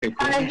What's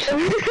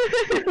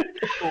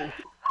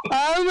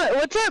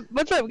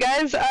up,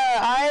 guys?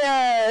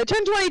 I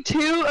turned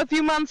 22 a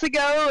few months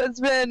ago. It's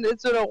been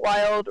a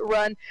wild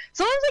run.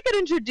 Sometimes I get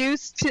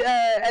introduced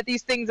at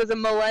these things as a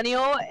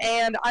millennial,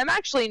 and I'm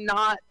actually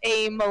not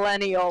a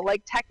millennial.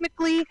 Like,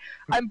 technically,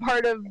 I'm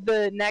part of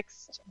the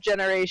next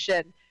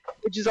generation,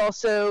 which is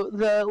also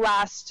the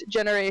last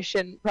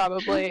generation,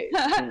 probably.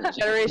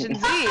 Generation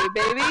Z,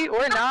 baby.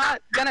 We're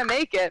not gonna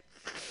make it.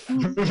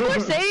 People are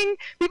saying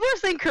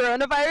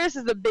coronavirus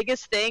is the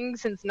biggest thing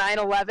since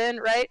 9/11,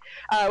 right?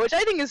 Which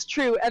I think is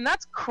true, and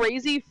that's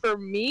crazy for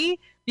me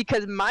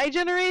because my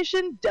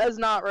generation does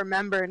not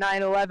remember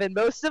 9/11.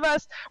 Most of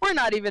us were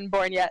not even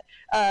born yet.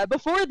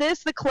 Before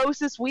this, the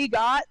closest we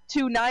got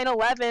to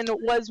 9/11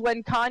 was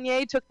when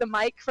Kanye took the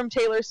mic from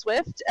Taylor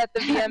Swift at the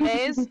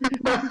VMAs.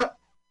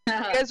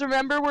 You guys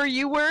remember where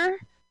you were?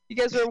 You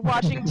guys were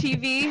watching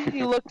TV,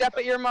 you looked up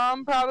at your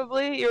mom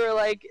probably, you were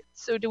like,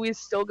 so do we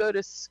still go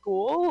to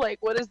school? Like,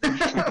 what does this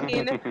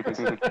mean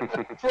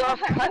for our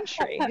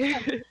country?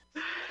 People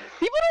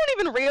don't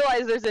even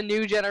realize there's a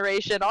new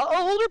generation.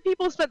 Older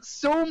people spent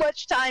so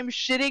much time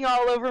shitting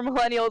all over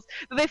millennials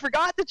that they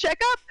forgot to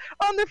check up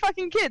on their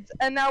fucking kids.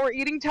 And now we're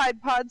eating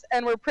Tide Pods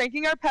and we're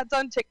pranking our pets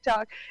on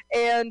TikTok,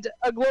 and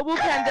a global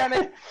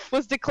pandemic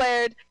was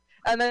declared.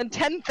 And then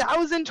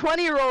 10,000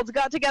 20-year-olds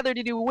got together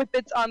to do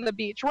whippets on the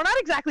beach. We're not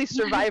exactly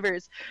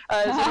survivors,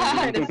 is what I'm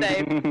trying to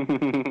say.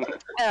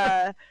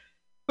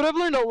 But I've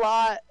learned a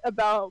lot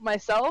about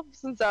myself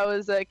since I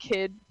was a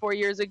kid 4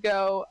 years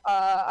ago.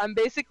 I'm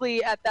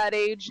basically at that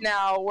age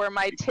now where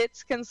my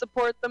tits can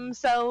support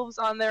themselves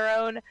on their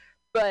own,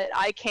 but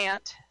I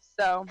can't.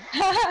 So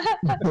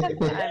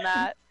I'm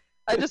at.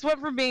 I just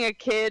went from being a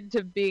kid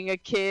to being a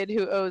kid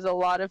who owes a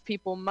lot of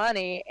people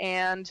money,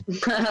 and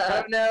I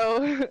don't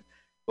know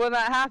when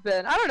that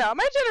happened. I don't know.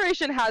 My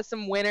generation has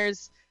some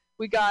winners.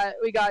 We got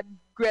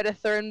Greta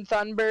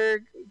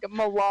Thunberg,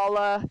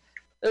 Malala.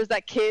 There was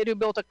that kid who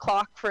built a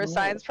clock for a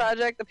science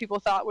project that people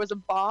thought was a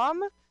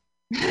bomb.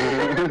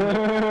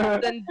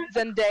 Then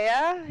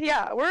Zendaya.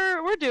 Yeah,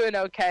 we're doing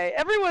okay.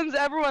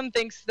 Everyone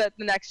thinks that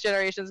the next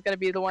generation is going to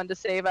be the one to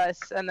save us,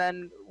 and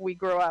then we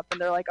grow up and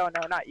they're like, oh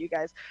no, not you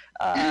guys.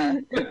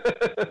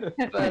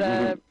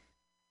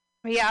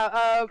 Yeah,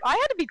 I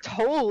had to be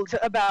told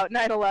about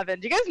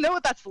 9/11. Do you guys know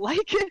what that's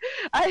like?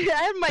 I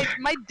had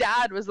my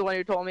dad was the one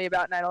who told me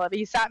about 9/11.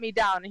 He sat me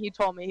down and he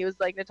told me, he was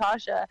like,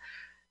 Natasha,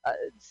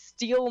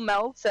 steel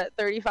melts at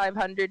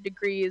 3,500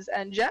 degrees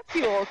and jet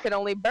fuel can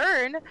only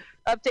burn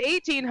up to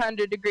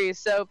 1,800 degrees,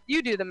 so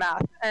you do the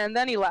math. And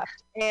then he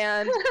left.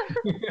 And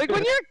like,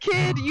 when you're a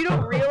kid, you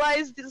don't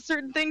realize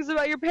certain things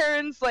about your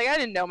parents. Like, I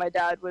didn't know my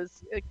dad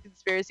was a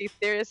conspiracy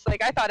theorist.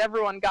 Like, I thought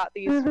everyone got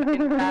these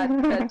fucking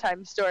bad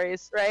bedtime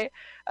stories, right?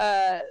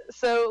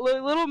 So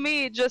little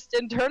me just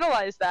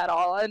internalized that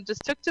all and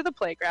just took to the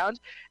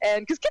playground.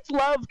 And because kids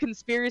love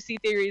conspiracy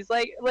theories,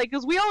 like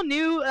because we all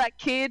knew that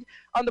kid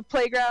on the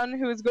playground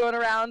who was going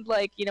around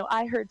like, you know,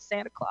 I heard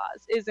Santa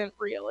Claus isn't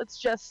real. It's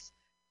just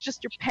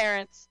your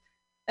parents.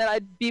 And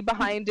I'd be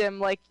behind him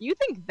like, you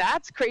think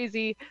that's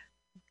crazy?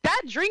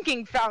 That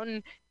drinking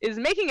fountain is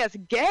making us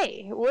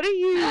gay. What are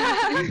you?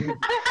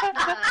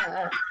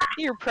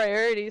 Your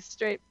priorities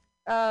straight.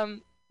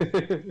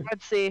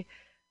 Let's see.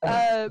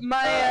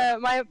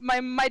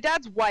 My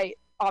dad's white,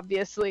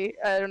 obviously.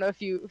 I don't know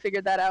if you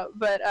figured that out,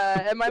 but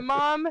and my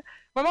mom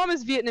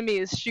is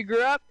Vietnamese. She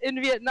grew up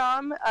in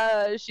Vietnam.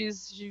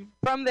 She's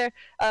from there,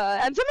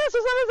 and sometimes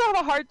I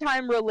have a hard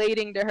time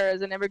relating to her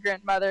as an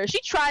immigrant mother. She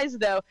tries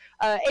though.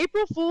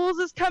 April Fool's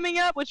is coming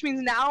up, which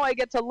means now I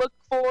get to look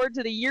forward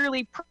to the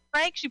yearly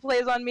prank she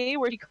plays on me,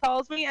 where she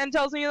calls me and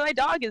tells me that my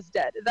dog is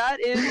dead. That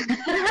is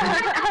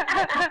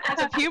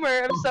sense of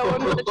humor of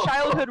someone with a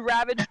childhood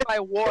ravaged by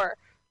war.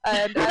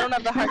 And I don't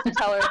have the heart to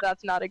tell her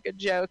that's not a good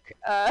joke.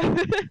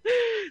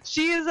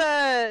 She is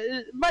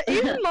but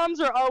Asian moms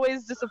are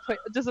always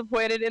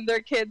disappointed in their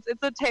kids.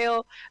 It's a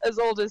tale as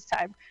old as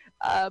time.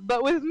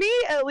 But with me,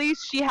 at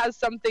least she has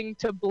something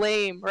to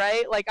blame,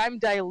 right? Like, I'm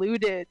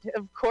diluted.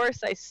 Of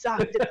course, I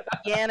sucked at the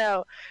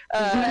piano.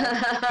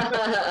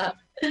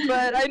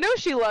 But I know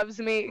she loves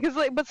me because,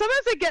 like, but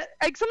sometimes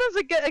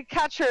I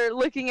catch her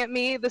looking at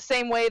me the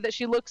same way that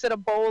she looks at a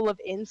bowl of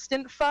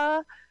instant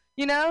pho.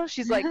 You know,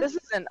 she's like, this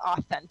isn't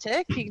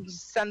authentic. You can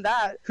just send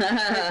that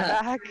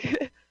back.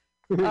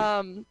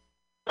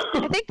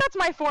 I think that's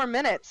my 4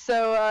 minutes.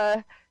 So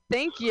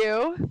thank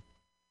you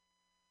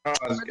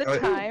for the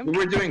time.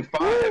 We're doing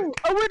 5. Ooh.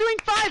 Oh, we're doing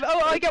 5.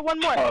 Oh, I get one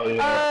more. Oh,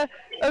 yeah.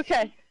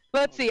 Okay.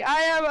 Let's see.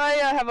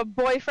 I have a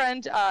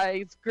boyfriend.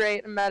 He's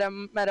great. Met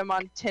him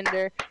on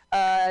Tinder.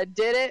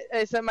 Did it.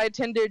 I set my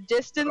Tinder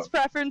distance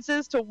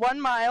preferences to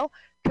 1 mile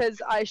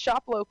because I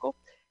shop local,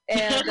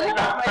 and I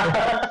got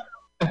my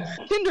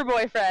Tinder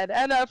boyfriend.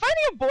 And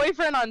finding a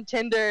boyfriend on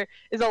Tinder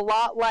is a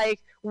lot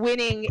like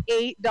winning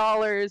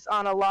 $8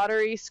 on a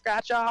lottery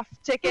scratch-off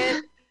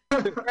ticket,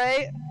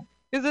 right?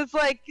 Because it's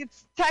like,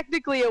 it's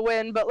technically a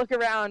win, but look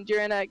around,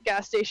 you're in a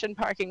gas station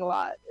parking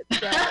lot.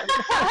 It's,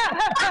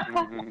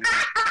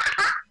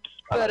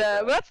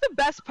 But that's the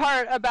best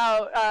part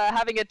about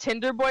having a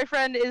Tinder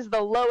boyfriend is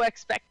the low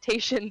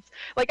expectations.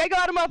 Like, I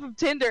got him off of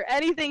Tinder.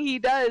 Anything he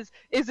does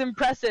is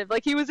impressive.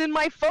 Like, he was in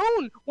my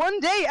phone one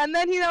day, and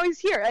then now he's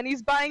here, and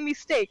he's buying me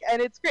steak,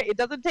 and it's great. It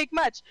doesn't take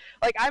much.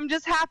 Like, I'm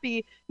just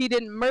happy he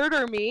didn't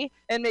murder me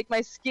and make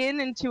my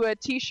skin into a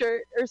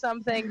T-shirt or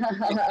something.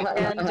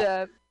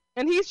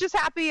 And he's just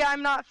happy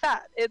I'm not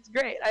fat. It's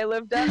great. I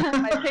lived up to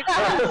my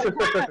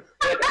picture.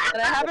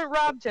 And I haven't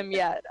robbed him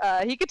yet.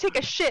 He could take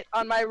a shit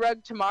on my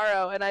rug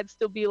tomorrow, and I'd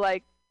still be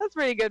like, that's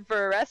pretty good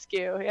for a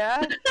rescue,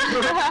 yeah?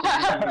 All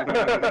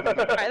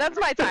right, that's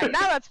my time.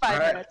 Now that's 5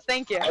 minutes.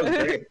 Thank you.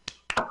 Okay.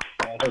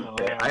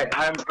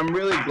 I'm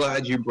really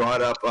glad you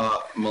brought up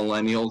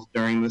millennials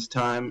during this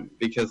time,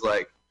 because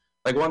like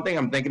one thing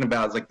I'm thinking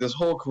about is like this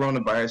whole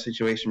coronavirus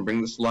situation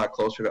brings us a lot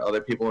closer to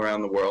other people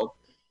around the world.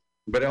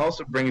 But it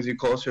also brings you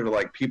closer to,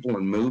 like, people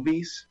in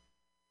movies,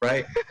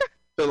 right?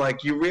 So,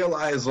 like, you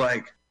realize,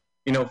 like,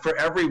 you know, for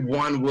every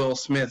one Will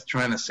Smith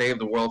trying to save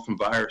the world from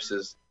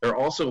viruses, there are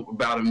also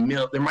about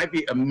there might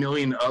be a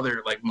million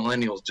other, like,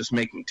 millennials just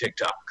making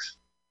TikToks.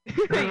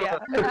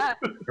 Yeah.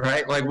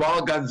 Right? Like,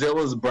 while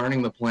Godzilla's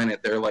burning the planet,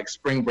 they're, like,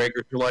 spring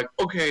breakers. You're like,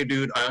 okay,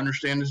 dude, I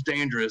understand it's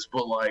dangerous,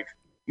 but, like,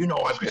 you know,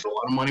 I paid a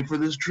lot of money for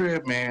this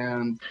trip,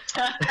 man.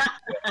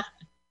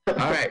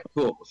 All right,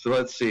 cool. So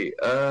let's see.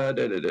 So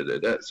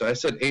I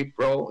said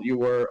April, you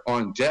were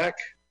on deck.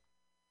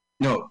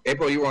 No,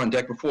 April, you were on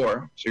deck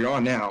before, so you're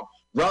on now.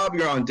 Rob,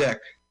 you're on deck.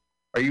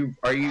 Are you?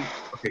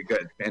 Okay,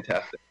 good,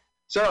 fantastic.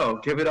 So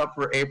give it up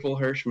for April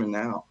Hirschman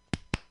now.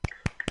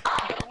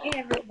 Hey,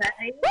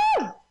 everybody.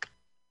 Woo!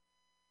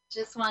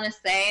 Just want to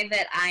say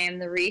that I am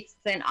the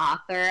recent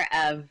author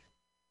of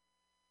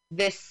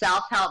this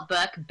self-help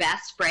book,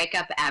 Best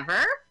Breakup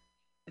Ever.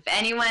 If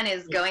anyone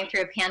is going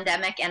through a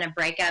pandemic and a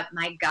breakup,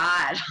 my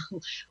God,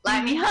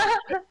 let me help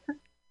you.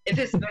 If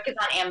this book is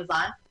on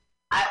Amazon.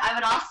 I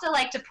would also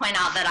like to point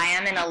out that I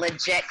am in a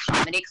legit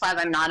comedy club.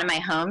 I'm not in my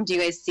home. Do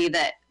you guys see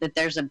that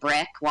there's a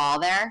brick wall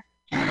there?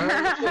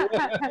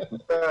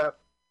 I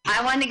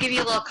wanted to give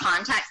you a little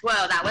context.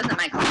 Whoa, that wasn't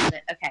my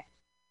closet. Okay.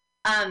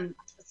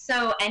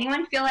 So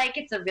anyone feel like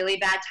it's a really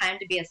bad time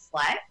to be a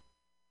slut?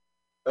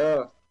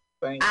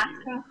 Thank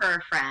Ask him for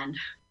a friend.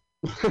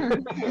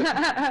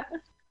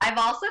 I've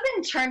also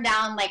been turned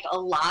down like a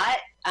lot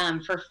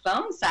for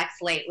phone sex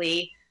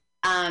lately.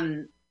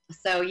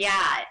 So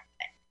yeah,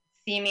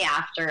 see me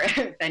after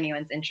if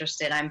anyone's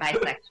interested. I'm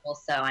bisexual,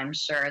 so I'm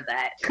sure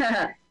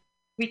that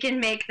we can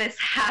make this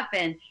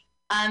happen.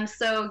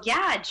 So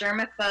yeah,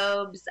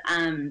 germaphobes,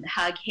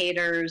 hug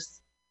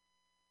haters,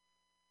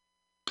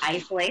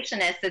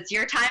 isolationists, it's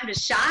your time to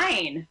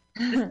shine.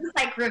 This is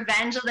like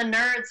Revenge of the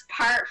Nerds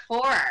Part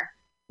 4.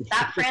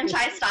 That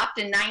franchise stopped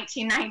in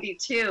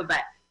 1992,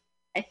 but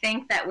I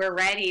think that we're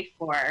ready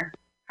for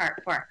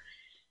Part 4.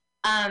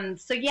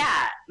 So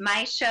yeah,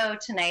 my show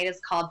tonight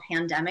is called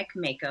Pandemic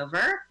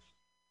Makeover.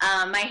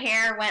 My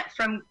hair went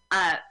from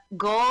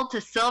gold to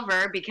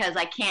silver because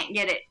I can't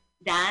get it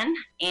done,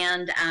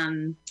 and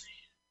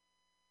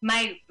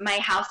my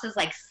house is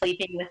like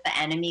Sleeping with the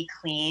Enemy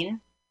clean.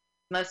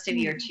 Most of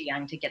you are too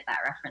young to get that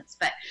reference,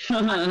 but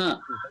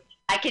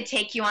I could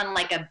take you on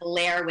like a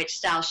Blair Witch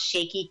style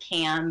shaky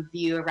cam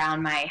view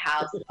around my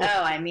house.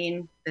 Oh, I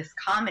mean this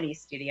comedy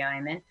studio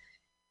I'm in.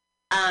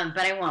 But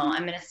I won't.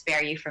 I'm going to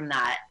spare you from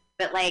that.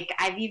 But like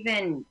I've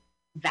even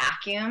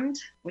vacuumed,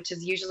 which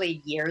is usually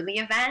a yearly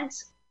event.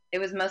 It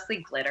was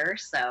mostly glitter,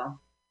 so.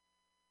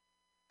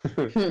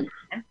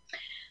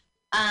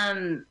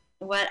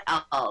 What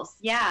else?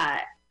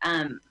 Yeah.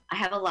 I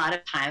have a lot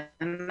of time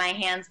in my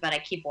hands, but I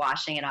keep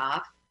washing it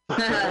off.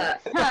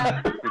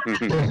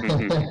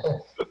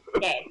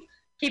 Okay,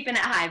 keeping it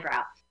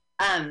highbrow.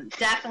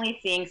 Definitely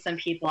seeing some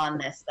people on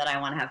this that I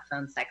want to have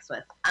phone sex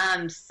with.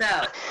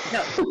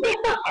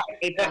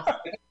 April,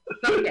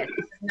 focus.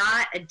 This is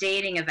not a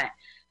dating event.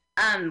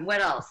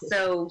 What else?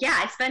 So yeah,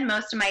 I spend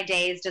most of my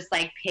days just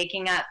like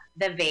picking up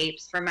the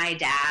vapes for my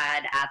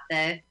dad at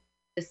the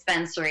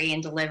dispensary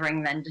and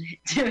delivering them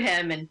to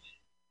him, and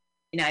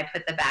you know, I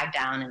put the bag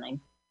down and I'm,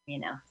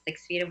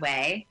 6 feet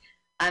away.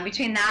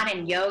 Between that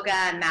and yoga,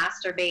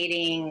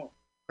 masturbating,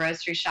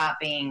 grocery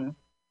shopping,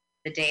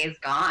 the day is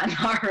gone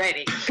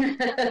already.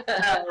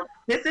 So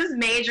this is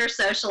major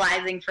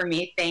socializing for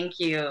me. Thank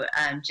you,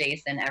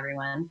 Jason,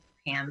 everyone,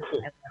 Pam, I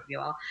love you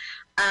all.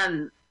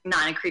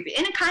 Not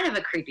in a kind of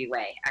a creepy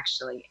way,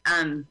 actually.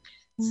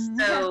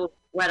 So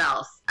what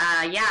else?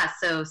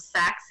 So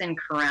sex and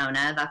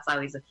Corona, that's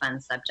always a fun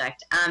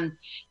subject.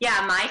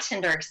 My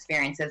Tinder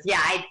experiences. Yeah,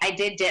 I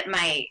did dip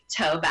my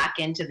toe back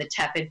into the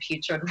tepid,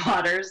 putrid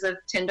waters of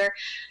Tinder.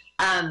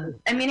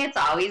 It's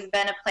always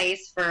been a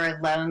place for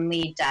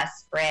lonely,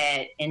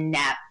 desperate,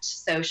 ineptly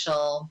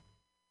social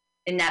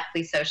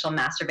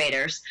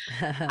masturbators.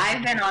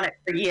 I've been on it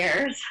for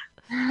years.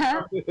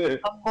 A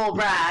full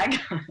brag.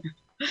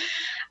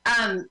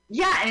 And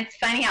it's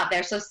funny out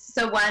there. So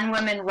one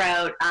woman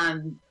wrote,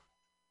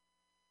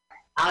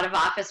 out of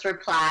office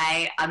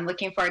reply, I'm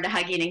looking forward to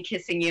hugging and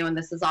kissing you when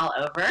this is all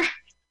over.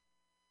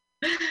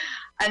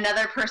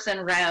 Another person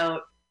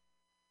wrote,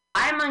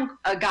 I'm on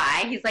a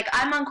guy. He's like,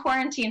 I'm on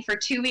quarantine for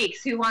 2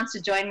 weeks. Who wants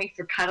to join me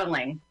for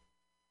cuddling?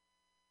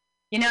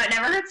 You know, it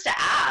never hurts to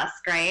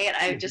ask, right?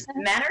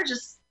 Men are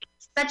just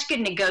such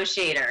good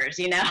negotiators,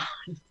 you know?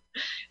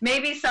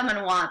 Maybe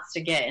someone wants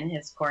to get in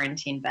his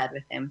quarantine bed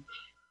with him.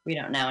 We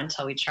don't know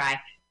until we try.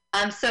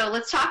 So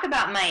let's talk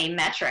about my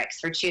metrics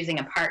for choosing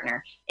a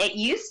partner. It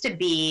used to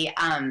be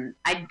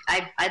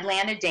I'd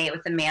land a date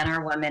with a man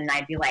or a woman, and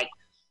I'd be like,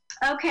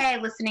 okay,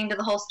 listening to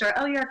the whole story.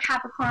 Oh, you're a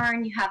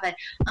Capricorn. You have an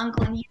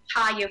uncle in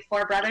Utah. You have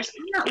 4 brothers.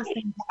 I'm not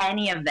listening to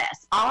any of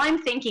this. All I'm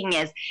thinking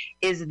is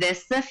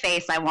this the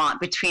face I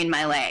want between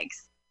my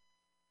legs?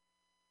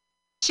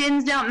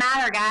 Chins don't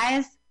matter,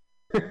 guys.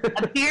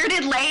 A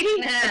bearded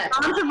lady, a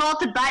John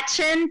Travolta butt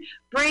chin,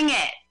 bring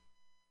it.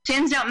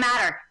 Chins don't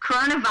matter.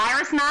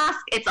 Coronavirus mask,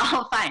 it's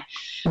all fine.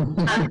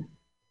 And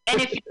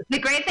the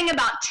great thing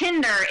about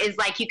Tinder is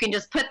like you can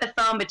just put the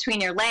phone between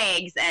your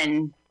legs,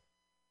 and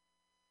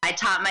I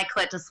taught my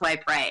clit to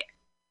swipe right.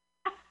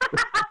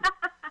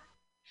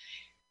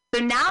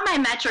 So now my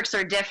metrics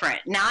are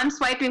different. Now I'm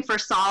swiping for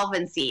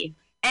solvency.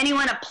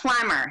 Anyone a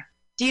plumber?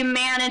 Do you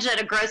manage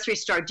at a grocery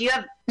store? Do you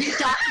have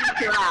stuff in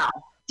Corral?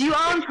 Do you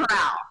own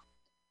Corral?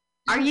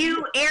 Are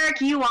you Eric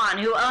Yuan,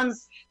 who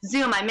owns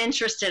Zoom? I'm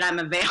interested. I'm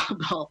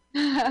available.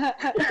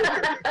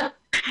 I'm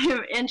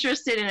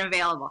interested and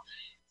available.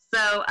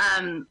 So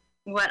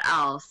what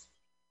else?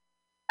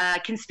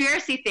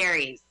 Conspiracy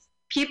theories.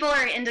 People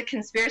are into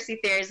conspiracy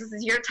theories. This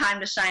is your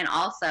time to shine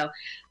also.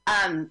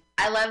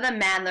 I love the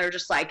men that are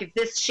just like, if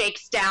this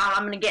shakes down,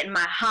 I'm going to get in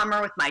my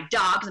Hummer with my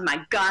dogs and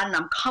my gun, and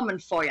I'm coming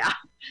for you.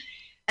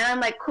 And I'm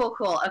like,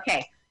 cool.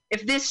 Okay.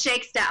 If this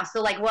shakes down,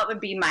 so like what would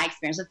be my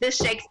experience? If this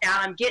shakes down,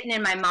 I'm getting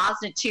in my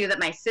Mazda 2 that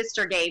my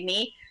sister gave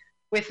me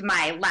with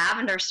my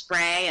lavender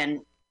spray and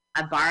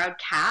a borrowed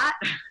cat.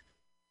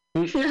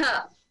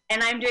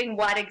 And I'm doing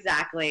what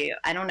exactly?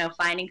 I don't know,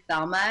 finding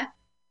Thelma.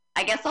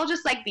 I guess I'll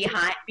just like be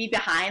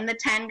behind the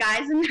 10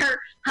 guys in their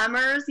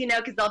Hummers, you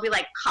know, because they'll be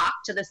like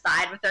cocked to the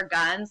side with their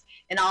guns,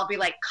 and I'll be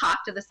like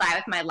cocked to the side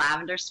with my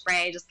lavender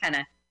spray, just kind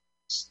of.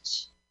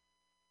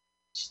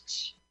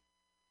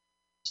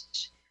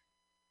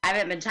 I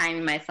haven't been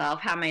timing myself.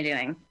 How am I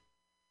doing?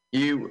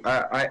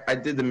 I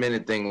did the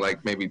minute thing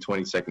like maybe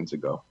 20 seconds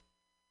ago.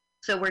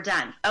 So we're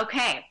done.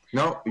 Okay.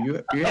 No,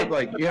 you have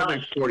like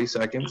 40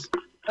 seconds.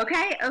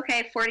 Okay,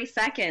 40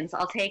 seconds.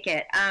 I'll take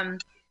it.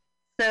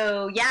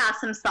 So yeah,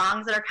 some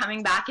songs that are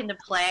coming back into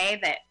play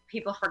that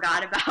people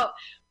forgot about.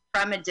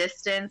 From a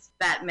Distance,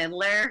 Bette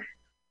Midler.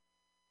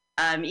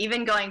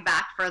 Even going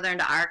back further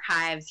into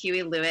archives,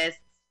 Huey Lewis,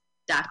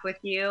 Stuck With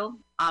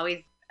You.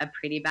 Always a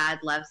pretty bad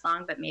love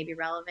song, but maybe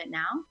relevant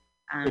now.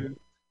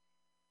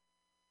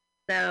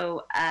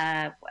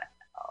 What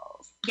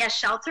else? Yeah,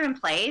 Shelter in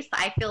Place.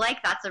 I feel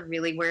like that's a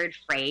really weird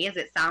phrase.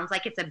 It sounds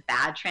like it's a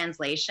bad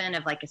translation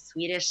of like a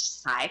Swedish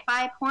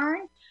sci-fi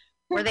porn.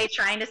 Were they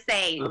trying to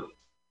say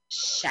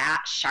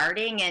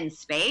sharding in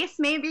space,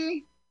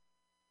 maybe?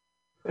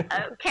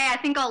 Okay, I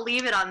think I'll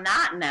leave it on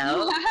that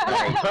note.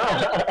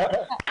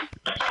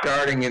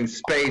 Sharding in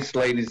space,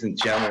 ladies and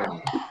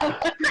gentlemen.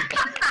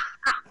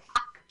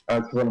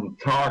 That's what I'm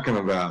talking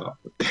about.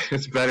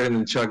 It's better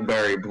than Chuck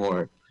Berry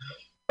porn.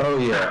 Oh,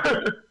 yeah.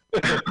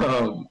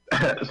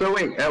 So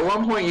wait, at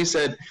one point you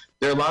said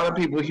there are a lot of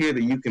people here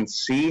that you can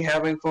see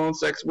having phone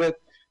sex with.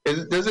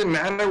 Does it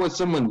matter what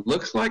someone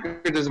looks like, or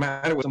does it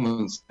matter what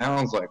someone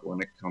sounds like when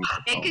it comes to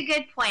phone? Make a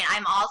good point.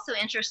 I'm also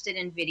interested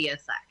in video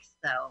sex,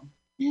 so.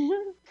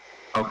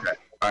 Okay.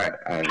 All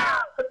right.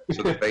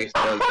 So the face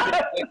does.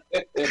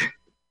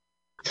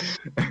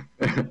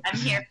 I'm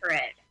here for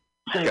it.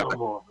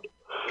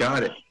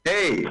 Got it.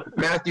 Hey,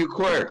 Matthew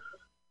Quirk.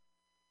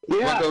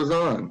 Yeah. What goes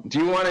on? Do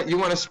you want it? You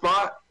want a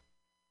spot?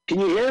 Can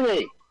you hear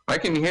me? I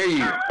can hear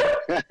you.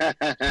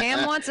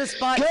 Pam wants a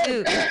spot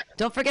too.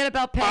 Don't forget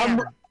about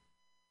Pam.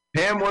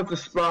 Pam wants a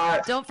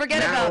spot. Don't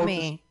forget about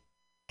me.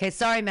 Okay,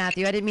 sorry,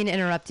 Matthew. I didn't mean to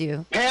interrupt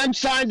you. Pam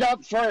signed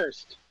up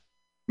first.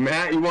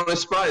 Matt, you want a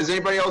spot? Does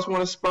anybody else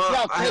want a spot?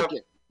 Yeah, I have take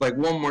it. like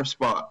one more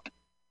spot.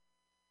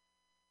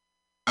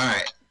 All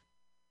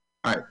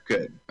right,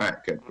 good.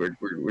 We're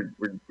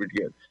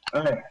good.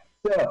 All right.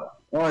 So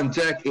on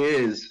deck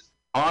is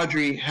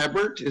Audrey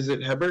Hebert. Is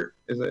it Hebert?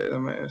 Is it?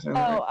 Am I saying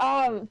that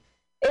right?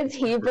 It's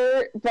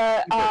Hebert,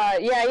 but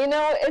yeah, you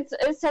know,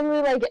 it's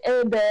something like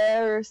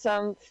Hebert or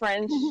some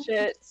French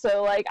shit.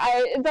 So like,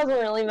 it doesn't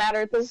really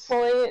matter at this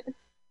point.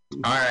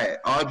 All right,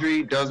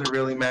 Audrey doesn't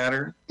really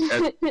matter.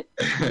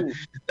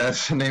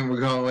 That's the name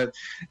we're going with.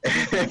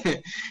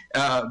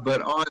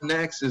 But on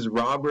next is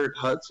Robert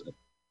Hudson.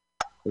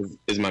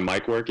 Is my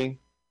mic working?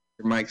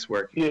 Your mic's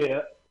working.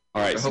 Yeah.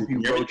 All right. I hope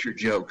you wrote your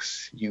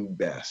jokes, you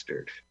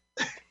bastard.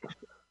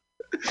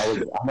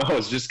 I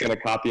was just gonna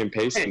copy and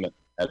paste them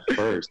at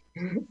first.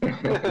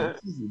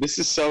 This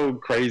is so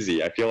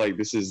crazy. I feel like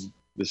this is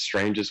the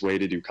strangest way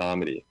to do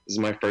comedy. This is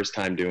my first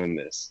time doing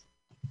this.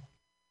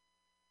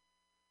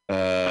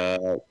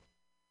 All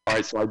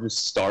right, so I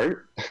just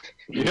start.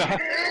 Yeah.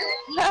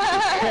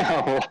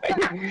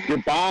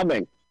 You're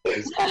bombing.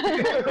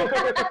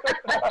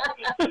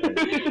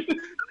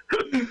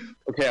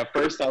 Okay, okay, at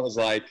first I was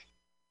like,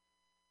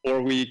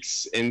 4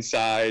 weeks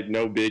inside,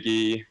 no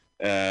biggie.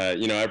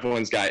 You know,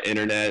 everyone's got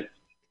internet.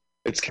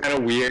 It's kind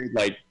of weird.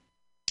 Like,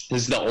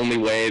 this is the only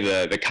way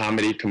the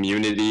comedy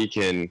community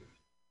can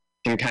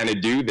kind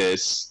of do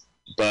this.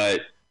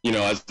 But, you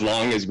know, as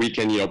long as we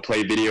can, you know,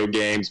 play video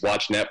games,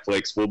 watch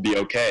Netflix, we'll be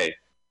okay.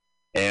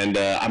 And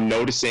I'm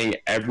noticing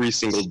every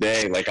single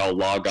day, like I'll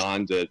log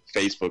on to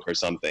Facebook or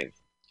something,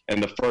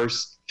 and the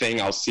first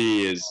thing I'll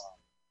see is,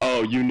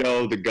 oh, you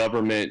know, the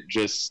government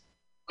just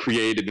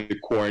created the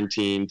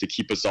quarantine to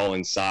keep us all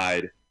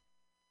inside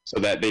so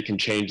that they can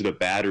change the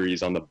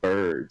batteries on the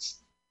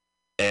birds.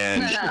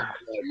 And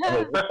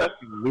oh, we're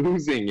fucking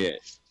losing it.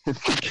 We're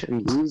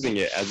fucking losing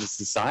it as a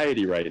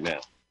society right now.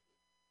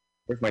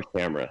 Where's my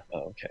camera?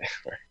 Oh,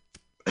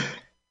 okay.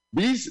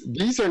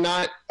 These are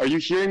not, are you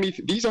hearing me?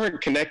 These aren't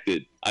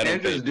connected. I don't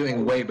Andrew's think.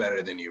 doing way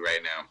better than you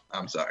right now.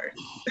 I'm sorry.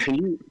 Can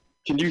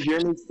you hear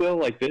me still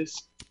like this?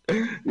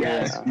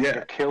 Yes. Yeah.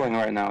 You're killing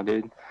right now,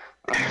 dude.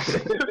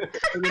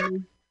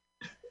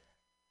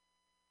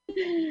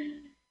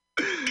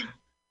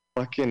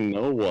 Fucking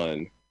no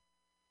one.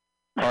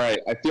 All right,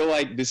 I feel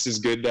like this is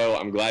good though.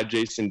 I'm glad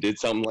Jason did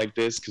something like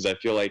this because I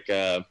feel like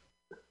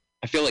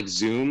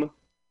Zoom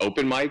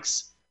open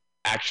mics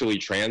actually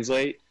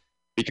translate,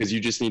 because you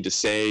just need to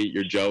say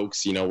your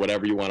jokes, you know,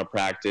 whatever you want to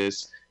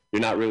practice.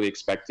 You're not really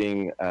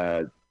expecting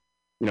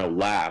you know,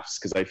 laughs,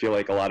 because I feel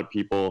like a lot of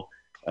people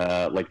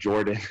like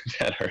Jordan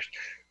that are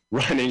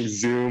running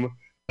Zoom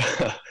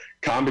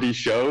comedy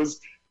shows,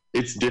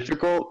 it's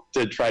difficult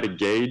to try to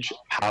gauge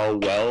how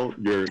well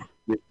your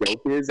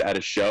joke is at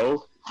a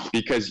show,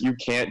 because you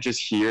can't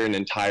just hear an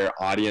entire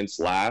audience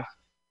laugh.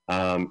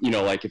 You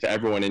know, like if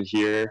everyone in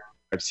here,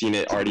 I've seen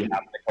it already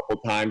happen a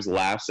couple times,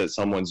 laughs at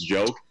someone's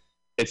joke,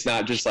 it's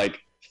not just like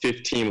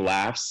 15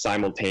 laughs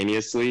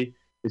simultaneously.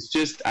 It's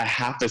just a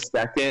half a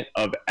second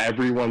of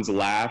everyone's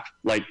laugh,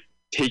 like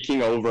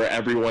taking over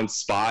everyone's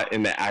spot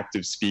in the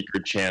active speaker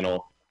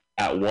channel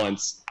at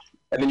once.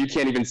 And then you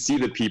can't even see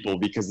the people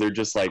because they're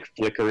just like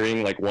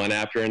flickering like one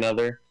after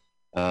another.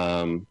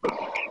 All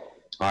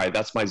right,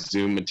 that's my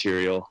Zoom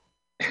material.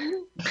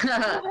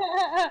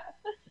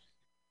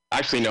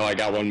 Actually, no, I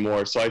got one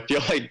more. So I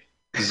feel like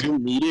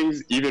Zoom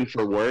meetings, even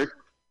for work,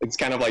 it's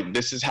kind of like,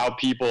 this is how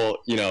people,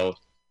 you know,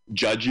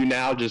 judge you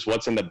now, just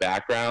what's in the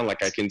background.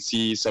 Like I can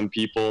see some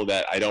people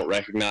that I don't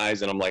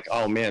recognize and I'm like,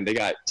 oh man, they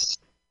got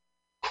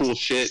cool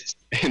shit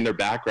in their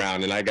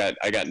background and I got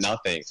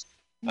nothing.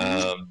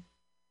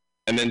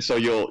 And then so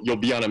you'll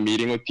be on a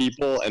meeting with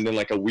people, and then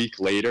like a week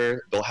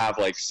later they'll have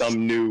like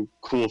some new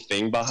cool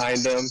thing behind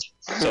them.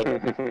 So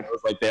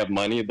it's like they have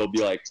money, they'll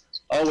be like,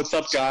 oh, what's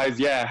up guys?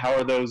 Yeah, how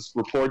are those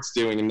reports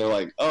doing? And they're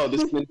like, oh,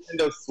 this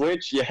Nintendo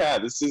Switch? Yeah,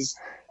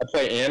 I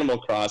play Animal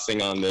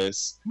Crossing on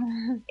this.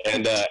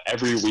 And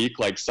every week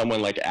like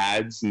someone like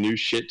adds new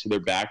shit to their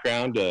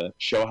background to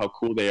show how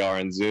cool they are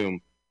in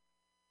Zoom.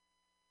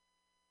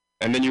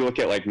 And then you look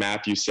at like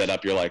Matthew's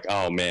setup, you're like,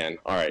 oh man,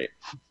 all right.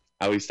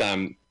 At least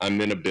I'm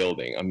in a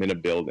building. I'm in a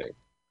building.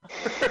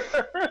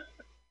 But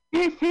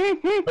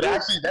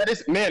actually, that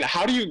is, man.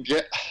 How do you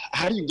get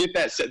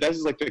that set? That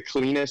is like the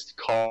cleanest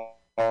car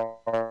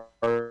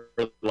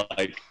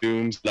like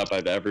Zoom setup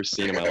I've ever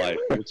seen in my life.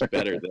 It's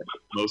better than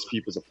most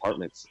people's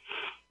apartments.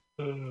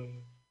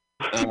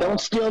 Don't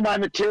steal my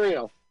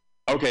material.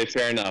 Okay,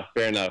 fair enough.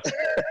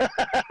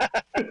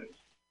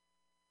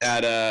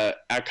 At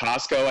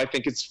Costco, I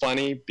think it's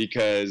funny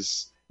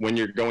because when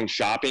you're going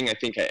shopping, I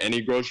think at any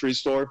grocery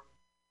store,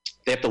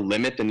 they have to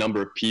limit the number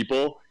of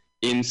people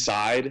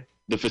inside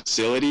the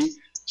facility.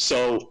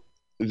 So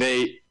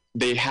they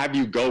have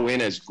you go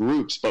in as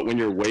groups, but when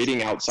you're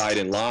waiting outside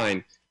in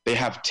line, they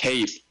have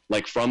tape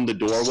like from the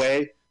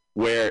doorway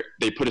where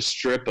they put a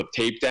strip of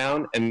tape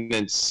down, and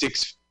then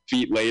 6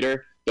 feet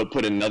later, they'll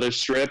put another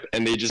strip,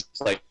 and they just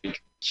like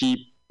keep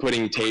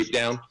putting tape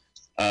down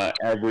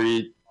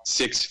every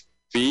 6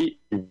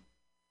 feet.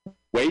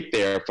 Wait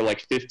there for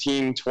like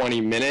 15, 20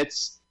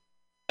 minutes.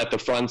 At the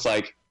front's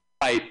like,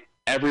 right,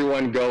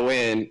 everyone go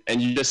in,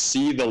 and you just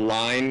see the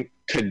line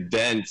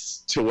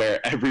condense to where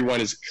everyone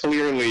is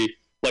clearly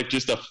like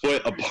just a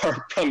foot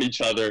apart from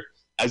each other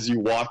as you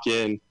walk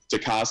in to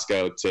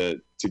Costco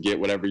to get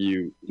whatever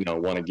you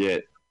want to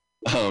get.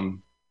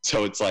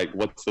 So it's like,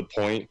 what's the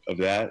point of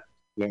that?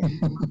 Yeah.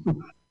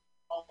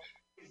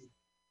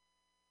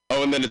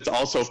 Oh, and then it's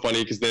also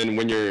funny because then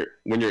when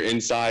you're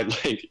inside,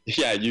 like,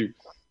 yeah, you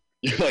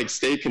like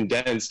stay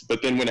condensed,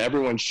 but then when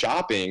everyone's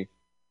shopping,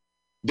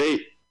 they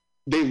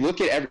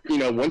look at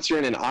once you're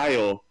in an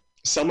aisle,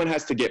 someone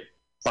has to get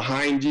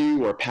behind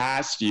you or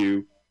past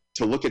you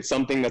to look at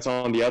something that's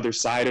on the other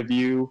side of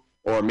you,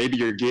 or maybe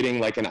you're getting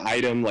like an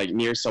item like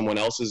near someone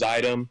else's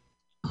item.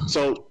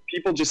 So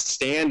people just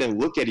stand and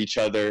look at each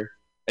other,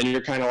 and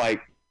you're kind of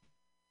like,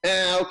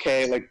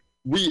 okay, like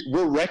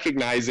we're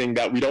recognizing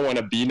that we don't want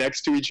to be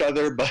next to each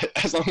other, but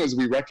as long as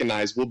we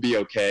recognize, we'll be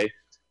okay.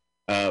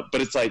 But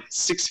it's like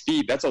 6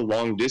 feet, that's a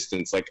long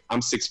distance. Like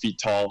I'm 6 feet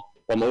tall,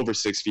 well, I'm over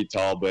 6 feet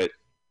tall, but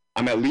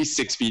I'm at least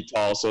 6 feet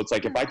tall. So it's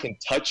like, if I can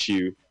touch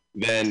you,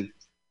 then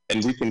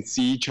and we can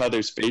see each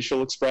other's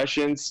facial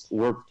expressions,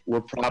 we're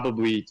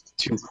probably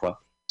too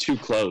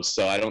close.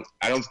 So I don't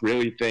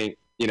really think,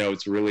 you know,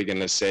 it's really going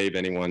to save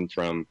anyone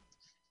from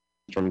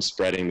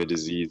spreading the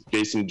disease.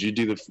 Jason, did you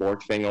do the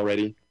fork thing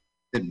already?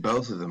 Did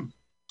both of them.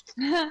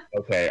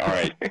 Okay, all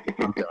right.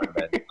 I'm done,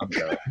 man. I'm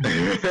done.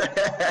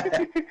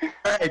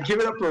 All right, give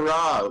it up for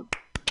Rob.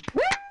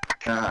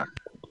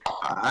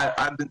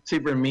 I've been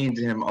super mean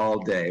to him all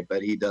day,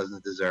 but he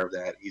doesn't deserve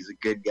that. He's a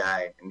good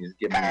guy, and he's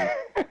given me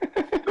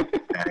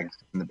bags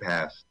in the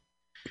past.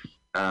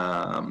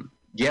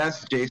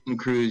 Yes, Jason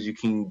Cruz, you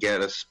can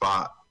get a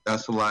spot.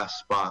 That's the last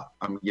spot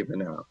I'm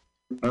giving out.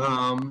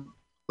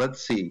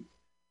 Let's see.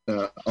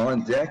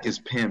 On deck is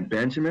Pam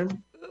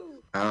Benjamin.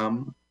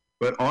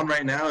 But on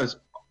right now is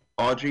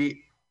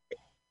Audrey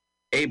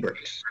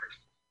Abers.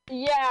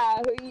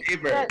 Yeah.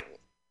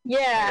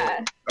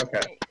 Yeah.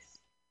 Okay.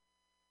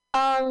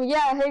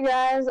 Yeah, hey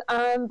guys,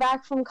 I'm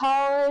back from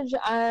college.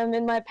 I'm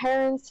in my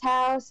parents'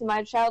 house, in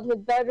my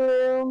childhood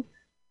bedroom.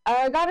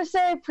 I gotta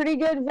say, pretty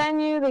good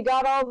venue. They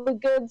got all the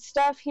good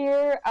stuff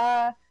here.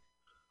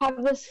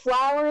 Have this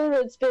flower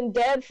that's been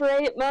dead for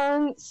 8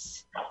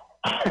 months.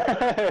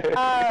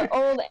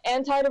 Old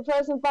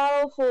antidepressant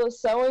bottle full of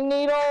sewing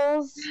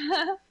needles.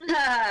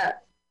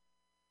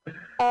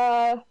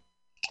 Got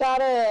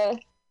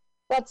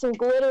some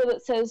glitter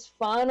that says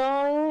fun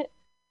on it.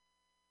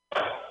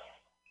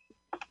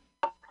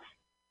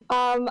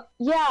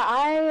 Yeah,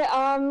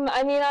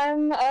 I mean,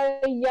 I'm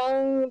a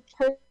young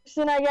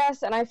person, I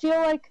guess, and I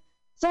feel like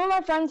some of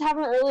my friends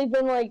haven't really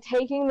been, like,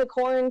 taking the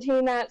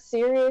quarantine that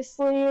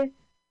seriously.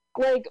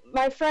 Like,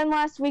 my friend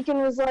last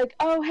weekend was like,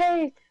 oh,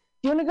 hey,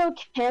 do you want to go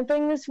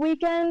camping this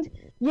weekend?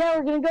 Yeah,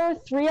 we're going to go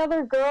with 3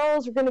 other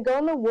girls. We're going to go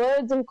in the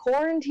woods and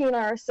quarantine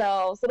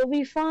ourselves. It'll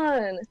be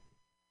fun.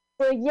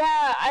 Like,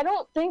 yeah, I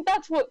don't think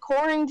that's what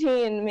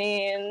quarantine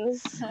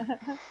means.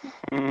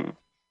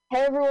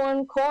 Hey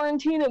everyone,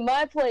 quarantine at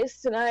my place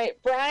tonight.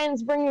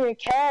 Brian's bringing a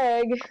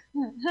keg.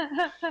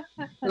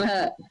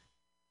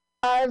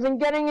 I've been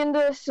getting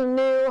into some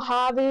new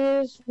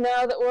hobbies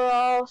now that we're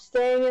all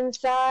staying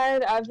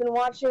inside. I've been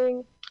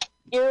watching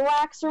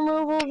earwax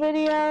removal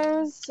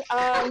videos.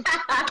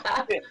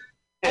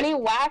 Any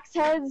wax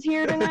heads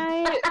here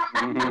tonight?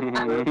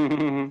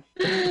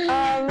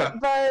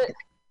 But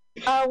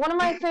one of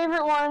my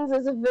favorite ones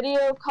is a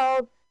video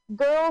called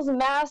Girl's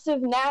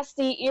Massive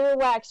Nasty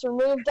Earwax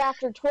Removed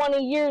After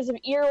 20 Years of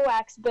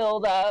Earwax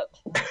Buildup.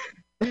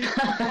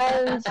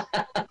 And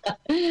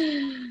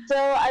so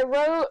I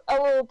wrote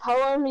a little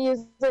poem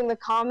using the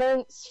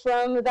comments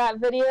from that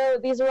video.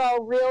 These are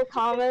all real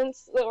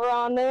comments that were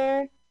on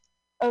there.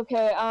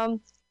 Okay,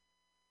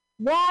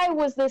 why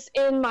was this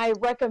in my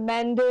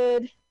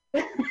recommended?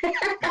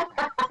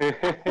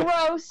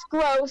 Gross,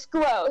 gross,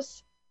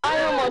 gross.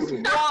 I almost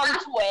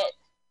want it.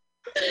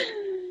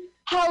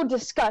 How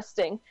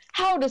disgusting.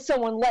 How does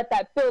someone let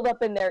that build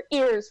up in their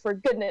ears, for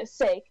goodness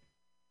sake?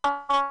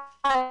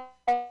 I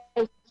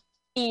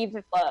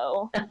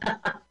evil.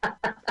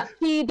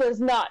 He does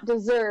not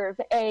deserve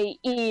a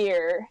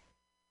ear.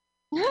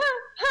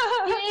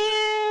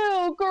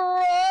 Ew,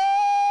 gross.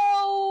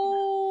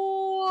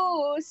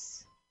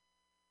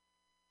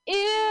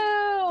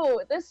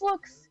 Ew, this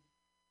looks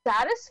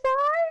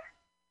satisfying?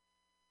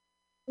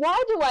 Why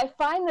do I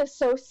find this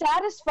so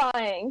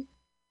satisfying?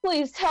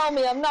 Please tell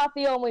me I'm not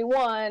the only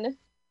one.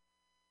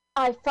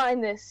 I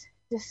find this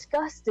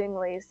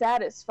disgustingly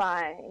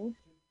satisfying.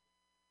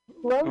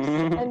 Gross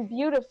and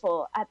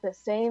beautiful at the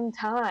same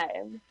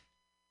time.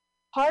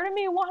 Part of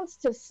me wants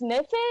to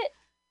sniff it.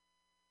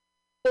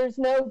 There's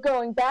no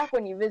going back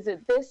when you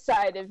visit this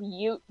side of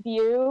view.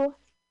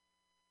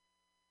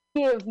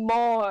 Give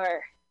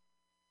more.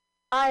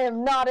 I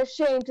am not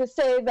ashamed to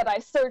say that I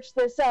searched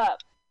this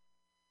up.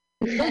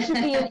 There should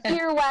be an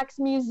earwax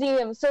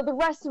museum so the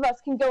rest of us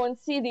can go and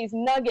see these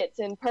nuggets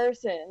in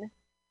person.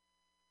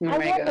 I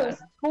want those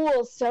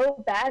tools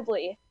so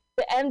badly.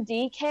 The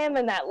MD cam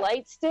and that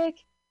light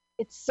stick,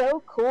 it's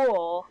so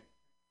cool.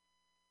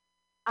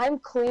 I'm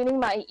cleaning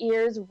my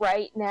ears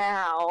right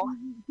now.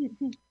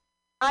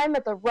 I'm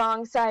at the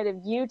wrong side of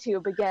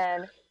YouTube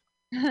again.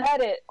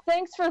 Edit.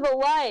 Thanks for the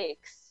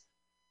likes.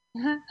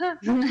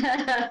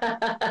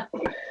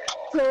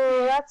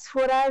 So that's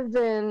what I've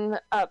been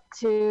up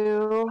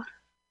to.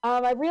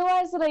 I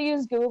realized that I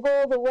use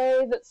Google the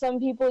way that some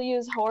people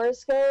use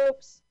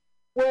horoscopes,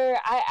 where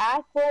I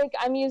act like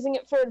I'm using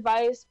it for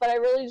advice, but I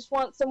really just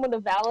want someone to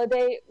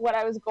validate what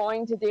I was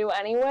going to do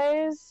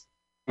anyways.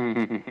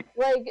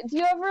 Like, do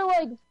you ever,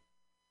 like,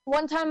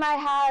 one time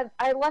I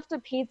left a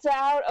pizza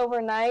out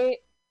overnight,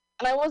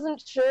 and I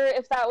wasn't sure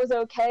if that was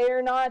okay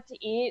or not to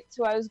eat,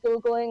 so I was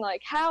Googling,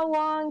 like, how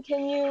long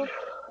can you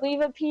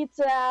leave a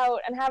pizza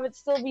out and have it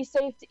still be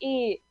safe to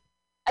eat?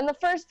 And the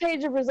first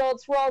page of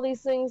results were all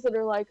these things that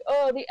are like,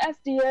 oh, the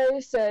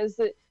FDA says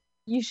that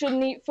you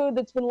shouldn't eat food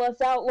that's been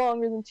left out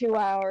longer than 2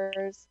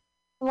 hours.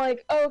 I'm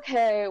like,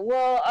 okay,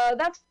 well,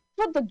 that's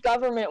what the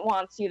government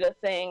wants you to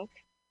think.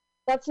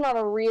 That's not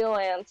a real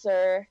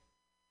answer.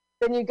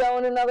 Then you go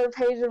in another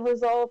page of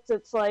results,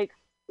 it's like,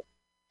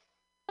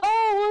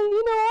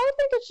 oh, well, I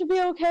think it should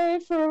be okay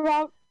for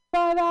about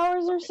 5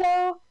 hours or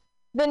so.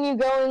 Then you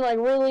go in, like,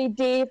 really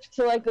deep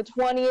to, like, the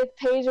 20th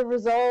page of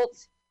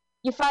results.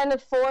 You find a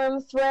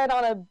forum thread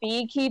on a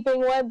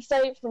beekeeping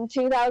website from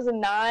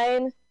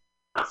 2009.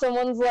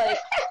 Someone's like,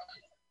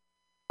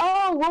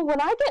 oh, well,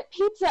 when I get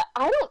pizza,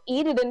 I don't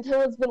eat it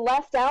until it's been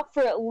left out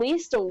for at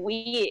least a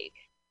week.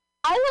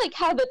 I like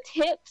how the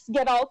tips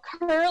get all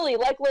curly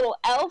like little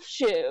elf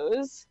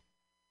shoes.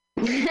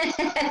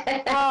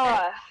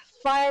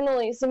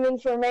 Finally, some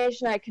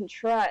information I can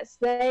trust.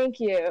 Thank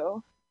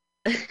you.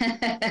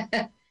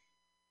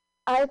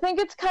 I think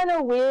it's kind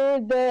of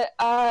weird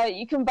that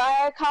you can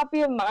buy a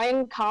copy of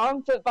Mein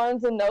Kampf at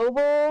Barnes &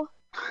 Noble.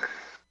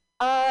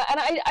 And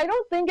I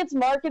don't think it's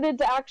marketed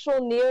to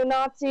actual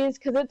neo-Nazis,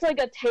 because it's like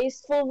a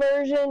tasteful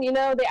version,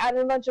 they add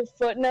a bunch of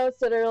footnotes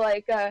that are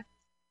like,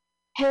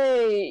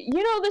 hey,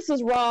 this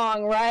is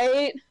wrong,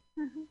 right?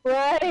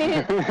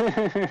 Right?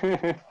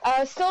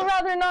 Still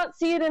rather not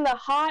see it in the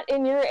hot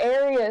in your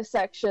area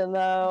section,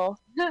 though.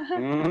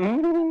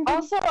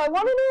 Also, I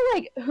want to know,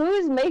 like,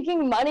 who's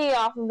making money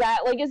off of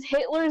that? Like, is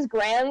Hitler's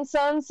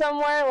grandson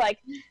somewhere, like,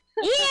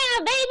 yeah,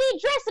 baby,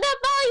 dress it up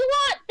all you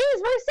want.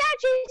 These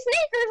Versace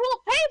sneakers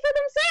won't pay for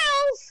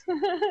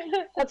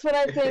themselves. That's what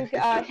I think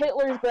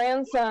Hitler's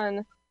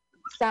grandson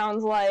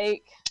sounds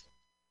like.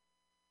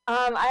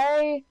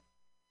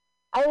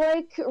 I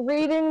like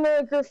reading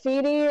the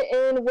graffiti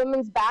in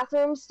women's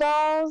bathroom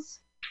stalls.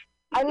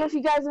 I don't know if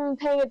you guys have been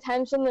paying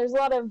attention. There's a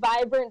lot of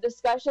vibrant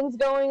discussions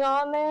going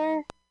on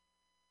there.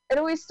 It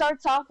always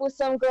starts off with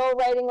some girl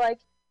writing like,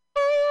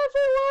 hey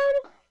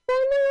everyone,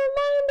 friendly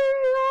reminder,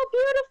 you're all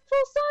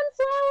beautiful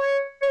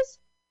sunflowers.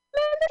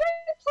 Remember to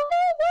drink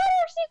plenty of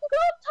water so you can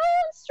grow up tall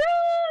and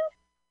strong.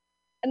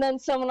 And then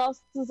someone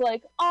else is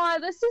like, aw,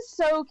 this is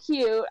so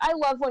cute. I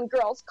love when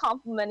girls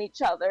compliment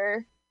each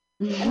other.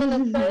 And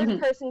then the third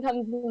person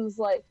comes and is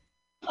like,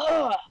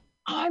 ugh,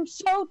 I'm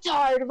so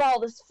tired of all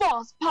this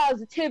false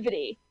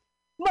positivity.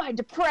 My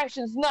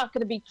depression's not going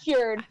to be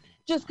cured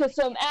just because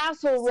some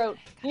asshole wrote,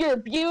 you're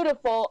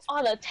beautiful,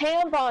 on a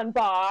tampon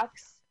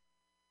box.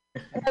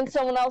 And then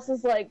someone else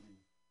is like,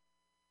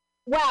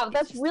 wow,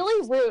 that's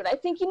really rude. I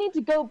think you need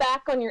to go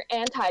back on your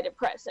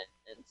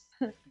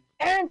antidepressants.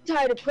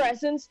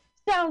 Antidepressants?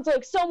 Sounds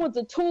like someone's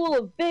a tool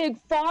of big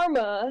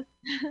pharma.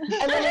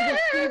 And then it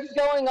just keeps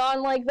going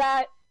on like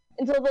that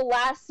until the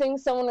last thing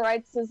someone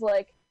writes is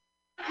like,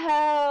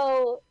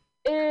 hell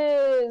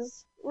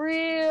is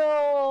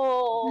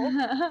real.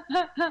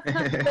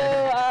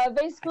 So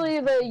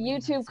basically the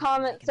YouTube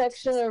comment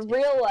section of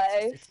real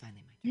life.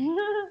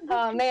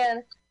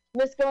 Man,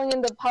 miss going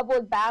into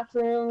public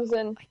bathrooms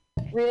and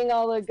reading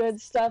all the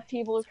good stuff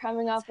people are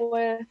coming up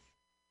with. It's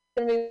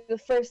gonna be the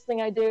first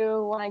thing I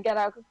do when I get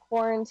out of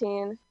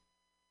quarantine.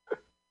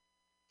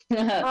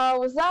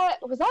 Was that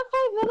 5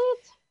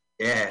 minutes?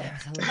 Yeah.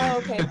 Oh,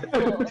 okay,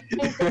 cool.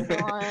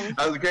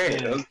 That was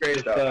great. That was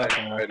great.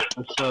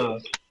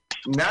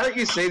 Now that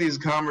you say these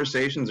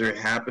conversations are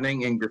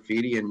happening in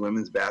graffiti in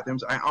women's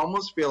bathrooms, I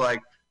almost feel like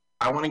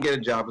I want to get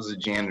a job as a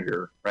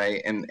janitor,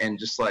 right? And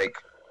just like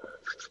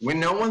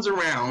when no one's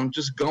around,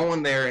 just go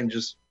in there and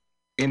just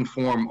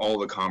inform all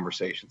the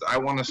conversations. I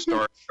want to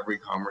start every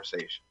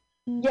conversation.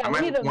 Yeah, I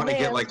might want to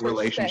get like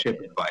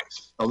relationship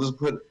advice. I'll just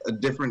put a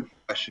different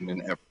question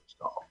in every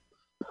stall.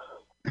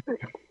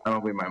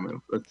 That'll be my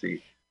move. Let's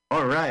see.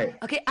 All right.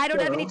 Okay, I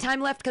don't have any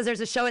time left because there's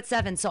a show at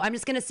 7, so I'm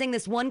just going to sing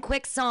this one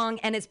quick song,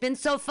 and it's been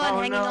so fun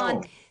hanging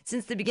on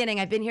since the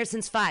beginning. I've been here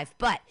since 5,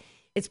 but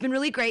it's been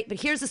really great.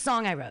 But here's a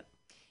song I wrote.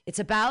 It's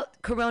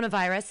about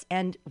coronavirus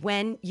and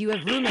when you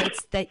have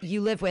roommates that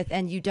you live with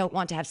and you don't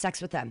want to have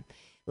sex with them.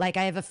 Like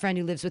I have a friend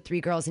who lives with 3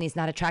 girls, and he's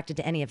not attracted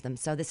to any of them,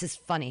 so this is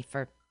funny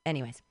for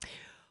anyways.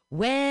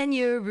 When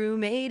your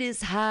roommate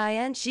is high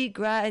and she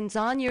grinds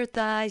on your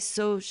thighs,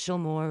 social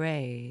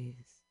mores.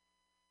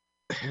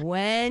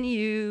 When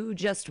you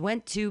just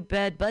went to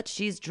bed, but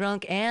she's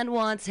drunk and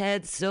wants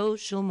head,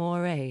 social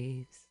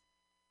mores.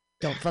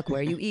 Don't fuck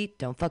where you eat,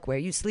 don't fuck where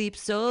you sleep,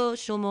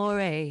 social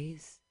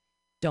mores.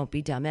 Don't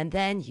be dumb and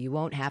then you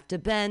won't have to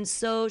bend,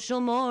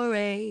 social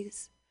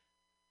mores.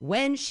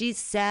 When she's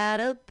sad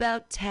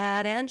about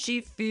Tad and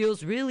she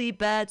feels really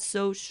bad,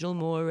 social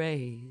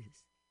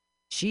mores.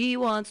 She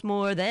wants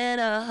more than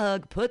a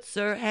hug, puts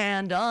her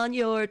hand on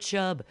your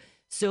chub,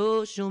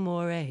 social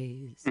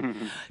mores.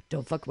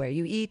 Don't fuck where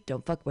you eat,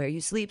 don't fuck where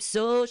you sleep,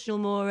 social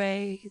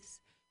mores.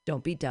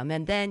 Don't be dumb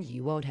and then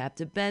you won't have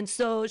to bend,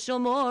 social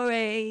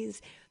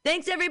mores.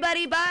 Thanks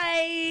everybody,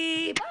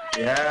 bye! Bye!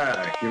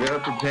 Yeah, give it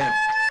up for Pimp.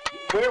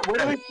 Where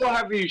do we still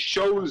have these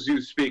shows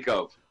you speak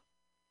of?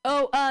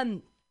 Oh,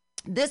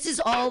 this has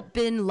all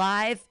been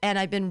live,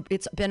 and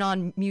it's been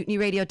on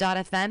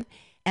MutinyRadio.fm,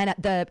 And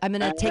I'm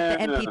going to take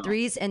the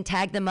MP3s and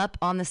tag them up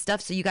on the stuff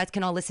so you guys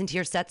can all listen to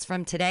your sets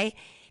from today.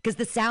 Because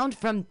the sound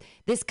from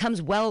this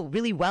comes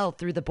really well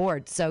through the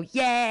board. So,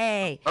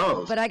 yay.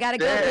 Oh, but I got to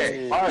go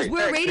because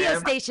we're a radio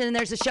station and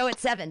there's a show at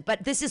 7.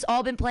 But this has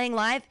all been playing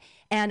live.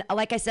 And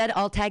like I said,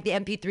 I'll tag the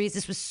MP3s.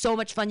 This was so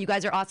much fun. You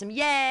guys are awesome.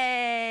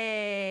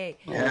 Yay.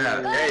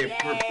 Yeah, hey,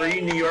 for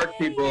free New York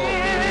people.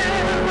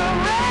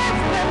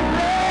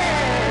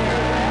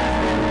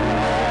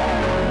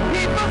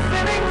 People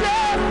sitting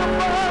just for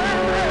fun.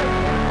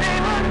 They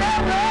will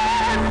never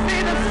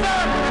see the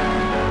sun,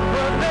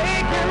 but they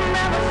can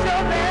never show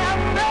their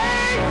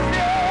faces.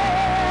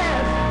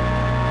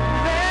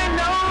 There ain't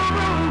no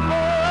room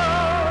for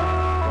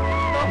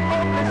the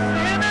hopeless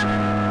sinner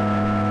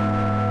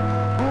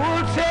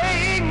who'll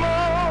take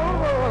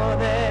more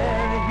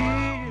than he.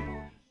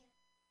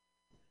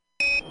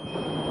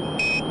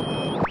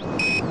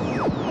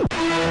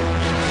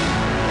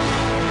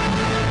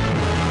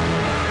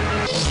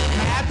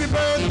 Happy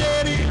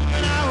birthday,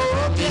 and I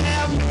hope you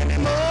have many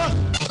more.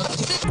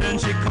 Then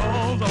she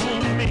called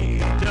on me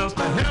just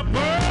to help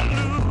her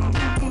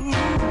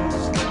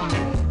lose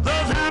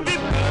those happy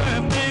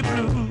birthday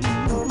blues.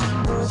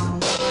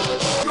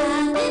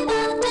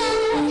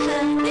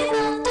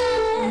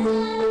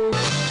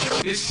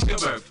 It's your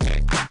birthday.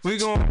 We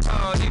gon'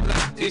 party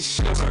like it's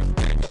your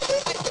birthday.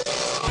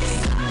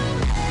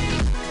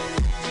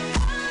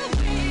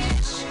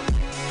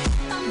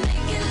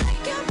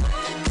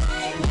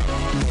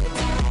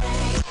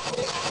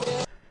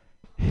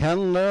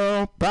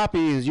 Hello,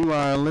 poppies. You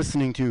are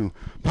listening to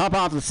Pop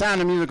Off the Sound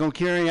of Musical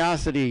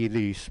Curiosity,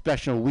 the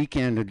special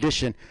weekend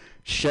edition,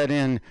 Shut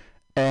In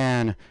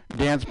and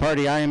Dance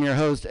Party. I am your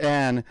host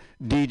and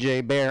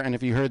DJ Bear, and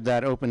if you heard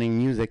that opening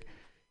music,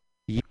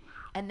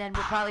 And then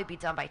we'll probably be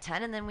done by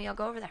 10, and then we'll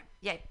go over there.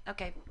 Yay.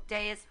 Okay.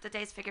 The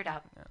day's figured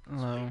out.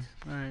 Hello.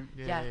 All right.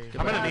 Yeah.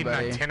 I'm going to need an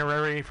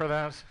itinerary for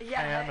that.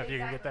 Yeah, If you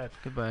can get that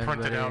Goodbye,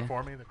 printed everybody. out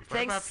for me. That'd be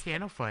What about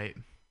piano fight?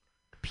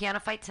 Piano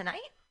fight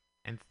tonight?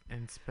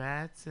 And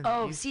spats and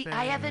Oh, East see, Bay?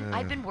 I haven't.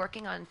 I've been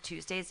working on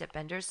Tuesdays at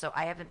Bender's, so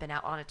I haven't been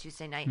out on a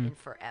Tuesday night in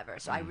forever.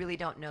 So I really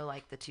don't know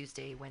like the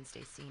Tuesday,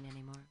 Wednesday scene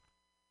anymore.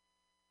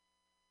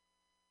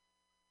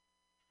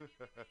 There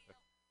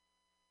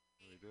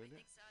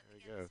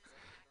you go.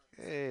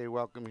 Hey,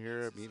 welcome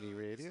here at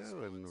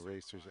MutinyRadio and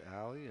Racers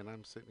Alley, and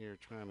I'm sitting here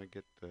trying to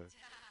get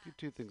do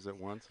two things at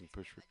once and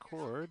push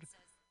record.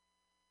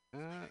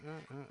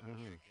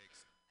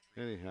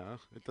 Anyhow,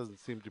 it doesn't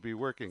seem to be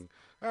working.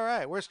 All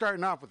right, we're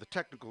starting off with a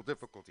technical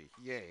difficulty.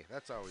 Yay,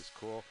 that's always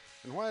cool.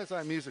 And why is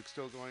that music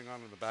still going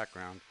on in the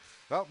background?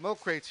 Well,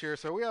 Milk Crate's here,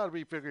 so we ought to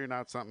be figuring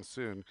out something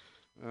soon.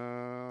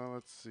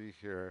 Let's see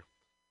here.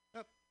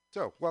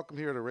 So, welcome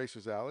here to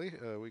Racers Alley.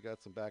 We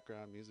got some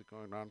background music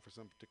going on for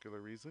some particular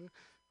reason.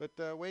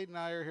 But Wade and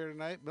I are here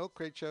tonight. Milk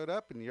Crate showed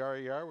up, and yar.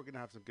 We're going to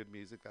have some good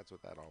music. That's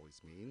what that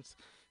always means.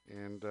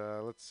 And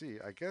let's see.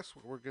 I guess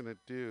what we're going to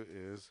do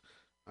is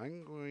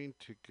I'm going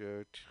to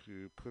go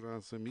to put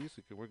on some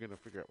music, and we're going to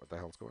figure out what the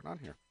hell's going on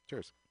here.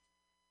 Cheers.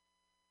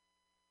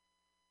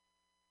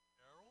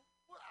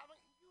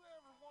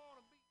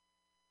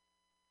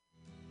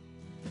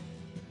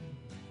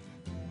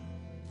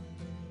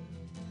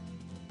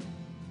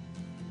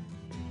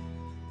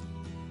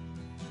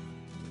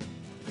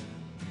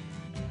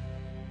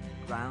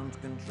 Ground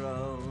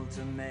control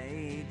to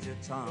Major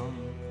Tom.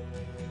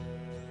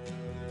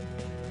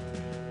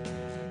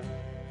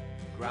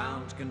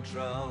 Ground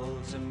control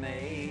to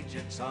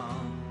Major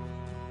Tom.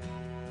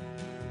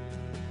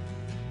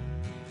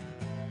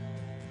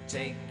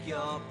 Take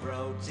your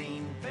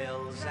protein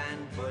pills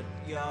and put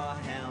your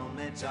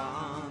helmet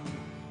on.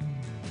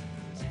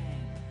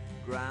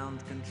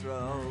 Ground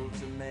control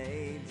to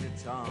Major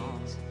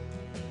Tom.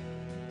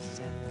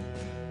 7,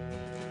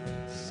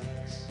 6.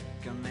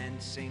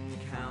 Commencing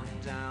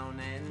countdown,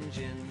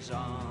 engines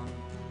on.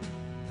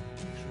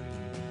 3,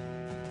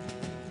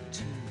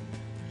 2.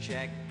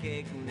 Check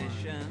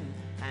ignition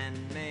and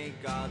may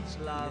God's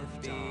love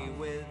be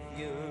with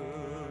you.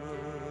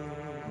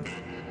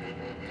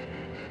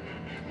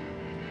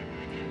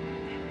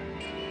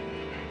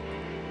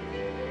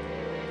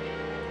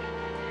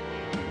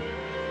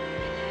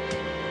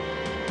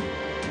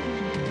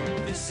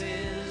 This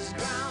is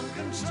ground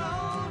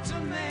control to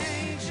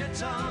Major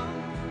Tom.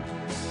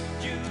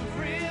 You've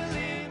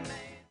really made...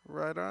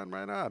 Right on,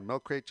 right on.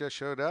 Milk Crate just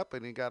showed up,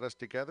 and he got us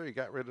together. He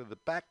got rid of the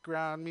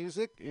background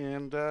music,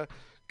 and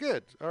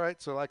good. All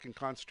right, so I can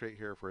concentrate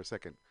here for a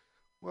second.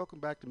 Welcome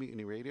back to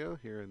Mutiny Radio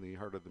here in the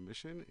heart of the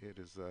mission. It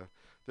is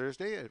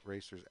Thursday at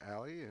Racers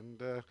Alley,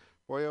 and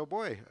boy, oh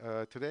boy,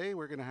 today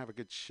we're going to have a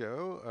good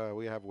show.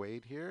 We have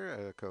Wade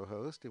here, a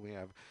co-host, and we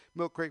have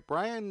Milk Crate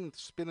Brian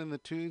spinning the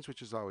tunes,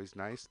 which is always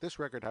nice. This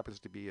record happens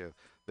to be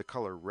the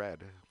color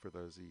red, for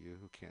those of you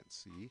who can't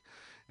see.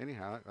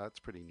 Anyhow, that's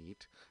pretty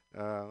neat.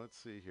 Let's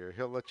see here.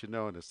 He'll let you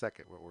know in a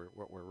second what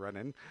we're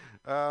running.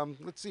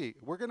 Let's see.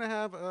 We're going to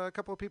have a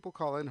couple of people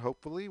call in.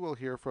 Hopefully, we'll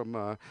hear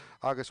from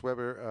August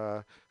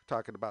Weber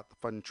talking about the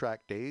Fun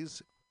Track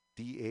Days,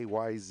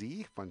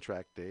 DAYZ, Fun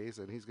Track Days,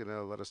 and he's going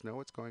to let us know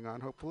what's going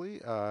on,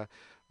 hopefully,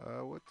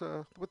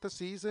 with the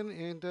season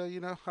and,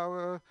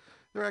 how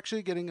they're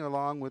actually getting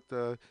along with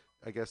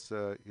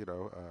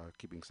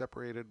keeping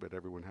separated, but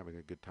everyone having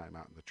a good time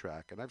out in the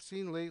track. And I've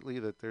seen lately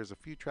that there's a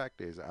few track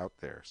days out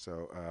there.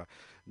 So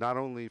not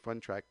only Fun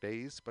Track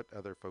Days, but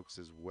other folks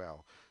as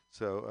well.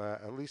 So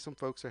at least some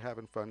folks are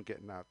having fun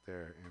getting out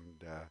there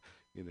and,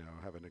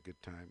 having a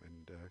good time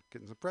and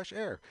getting some fresh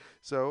air.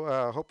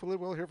 So hopefully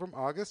we'll hear from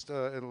August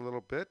in a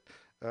little bit.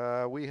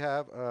 We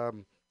have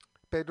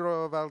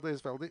Pedro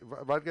Valdez,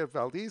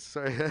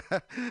 sorry.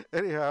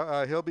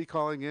 Anyhow, he'll be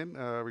calling in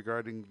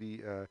regarding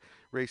the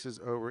races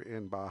over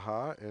in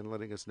Baja and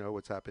letting us know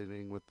what's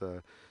happening with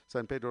the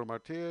San Pedro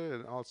Martir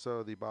and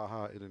also the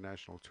Baja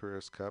International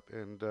Tourist Cup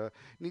and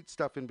neat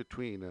stuff in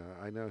between.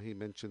 I know he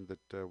mentioned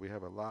that we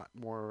have a lot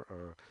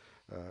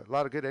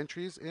of good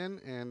entries in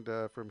and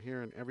from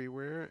here and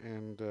everywhere,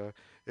 and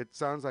it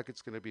sounds like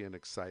it's going to be an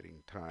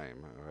exciting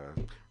time.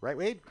 Right,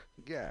 Wade?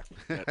 Yeah.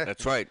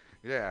 That's right.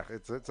 Yeah,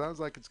 it sounds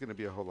like it's going to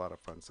be a whole lot of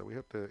fun, so we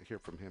hope to hear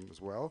from him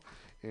as well.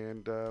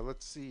 And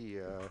let's see,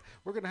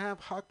 we're going to have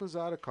Hawk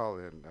Mazada call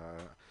in.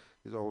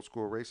 He's an old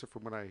school racer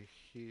from what I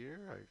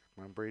hear.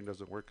 My brain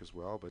doesn't work as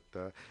well,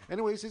 but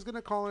anyways, he's going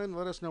to call in and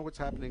let us know what's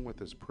happening with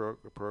this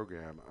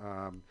program.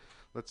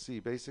 Let's see,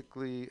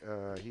 basically,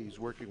 he's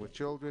working with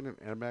children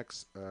and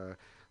MX,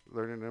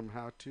 learning them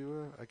how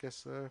to,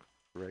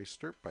 race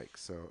dirt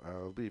bikes. So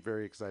it'll be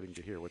very exciting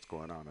to hear what's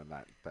going on in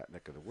that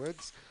neck of the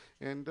woods,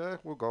 and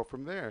we'll go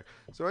from there.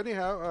 So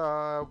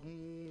anyhow,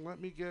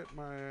 let me get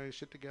my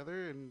shit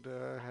together and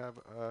have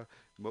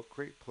Milk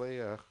Crate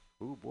play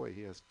oh boy,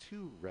 he has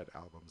 2 Red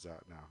albums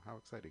out now. How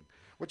exciting.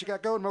 What you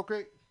got going, Milk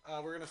Crate?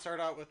 We're going to start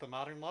out with the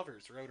Modern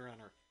Lovers,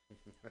 Roadrunner.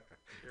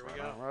 Here we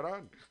go. Right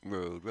on.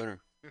 Roadrunner.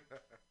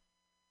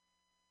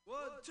 1,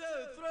 2,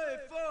 3,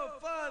 4,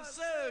 5,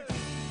 6.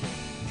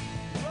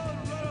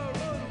 Roadrunner.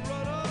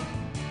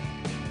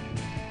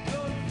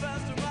 Going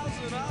faster miles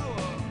an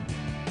hour.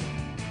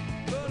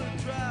 Gonna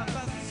drive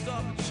fast and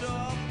stop and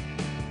shop.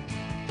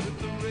 With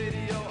the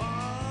radio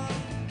on.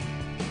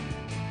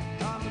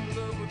 I'm in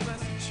love with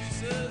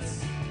Massachusetts.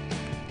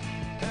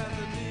 And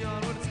the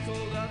neon when it's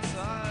cold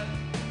outside.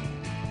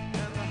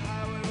 And the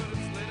highway when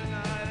it's late at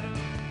night.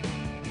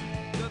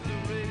 Got the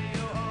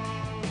radio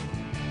on.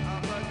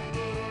 I'm like a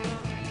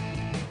roadrunner.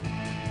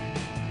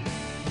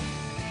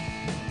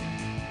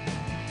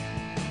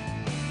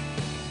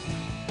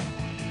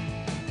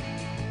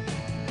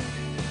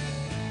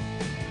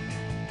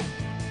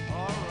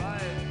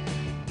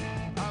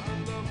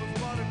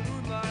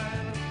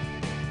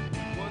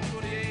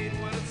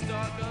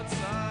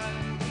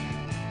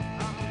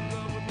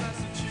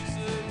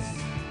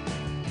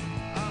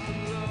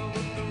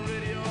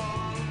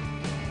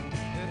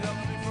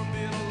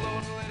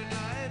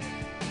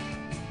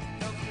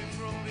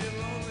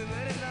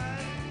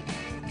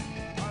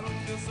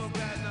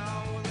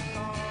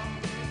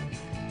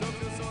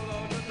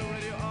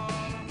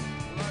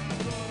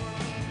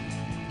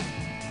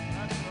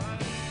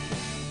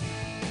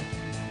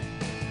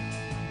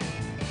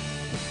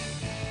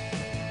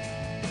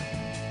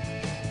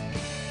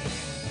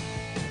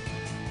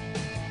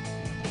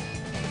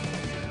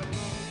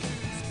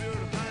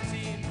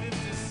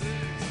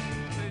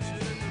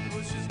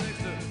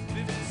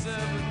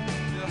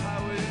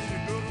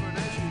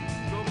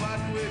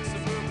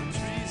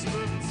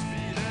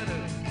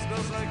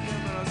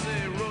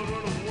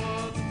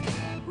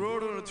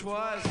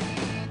 Twice.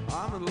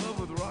 I'm in love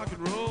with rock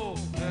and roll,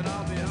 and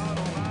I'll be out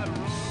all night,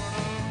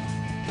 roadrunner.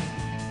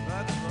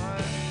 That's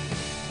right.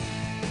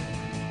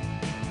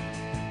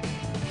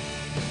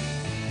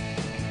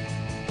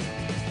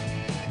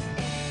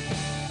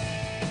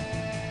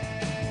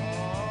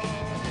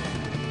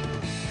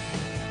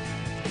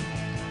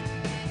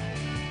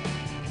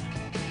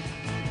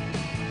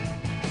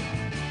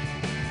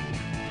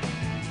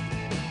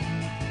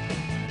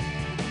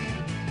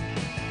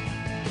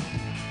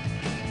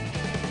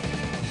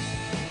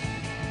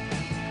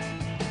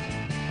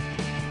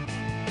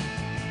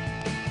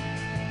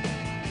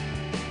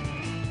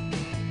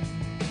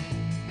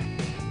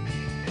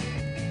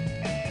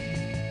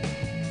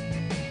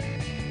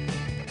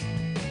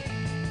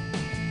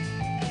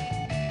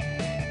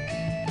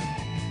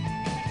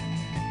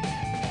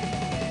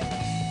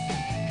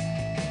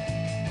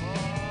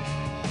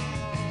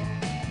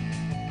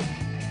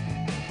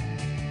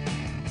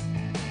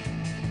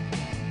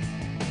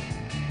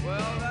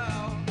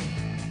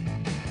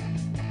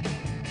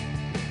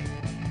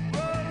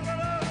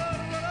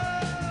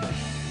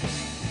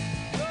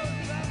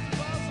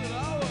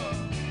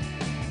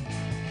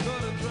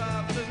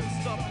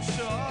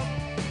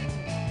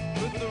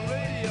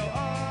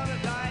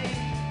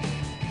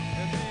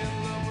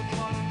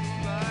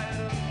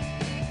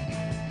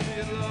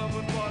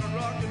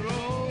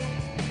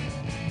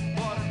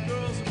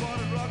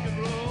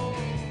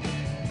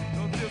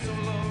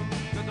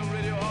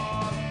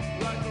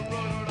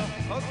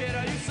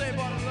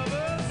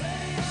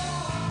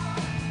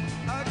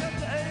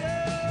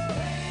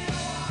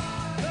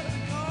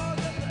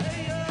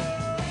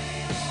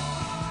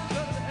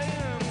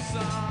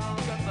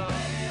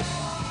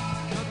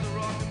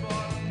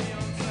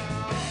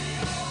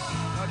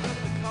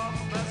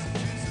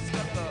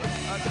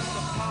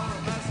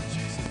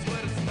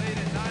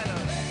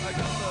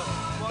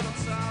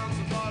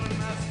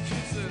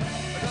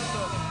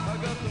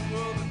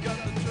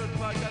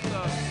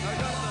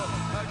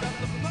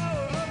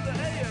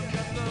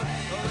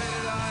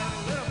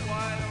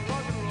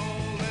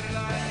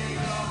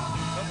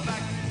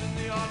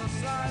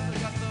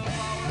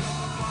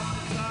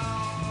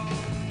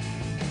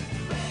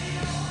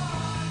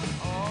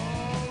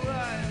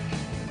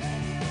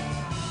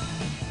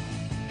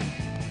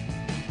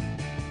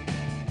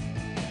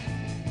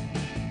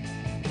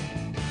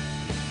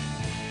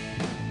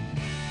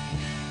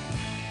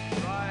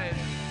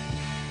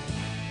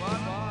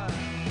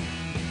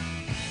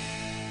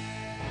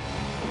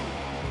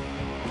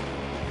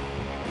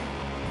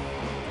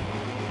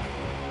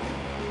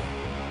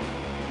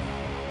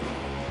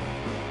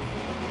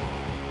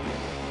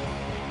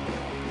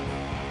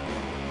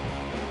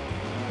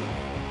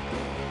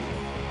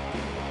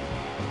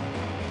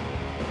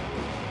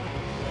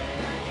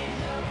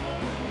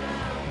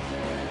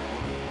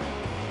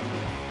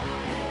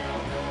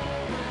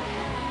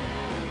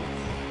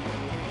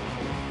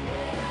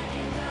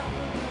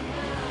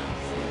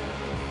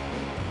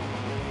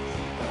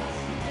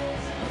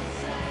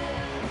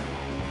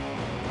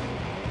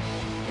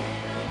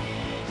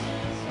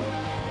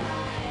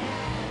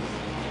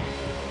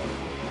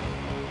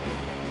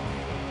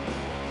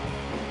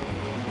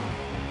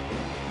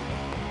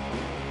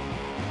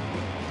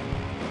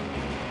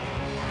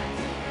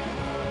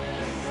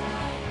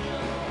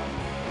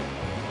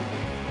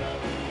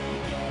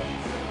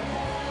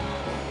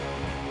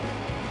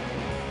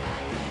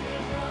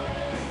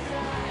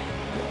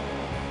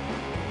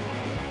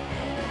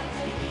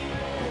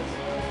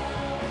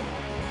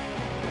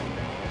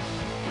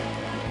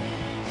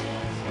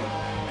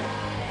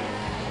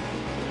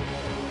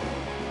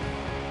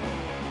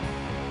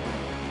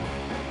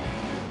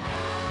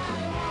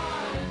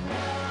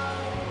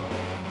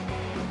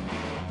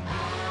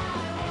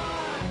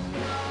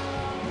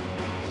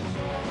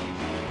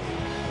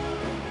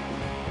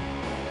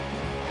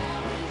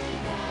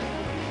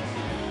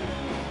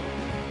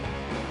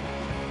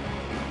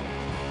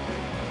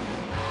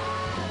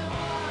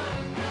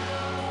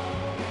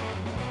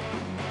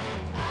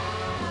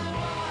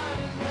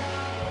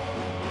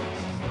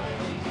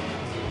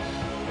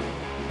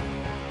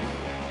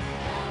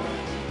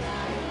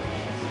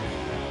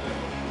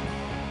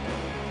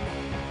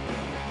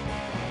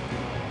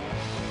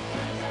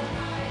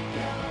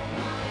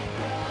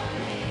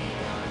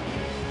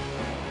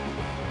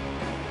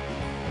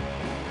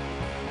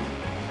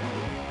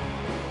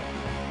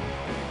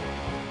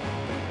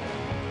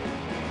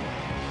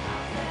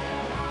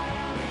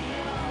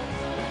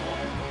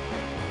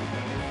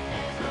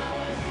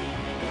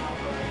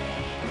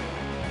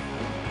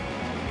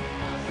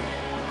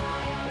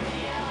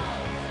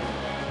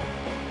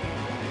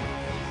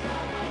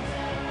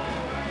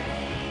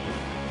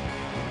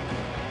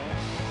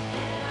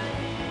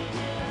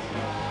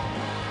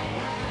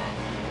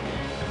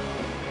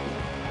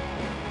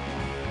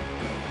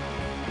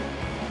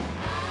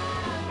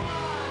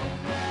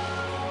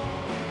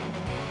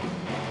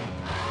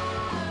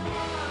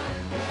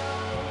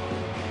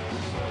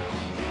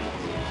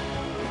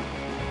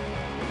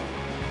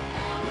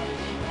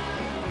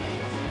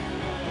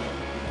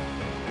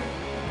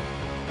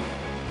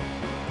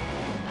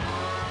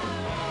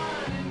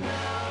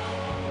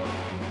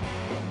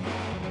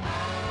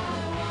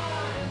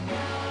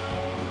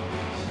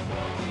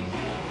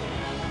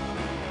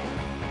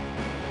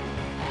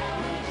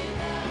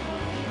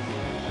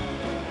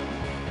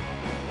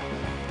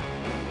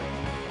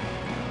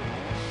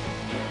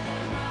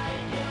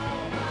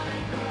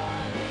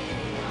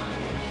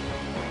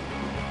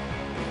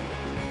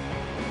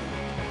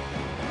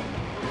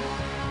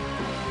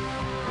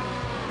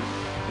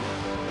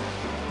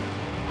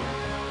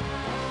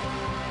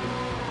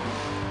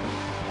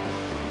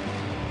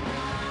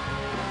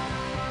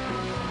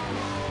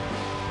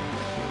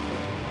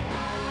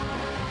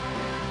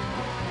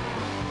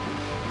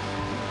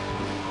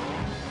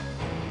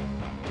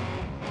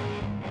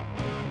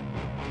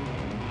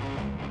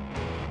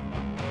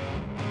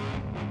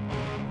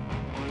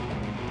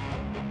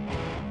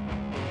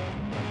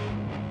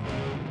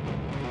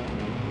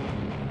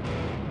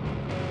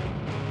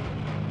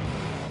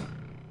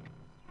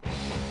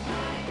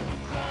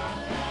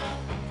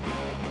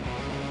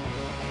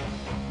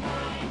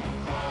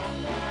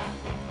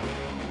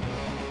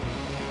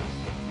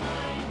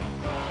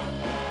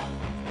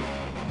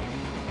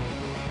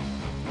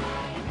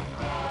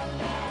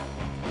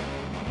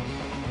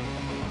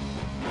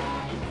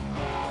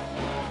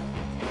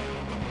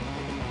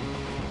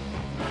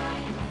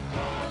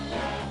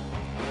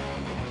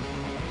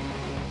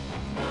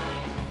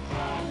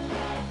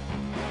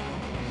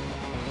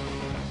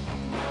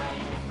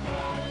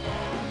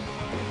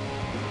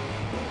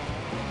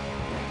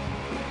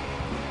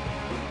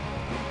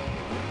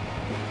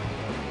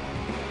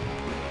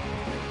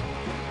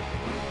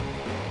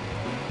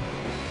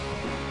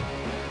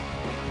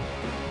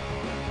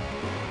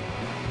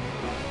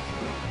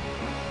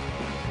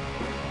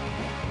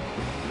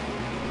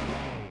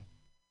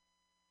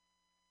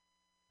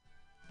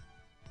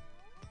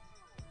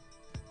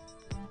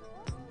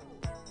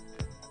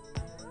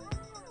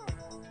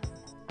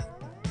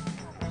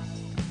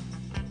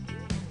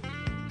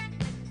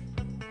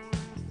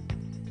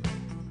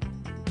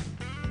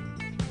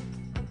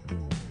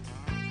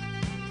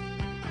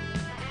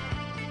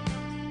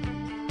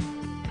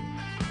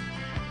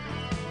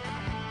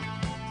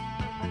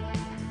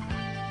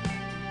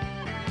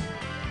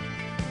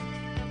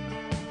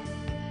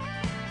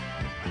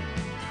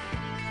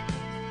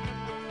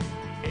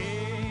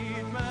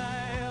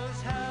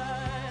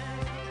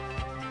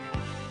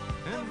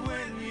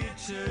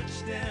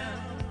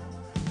 touchdown,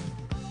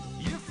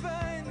 you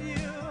find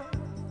you're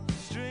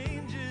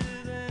stranger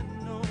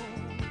than known.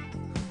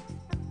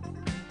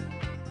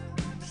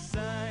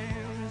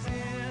 Signs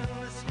in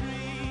the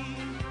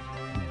street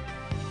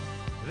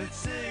that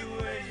say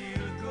where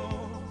you go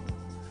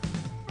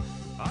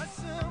are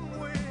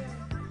somewhere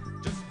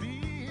just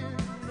being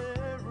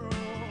their own.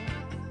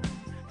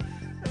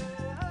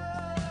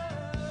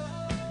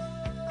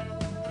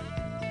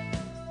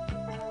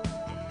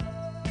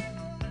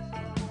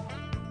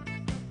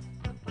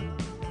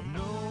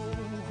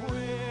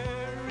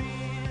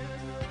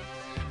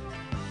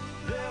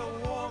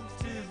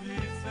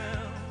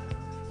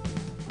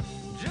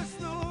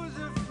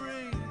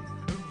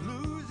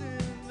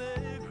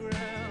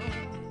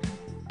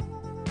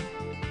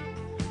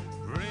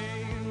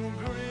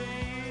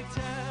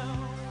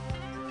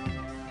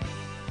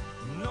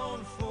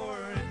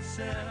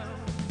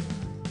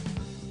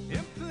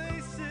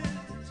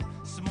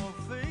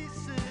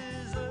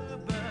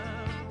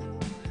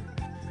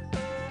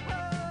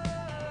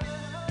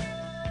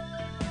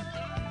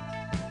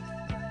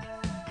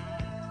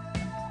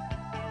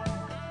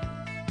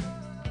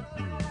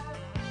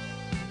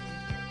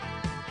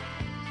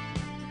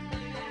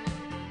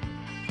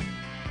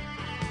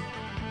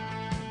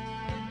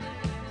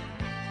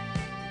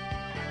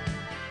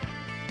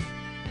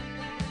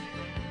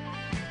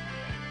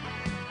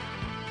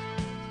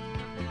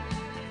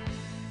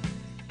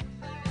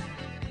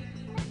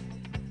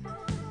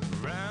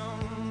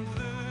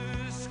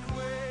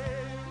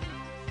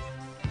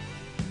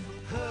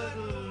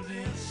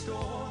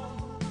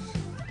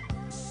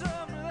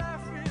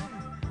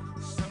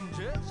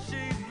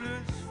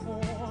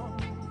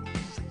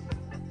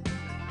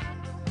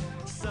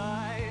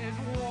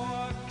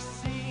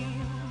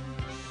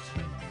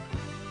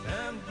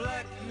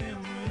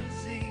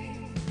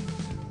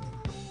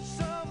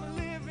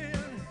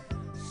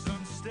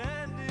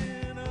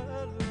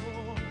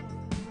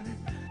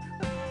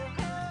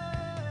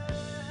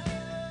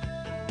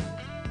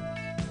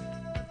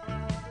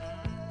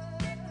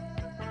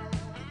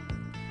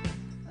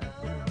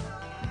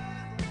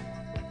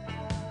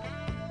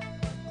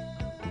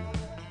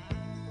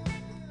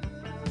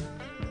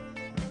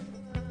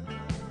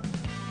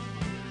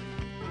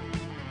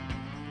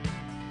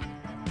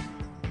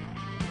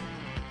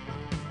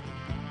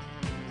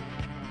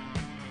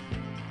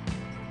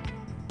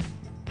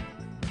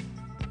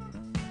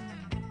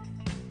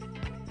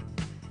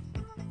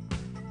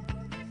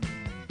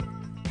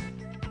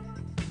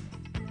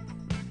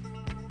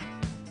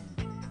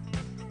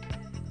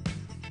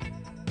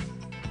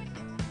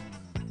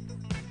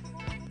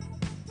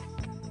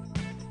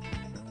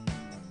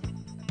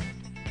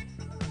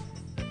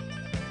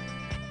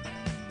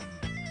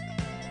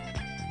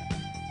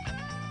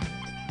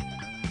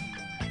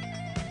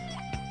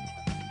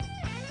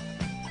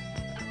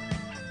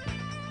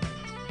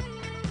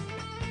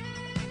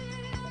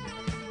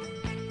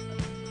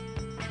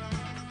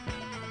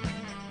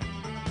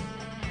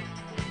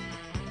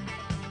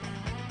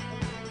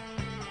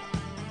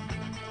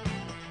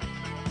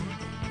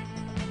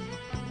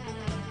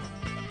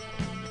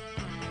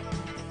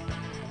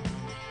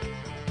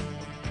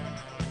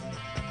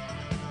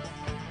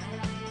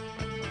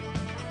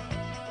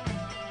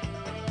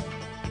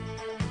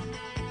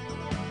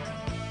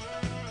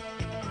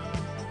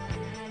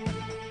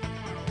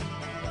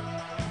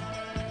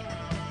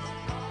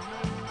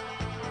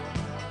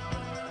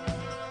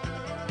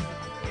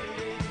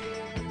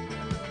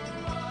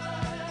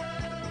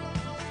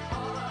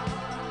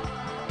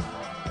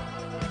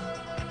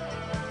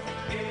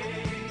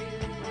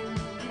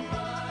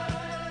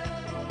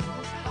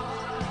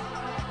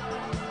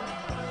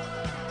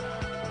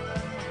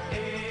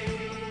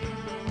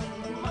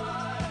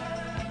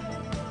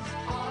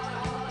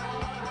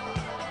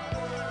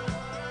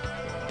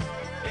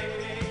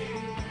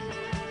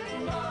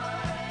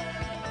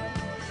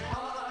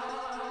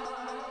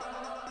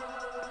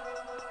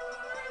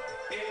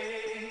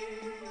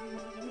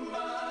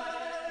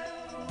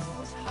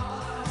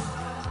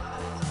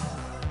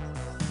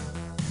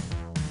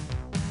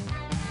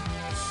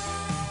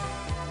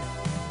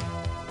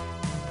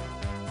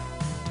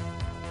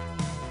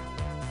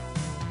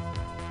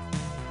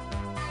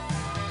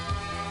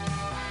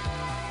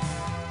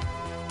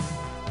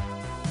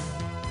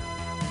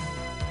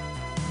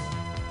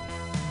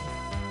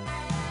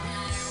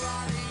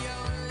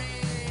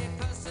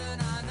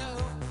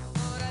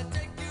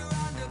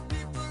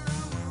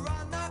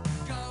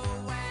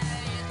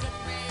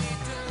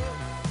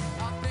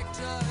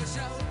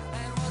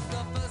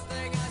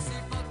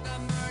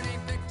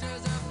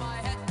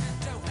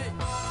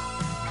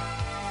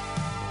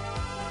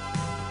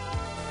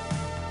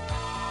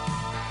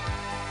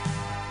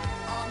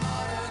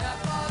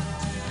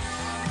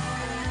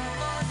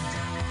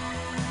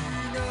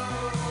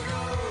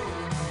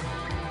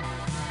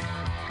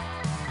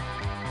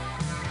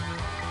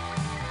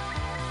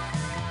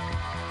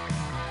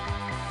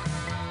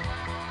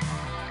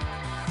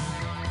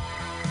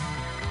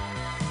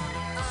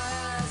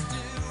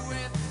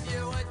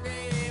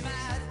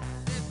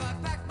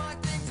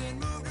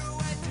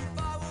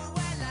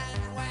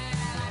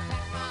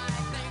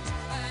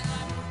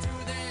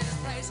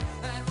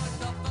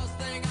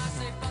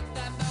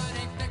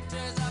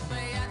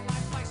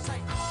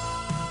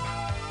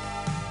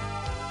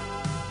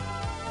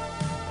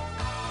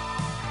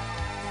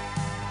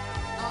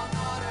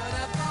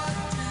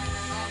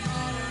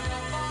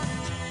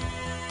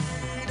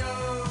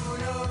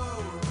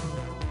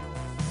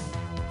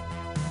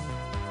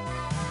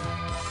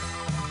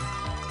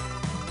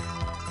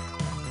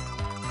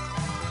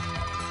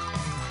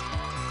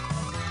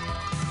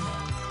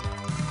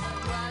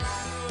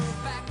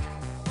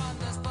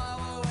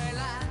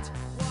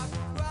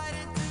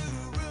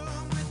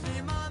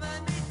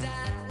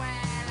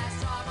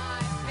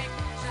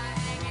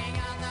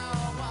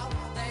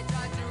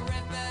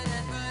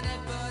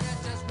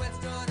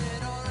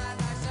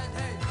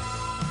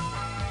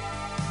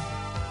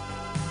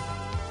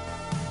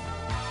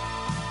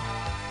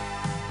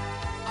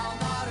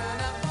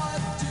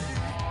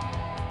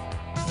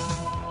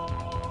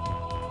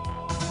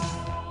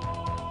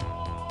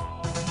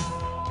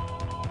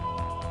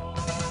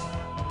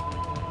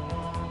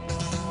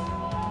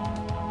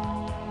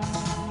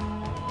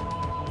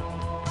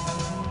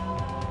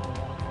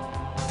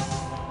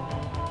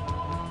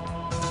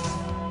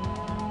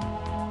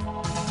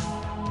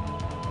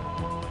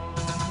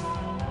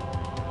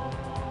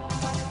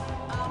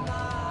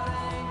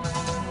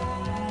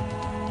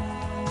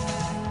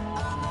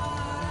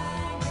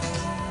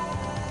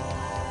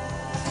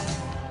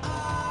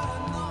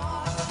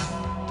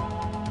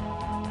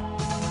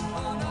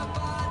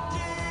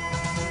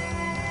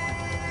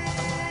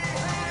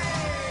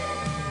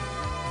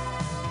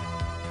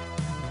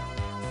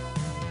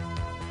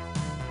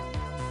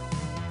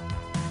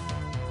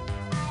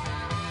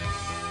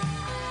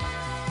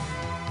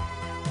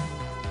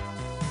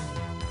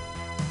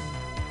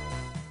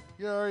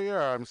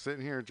 Yeah. I'm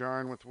sitting here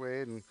jarring with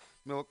Wade and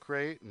Milk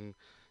Crate, and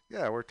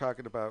yeah, we're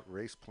talking about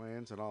race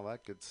plans and all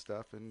that good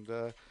stuff. And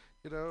a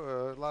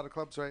lot of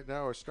clubs right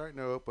now are starting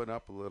to open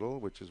up a little,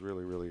 which is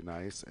really, really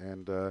nice.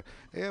 And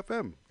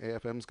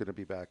AFM's going to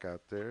be back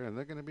out there, and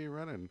they're going to be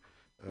running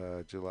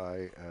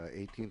July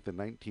 18th and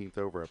 19th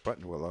over at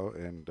Buttonwillow,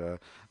 and I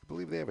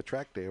believe they have a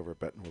track day over at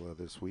Buttonwillow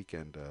this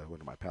weekend.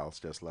 One of my pals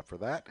just left for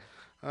that.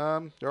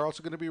 They're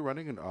also going to be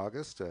running in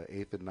August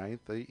 8th and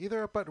 9th,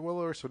 either at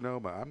Buttonwillow or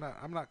Sonoma.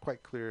 I'm not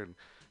quite clear on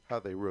how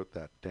they wrote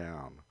that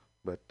down.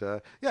 But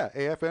yeah,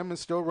 AFM is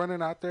still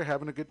running out there,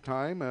 having a good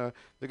time. They're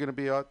going to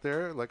be out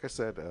there, like I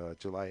said,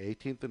 July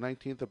 18th and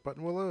 19th at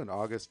Buttonwillow, and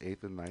August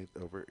 8th and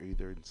 9th over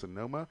either in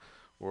Sonoma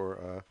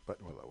or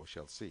Buttonwillow. We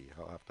shall see.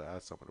 I'll have to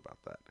ask someone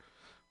about that.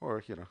 Or,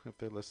 if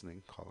they're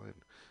listening, call in.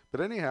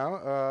 But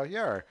anyhow,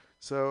 yeah.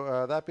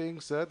 So that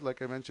being said,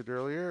 like I mentioned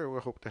earlier, we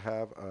hope to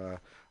have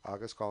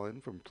August call in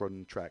from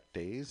Fun Track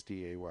Days,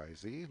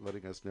 DAYZ,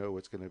 letting us know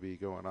what's going to be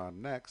going on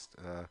next.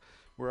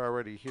 We're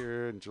already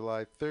here on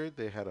July 3rd.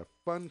 They had a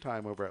fun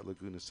time over at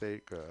Laguna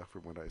Seca,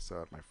 from what I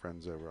saw at my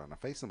friends over on a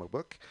Facebook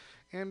book.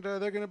 And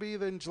they're going to be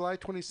then July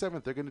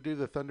 27th. They're going to do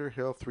the Thunder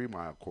Hill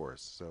 3-mile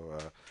course. So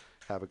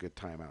have a good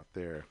time out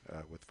there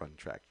with Fun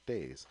Track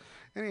Days.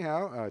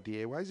 Anyhow,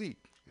 DAYZ.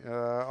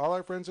 All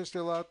our friends are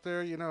still out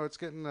there. It's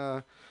getting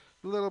a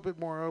little bit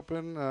more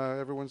open.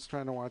 Everyone's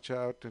trying to watch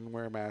out and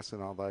wear masks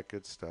and all that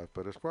good stuff.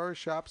 But as far as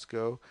shops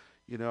go,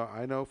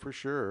 I know for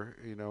sure,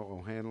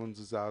 O'Hanlon's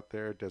is out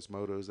there,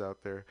 Desmodo's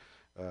out there,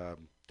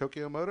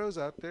 Tokyo Moto's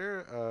out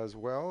there as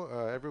well.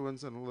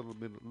 Everyone's in a little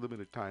bit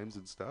limited times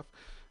and stuff.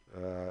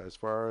 As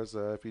far as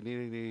if you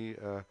need any,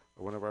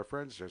 one of our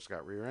friends just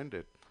got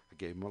rear-ended. I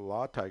gave him a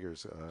Law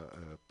Tigers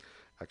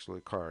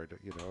actually card,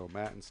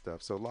 Matt and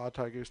stuff. So Law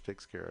Tigers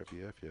takes care of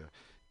you if you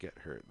get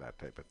hurt, that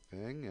type of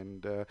thing.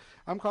 And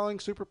I'm calling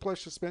Super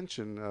Plush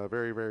Suspension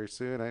very, very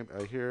soon. I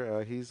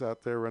hear he's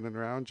out there running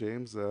around,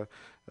 James,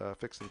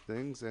 fixing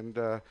things. And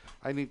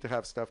I need to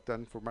have stuff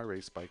done for my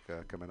race bike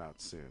coming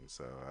out soon.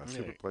 So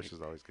Super Plush is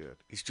always good.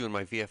 He's doing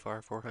my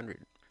VFR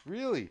 400.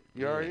 Really?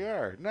 You already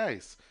are.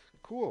 Nice.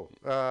 Cool.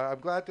 I'm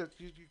glad that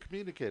you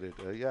communicated.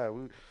 Yeah,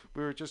 we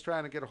were just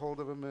trying to get a hold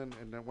of him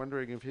and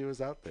wondering if he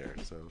was out there.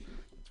 So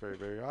it's very,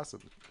 very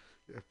awesome.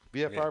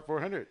 VFR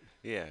 400.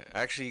 Yeah,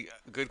 actually,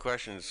 good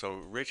question. So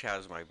Rich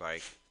has my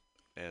bike,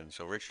 and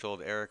so Rich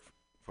told Eric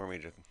for me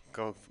to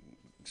go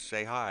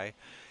say hi.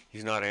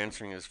 He's not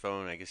answering his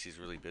phone. I guess he's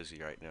really busy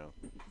right now.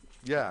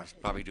 Yeah. He's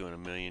probably doing a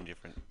million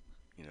different,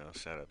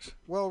 setups.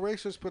 Well,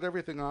 racers put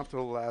everything off to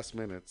the last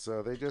minute.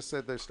 So they just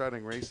said they're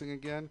starting racing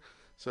again.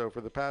 So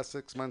for the past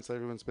 6 months,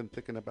 everyone's been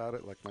thinking about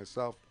it, like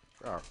myself,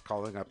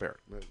 calling up Eric.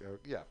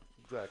 Yeah,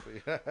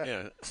 exactly.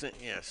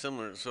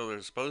 Similar. So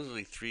there's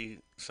supposedly 3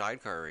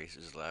 sidecar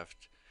races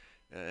left,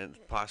 and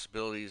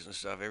possibilities and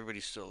stuff.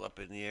 Everybody's still up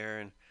in the air,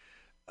 and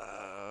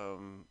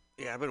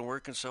I've been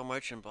working so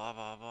much and blah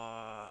blah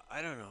blah.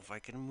 I don't know if I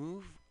can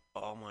move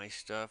all my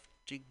stuff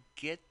to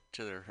get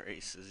to the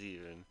races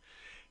even.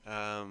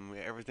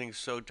 Everything's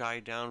so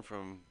tied down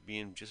from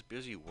being just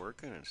busy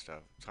working and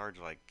stuff. It's hard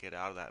to get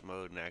out of that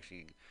mode and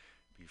actually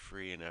be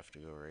free enough to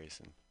go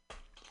racing.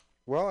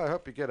 Well, I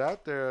hope you get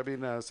out there. I mean,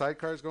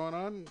 sidecars going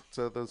on,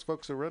 so those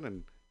folks are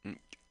running.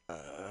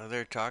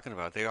 They're talking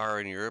about they are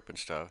in Europe and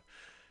stuff.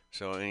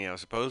 So anyhow,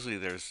 supposedly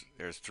there's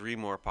 3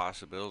 more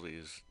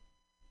possibilities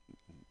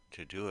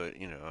to do it.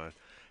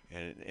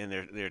 And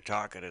they're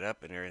talking it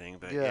up and everything,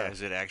 but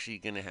is it actually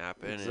going to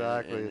happen?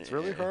 Exactly. It's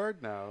really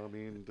hard now. I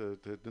mean,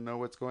 to know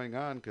what's going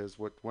on, because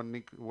 1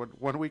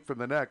 week from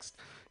the next,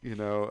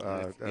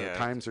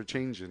 times are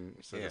changing,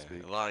 so to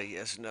speak. A lot of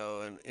yes,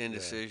 no, and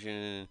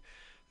indecision,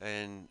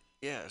 and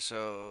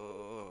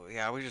so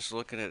I was just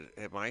looking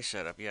at my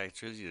setup. Yeah,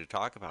 it's easy to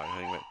talk about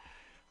anything, but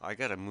I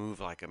got to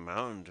move like a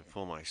mountain to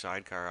pull my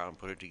sidecar out and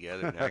put it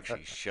together and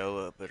actually show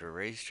up at a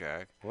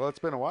racetrack. Well, it's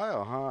been a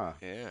while, huh?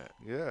 Yeah.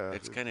 Yeah.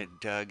 It's kind of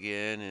dug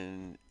in,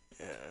 and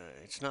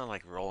it's not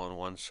like rolling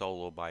one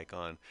solo bike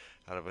on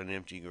out of an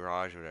empty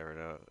garage or whatever.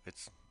 No,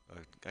 it's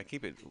I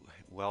keep it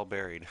well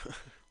buried.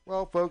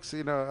 Well, folks,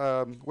 Wade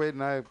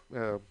and I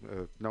have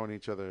known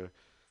each other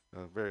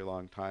a very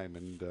long time,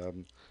 and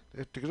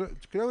to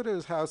go to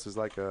his house is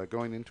like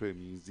going into a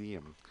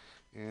museum.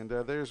 And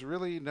there's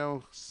really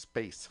no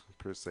space,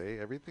 per se.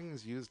 Everything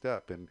is used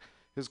up. And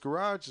his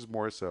garage is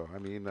more so. I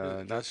mean,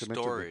 not to mention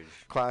the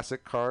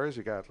classic cars.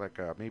 You got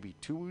maybe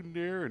 2 in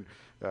there, and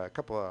a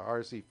couple of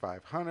RC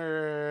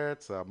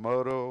 500s, a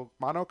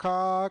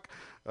monocoque,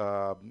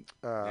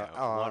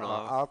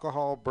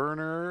 alcohol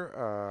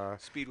burner.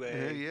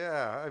 Speedway.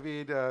 Yeah, I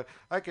mean,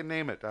 I can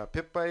name it.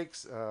 Pit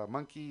bikes,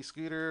 monkey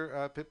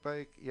scooter, pit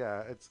bike.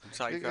 Yeah, it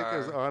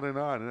goes on and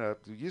on. It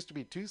used to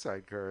be 2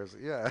 sidecars.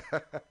 Yeah,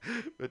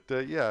 but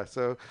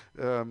so.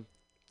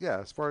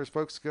 As far as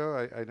folks go,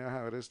 I know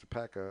how it is to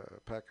pack a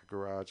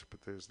garage,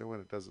 but there's no one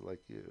that does it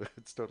like you.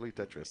 It's totally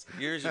Tetris.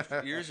 Years of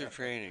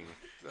training.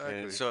 Exactly.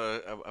 And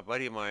so a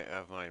buddy of mine,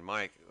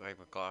 Mike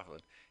McLaughlin.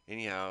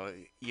 Anyhow,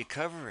 you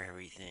cover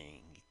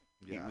everything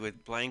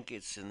with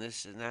blankets and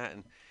this and that,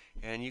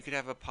 and you could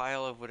have a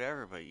pile of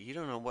whatever, but you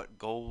don't know what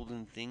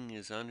golden thing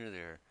is under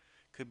there.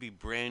 Could be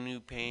brand new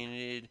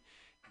painted,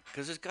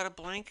 because it's got a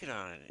blanket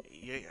on it.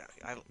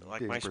 Yeah, like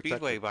Being my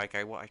Speedway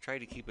protected. bike. I tried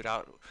to keep it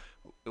out.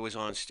 It was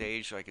on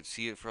stage, so I could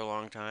see it for a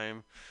long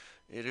time.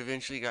 It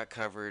eventually got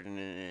covered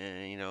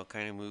and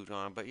kind of moved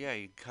on. But yeah,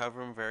 you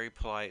cover them very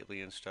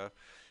politely and stuff,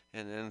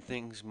 and then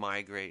things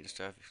migrate and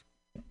stuff.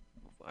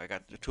 I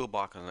got the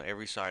toolbox on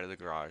every side of the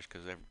garage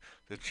because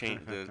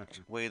the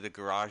way the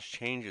garage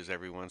changes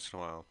every once in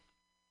a while.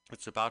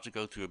 It's about to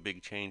go through a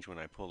big change when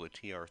I pull the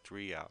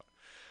TR3 out.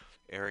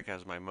 Eric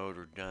has my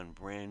motor done,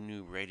 brand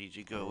new, ready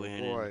to go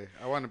in. Oh boy,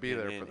 I want to be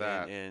there for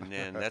that.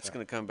 And that's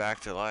going to come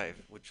back to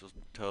life, which will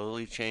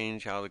totally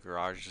change how the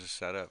garage is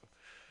set up.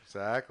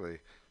 Exactly.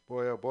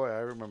 Boy, oh boy,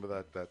 I remember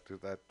that.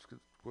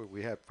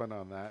 We had fun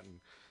on that, and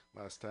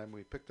last time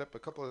we picked up a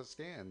couple of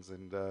stands,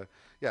 and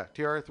yeah,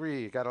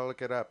 TR3, you got to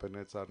look it up, and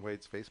it's on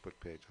Wade's Facebook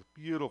page.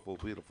 Beautiful,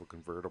 beautiful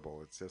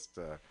convertible. It's just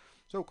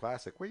so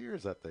classic. What year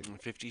is that thing?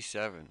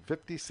 57.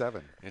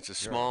 57. It's a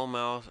small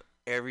mouth.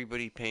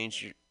 Everybody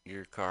paints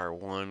your car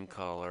one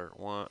color.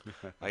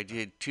 I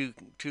did two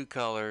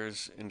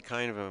colors in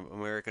kind of an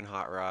American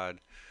hot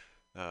rod.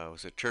 It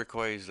was a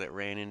turquoise that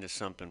ran into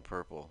something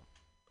purple,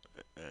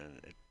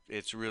 and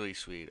it's really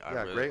sweet.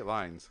 Great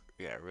lines.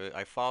 Yeah, really.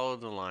 I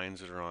followed the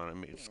lines that are on it. I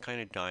mean, it's kind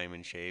of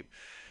diamond shape,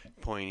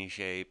 pointy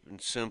shape,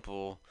 and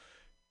simple,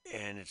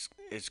 and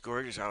it's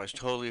gorgeous. I was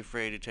totally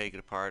afraid to take it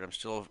apart. I'm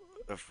still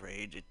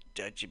afraid to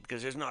touch it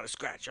because there's not a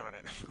scratch on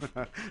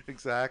it.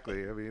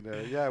 Exactly. I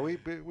mean, yeah, we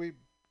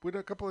went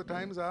a couple of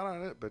times out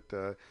on it,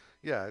 but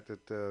yeah,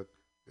 it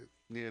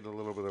needed a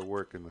little bit of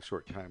work in the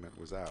short time it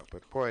was out.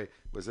 But boy,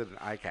 was it an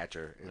eye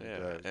catcher!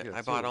 And,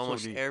 I bought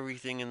almost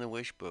everything in the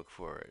wish book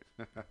for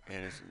it,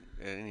 and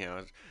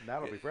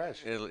that'll be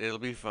fresh. It'll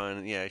be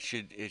fun. Yeah, it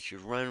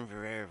should run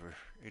forever.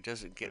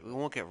 It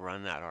won't get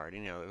run that hard.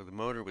 The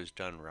motor was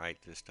done right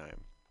this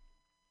time.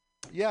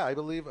 Yeah, I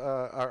believe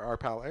our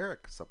pal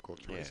Eric,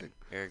 Subculture Racing.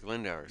 Eric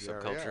Lindauer,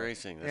 Subculture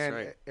Racing. That's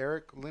right.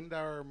 Eric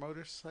Lindauer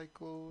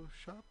Motorcycle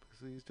Shop.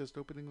 He's just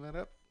opening that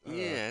up.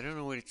 Yeah, I don't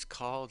know what it's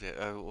called.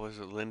 Was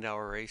it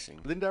Lindauer Racing?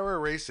 Lindauer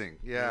Racing.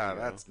 Yeah,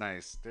 that's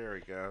nice. There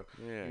we go.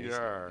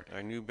 Yeah,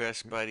 our new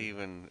best buddy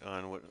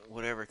on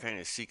whatever kind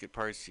of secret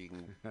parts you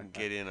can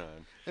get in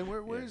on. And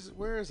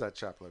where is that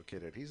shop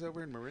located? He's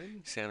over in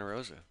Marin? Santa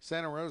Rosa.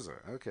 Santa Rosa.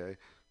 Okay.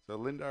 So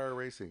Lindauer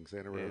Racing,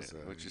 Santa Rosa.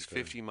 Which is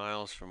 50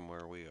 miles from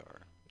where we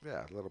are.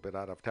 Yeah, a little bit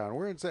out of town.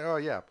 We're in oh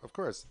yeah, of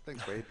course.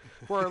 Thanks, Wade.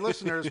 For our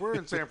listeners, we're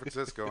in San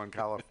Francisco in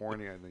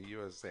California in the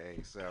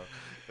USA. So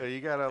you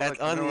gotta that's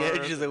on the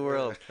edge of the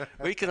world.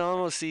 We can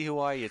almost see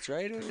Hawaii. It's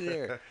right over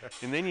there,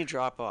 and then you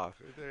drop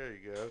off. There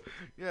you go.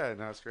 Yeah,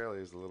 and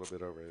Australia is a little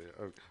bit over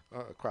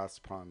across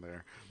the pond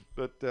there.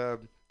 But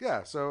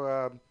yeah,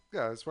 so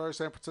yeah, as far as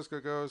San Francisco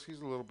goes, he's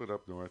a little bit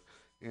up north.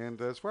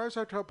 And as far as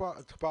our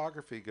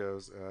topography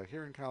goes,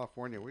 here in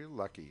California, we're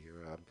lucky.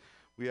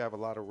 We have a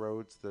lot of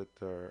roads that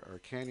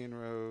are canyon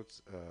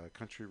roads,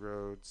 country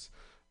roads,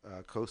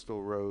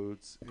 coastal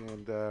roads,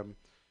 and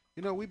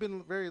we've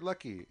been very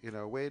lucky.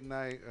 Wade and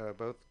I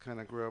both kind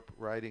of grew up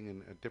riding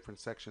in different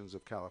sections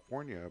of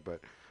California,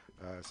 but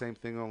same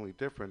thing, only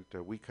different.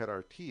 We cut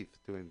our teeth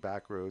doing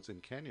back roads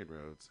and canyon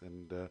roads,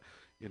 and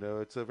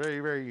it's a very,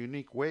 very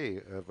unique way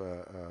of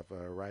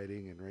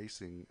riding and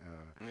racing.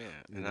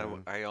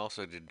 And I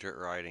also did dirt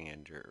riding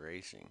and dirt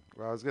racing.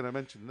 Well, I was going to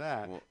mention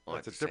that. Well,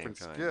 that's a different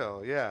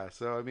skill. Yeah.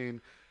 So, I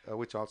mean,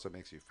 which also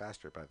makes you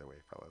faster, by the way,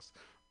 fellas.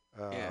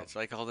 Yeah, it's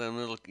like all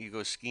them you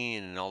go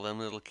skiing and all them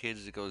little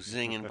kids that go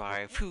zinging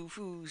by. Foo,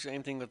 foo.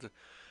 Same thing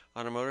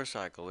on a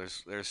motorcycle.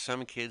 There's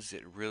some kids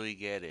that really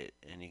get it,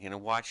 and you're going to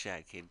watch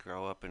that kid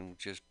grow up and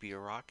just be a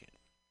rocket.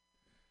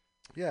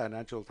 Yeah,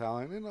 natural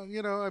talent.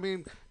 I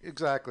mean,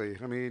 exactly.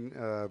 I mean,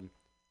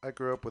 I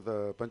grew up with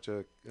a bunch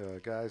of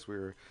guys. We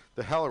were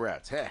the Hell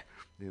Rats,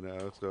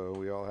 so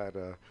we all had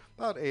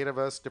about 8 of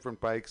us, different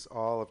bikes,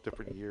 all of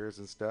different years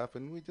and stuff,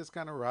 and we just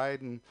kind of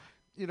ride, and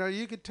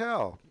you could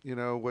tell,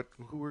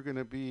 who were going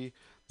to be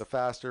the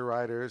faster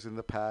riders in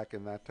the pack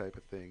and that type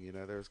of thing.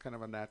 There was kind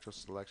of a natural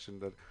selection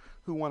that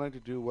who wanted to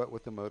do what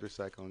with the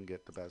motorcycle and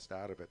get the best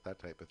out of it, that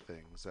type of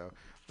thing. So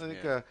I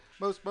think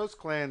most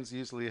clans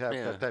usually have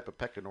that type of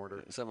pecking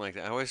order. Something like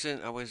that.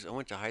 I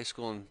went to high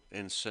school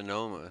in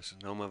Sonoma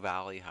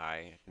Valley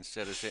High,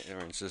 instead of San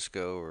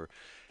Francisco or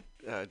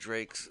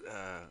Drake's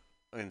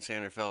in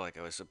Santa Fe like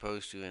I was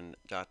supposed to, and ...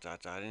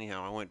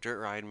 Anyhow, I went dirt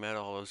riding, met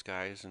all those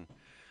guys, and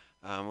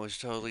it was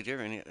totally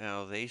different.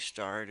 They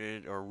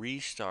started or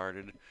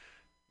restarted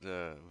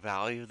the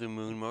Valley of the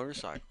Moon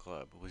Motorcycle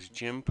Club. It was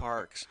Jim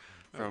Parks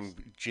from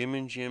Jim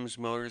and Jim's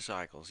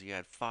Motorcycles. He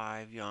had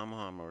 5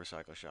 Yamaha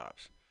motorcycle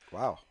shops.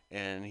 Wow.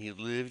 And he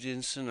lived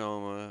in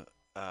Sonoma.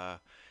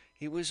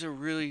 He was a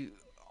really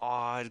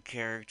odd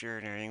character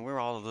and everything. We were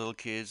all little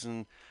kids,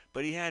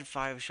 but he had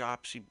 5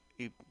 shops.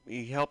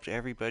 He helped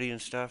everybody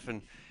and stuff,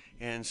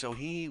 and so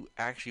he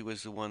actually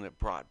was the one that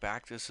brought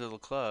back this little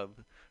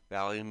club,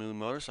 Valley of the Moon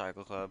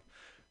Motorcycle Club.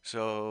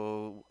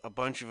 So a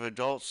bunch of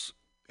adults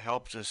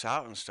helped us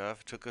out and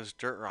stuff, took us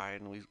dirt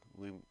riding.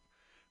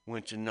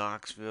 went to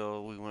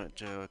Knoxville. We went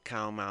to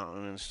Cow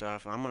Mountain and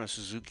stuff. I'm on a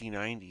Suzuki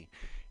 90,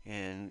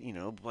 and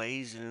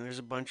blazing. And there's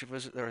a bunch of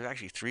us. There was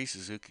actually 3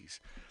 Suzukis.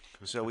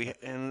 So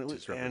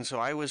and so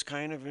I was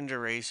kind of into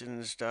racing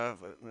and stuff,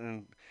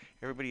 and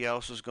everybody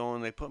else was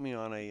going. They put me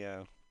on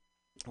a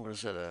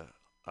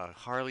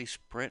Harley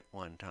Sprint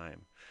one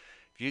time.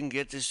 If you can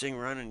get this thing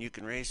running, you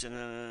can race it.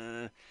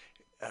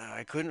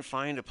 I couldn't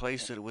find a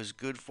place that it was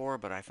good for,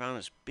 but I found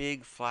this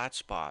big flat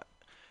spot,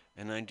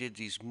 and I did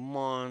these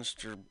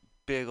monster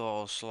big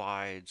old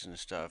slides and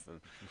stuff,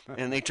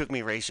 and they took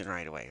me racing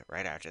right away,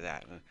 right after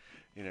that. And,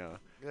 Yeah,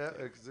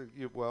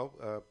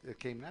 it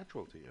came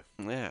natural to you.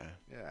 Yeah.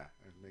 Yeah,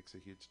 it makes a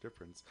huge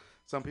difference.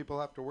 Some people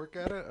have to work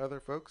at it. Other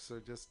folks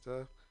are just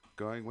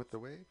going with the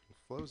wave and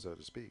flow, so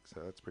to speak.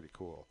 So that's pretty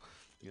cool.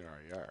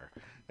 Yar.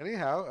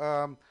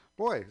 Anyhow,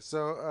 boy,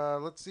 so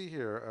let's see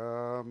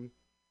here.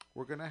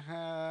 We're going to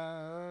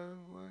have,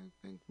 I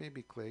think,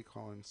 maybe Clay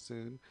calling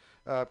soon.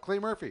 Clay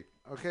Murphy.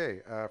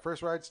 Okay,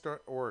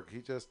 FirstRides.org.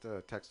 He just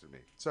texted me.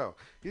 So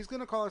he's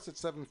going to call us at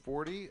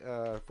 7:40.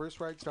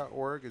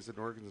 FirstRides.org is an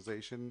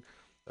organization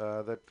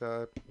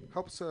that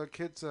helps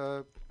kids,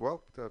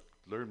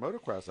 learn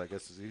motocross, I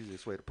guess is the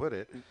easiest way to put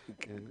it.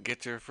 And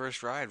get their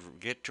first ride,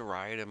 get to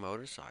ride a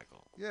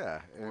motorcycle.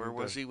 Yeah. Where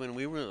was he when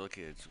we were little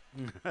kids?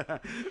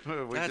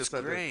 That's just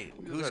great.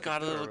 Who's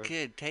got a little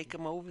kid? Take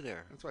him over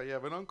there. That's why you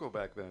have an uncle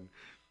back then.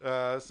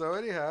 So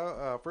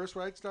anyhow,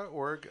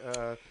 FirstRides.org,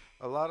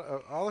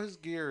 all his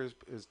gear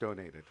is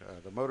donated.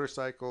 The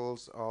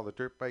motorcycles, all the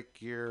dirt bike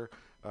gear,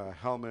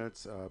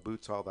 helmets,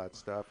 boots, all that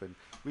stuff. And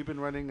we've been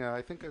running,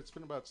 I think it's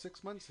been about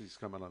 6 months he's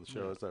coming on the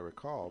show, as I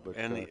recall. But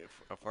and as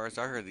far as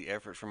I heard, the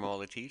effort from all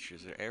the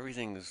teachers,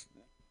 everything is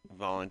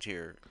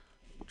volunteer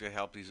to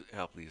help these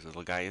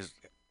little guys,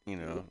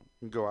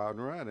 go out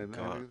and run. And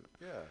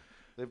yeah.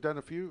 They've done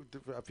a few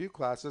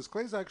classes.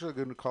 Clay's actually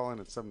going to call in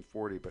at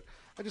 7:40, but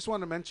I just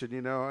want to mention,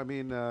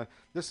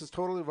 this is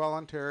totally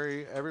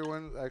voluntary.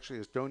 Everyone actually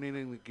is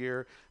donating the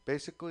gear.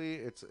 Basically,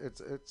 it's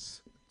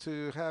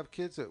to have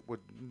kids that would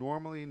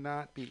normally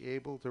not be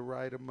able to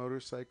ride a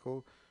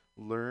motorcycle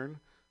learn,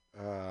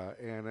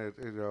 and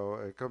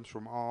it comes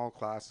from all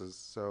classes.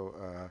 So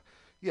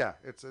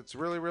it's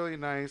really, really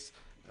nice.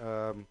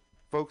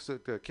 Folks,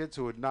 kids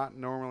who would not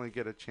normally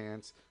get a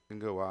chance can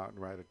go out and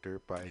ride a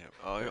dirt bike.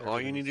 Yeah, all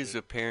you need is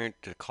a parent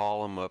to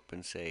call them up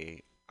and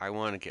say, I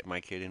want to get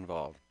my kid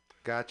involved.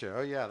 Gotcha.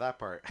 Oh, yeah, that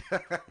part.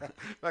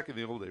 Back in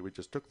the old day, we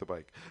just took the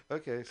bike.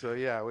 Okay, so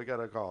yeah, we got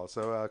a call.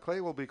 So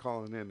Clay will be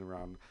calling in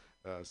around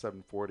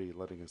 7:40,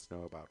 letting us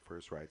know about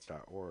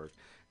FirstRides.org.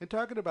 And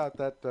talking about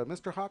that,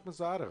 Mr. Hawk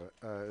Mazzata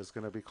is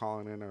going to be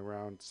calling in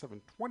around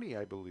 7:20,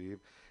 I believe.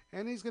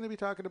 And he's going to be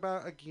talking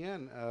about,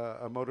 again,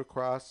 a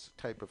motocross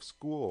type of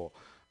school.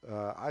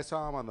 I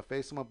saw him on the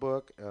Face of my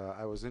book.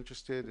 I was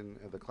interested in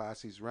the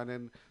class he's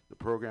running, the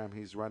program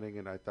he's running,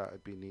 and I thought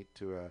it'd be neat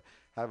to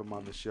have him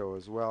on the show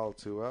as well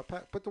to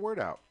put the word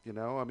out.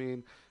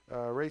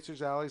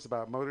 Racers Alley is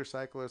about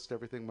motorcyclists,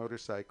 everything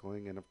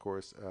motorcycling, and of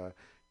course,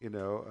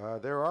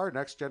 there are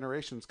next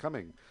generations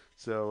coming.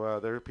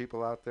 So there are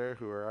people out there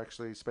who are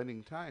actually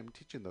spending time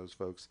teaching those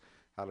folks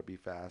how to be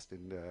fast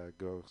and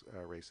go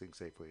racing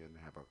safely and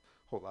have a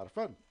whole lot of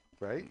fun.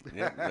 Right?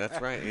 Yeah, that's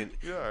right.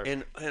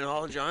 In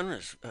all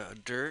genres,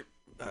 dirt,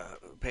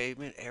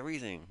 pavement,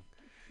 everything.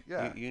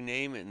 Yeah. You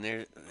name it, and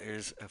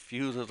there's a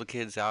few little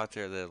kids out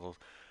there that'll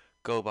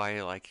go by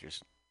you like you're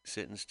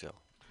sitting still.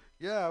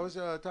 Yeah, I was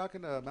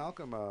talking to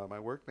Malcolm, my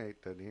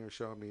workmate, and he was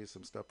showing me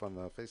some stuff on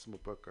the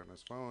Facebook book on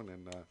his phone,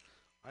 and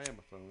I am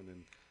a phone.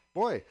 And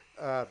boy,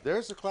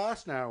 there's a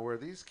class now where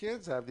these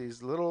kids have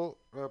these little,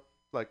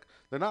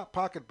 they're not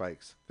pocket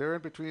bikes. They're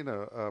in between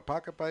a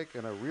pocket bike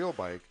and a real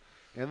bike.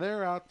 And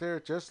they're out there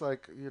just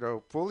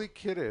fully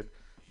kitted,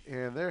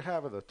 and they're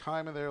having the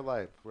time of their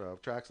life.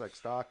 Tracks like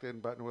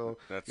Stockton, Buttonwillow,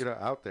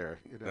 out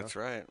there. That's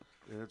right.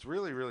 And it's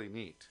really, really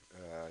neat.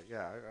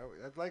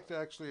 I'd like to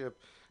actually, if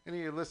any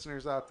of your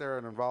listeners out there are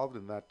involved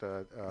in that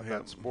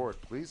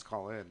sport, please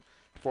call in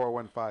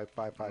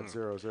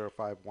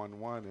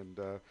 415-550-0511, and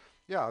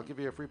I'll give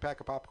you a free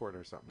pack of popcorn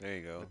or something. There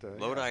you go.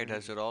 Lodi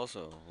does it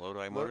also.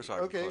 Lodi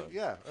Motorcycle Club.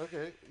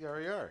 Okay,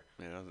 yar.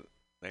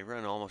 They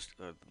run almost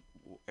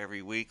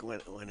every week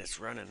when it's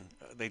running.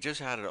 They just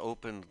had an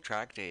open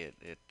track day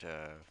at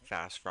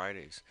Fast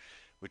Fridays,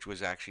 which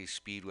was actually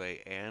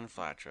speedway and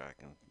flat track,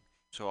 and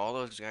so all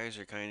those guys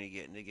are kind of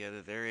getting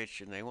together. They're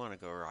itching. They want to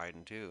go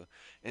riding too,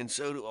 and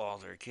so do all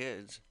their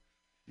kids.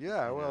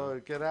 Yeah, well,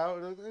 get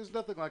out. There's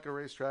nothing like a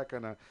racetrack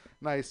on a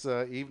nice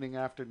evening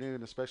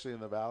afternoon, especially in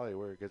the valley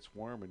where it gets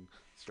warm and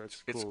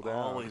starts to cool down. It's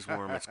always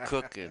warm. It's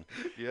cooking.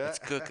 Yeah, it's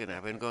cooking.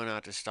 I've been going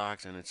out to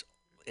Stockton. It's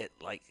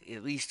like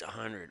at least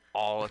 100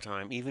 all the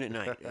time, even at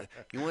night.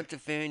 You want the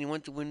fan, you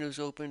want the windows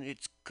open,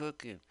 it's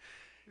cooking.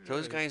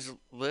 Those guys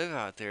live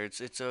out there.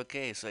 It's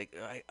okay. It's like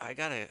I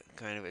gotta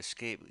kind of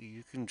escape.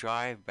 You can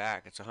drive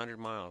back. It's 100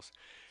 miles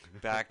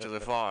back to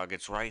the fog.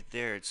 It's right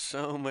there. It's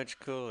so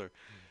much cooler.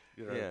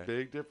 Yeah.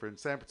 Big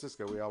difference. San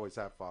Francisco, we always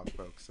have fog,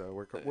 folks. So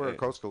we're a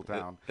coastal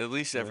town. At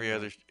least every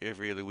other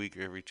week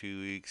or every 2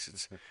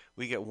 weeks,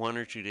 we get 1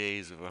 or 2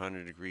 days of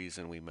 100 degrees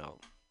and we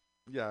melt.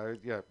 Yeah,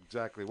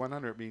 exactly.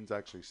 100 means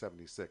actually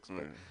 76,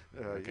 but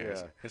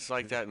yeah. It's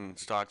like that in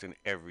Stockton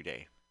every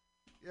day.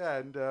 Yeah,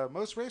 and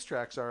most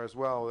racetracks are as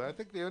well. I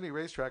think the only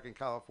racetrack in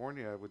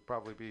California would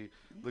probably be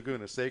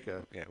Laguna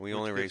Seca. Yeah, we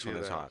only race when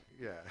it's hot.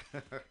 Yeah.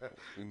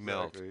 We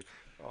melt. Exactly.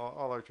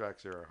 All our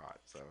tracks here are hot,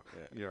 so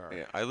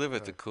yeah. I live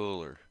at the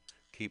cooler.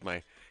 Keep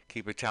a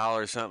towel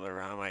or something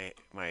around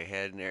my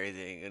head and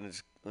everything,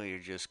 and you're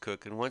just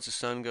cooking. Once the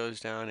sun goes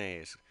down,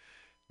 it's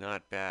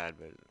not bad,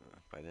 but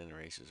by then the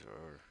races are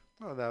over.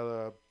 Well,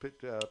 now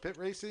pit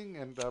racing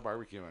and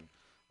barbecuing.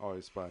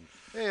 Always fun.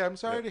 Hey, I'm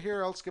sorry to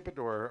hear El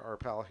Skipador, our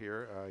pal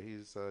here.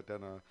 He's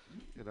done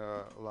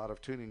a lot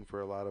of tuning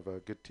for a lot of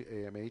good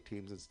AMA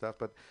teams and stuff.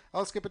 But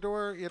El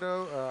Skipador,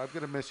 I'm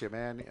gonna miss you,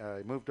 man.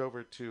 He moved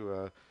over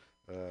to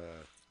I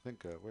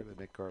think where do they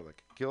make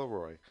garlic?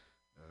 Gilroy.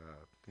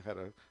 Had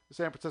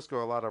San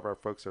Francisco. A lot of our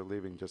folks are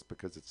leaving just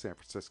because it's San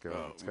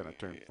Francisco. It's kind of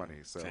turned funny,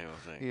 so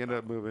he ended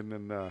up moving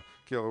in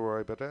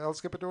Gilroy. But El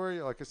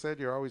Skipador, like I said,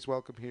 you're always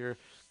welcome here.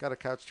 Got a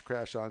couch to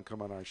crash on.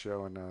 Come on our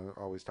show and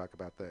always talk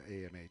about the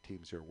AMA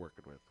teams you're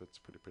working with. That's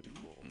pretty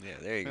cool. Yeah,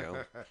 there you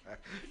go.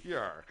 You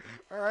are.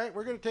 All right,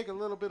 we're going to take a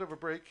little bit of a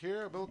break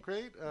here. Milk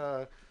Crate.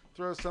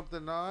 Throw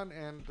something on,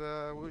 and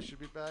we should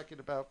be back in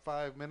about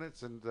 5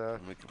 minutes. And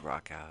we can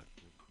rock out.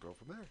 Go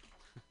from there.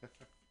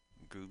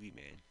 Groovy,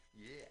 man.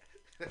 Yeah.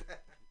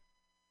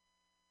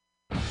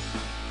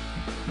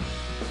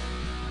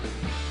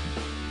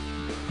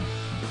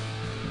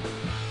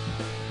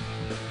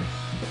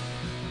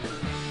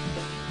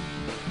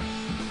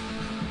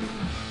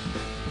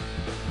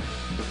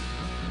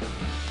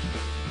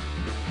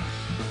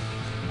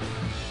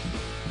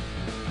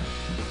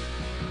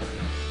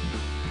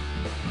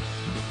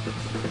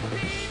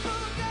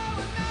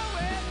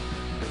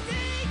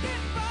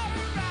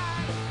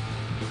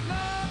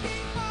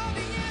 Looking for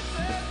the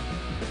answers,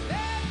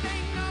 there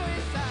ain't no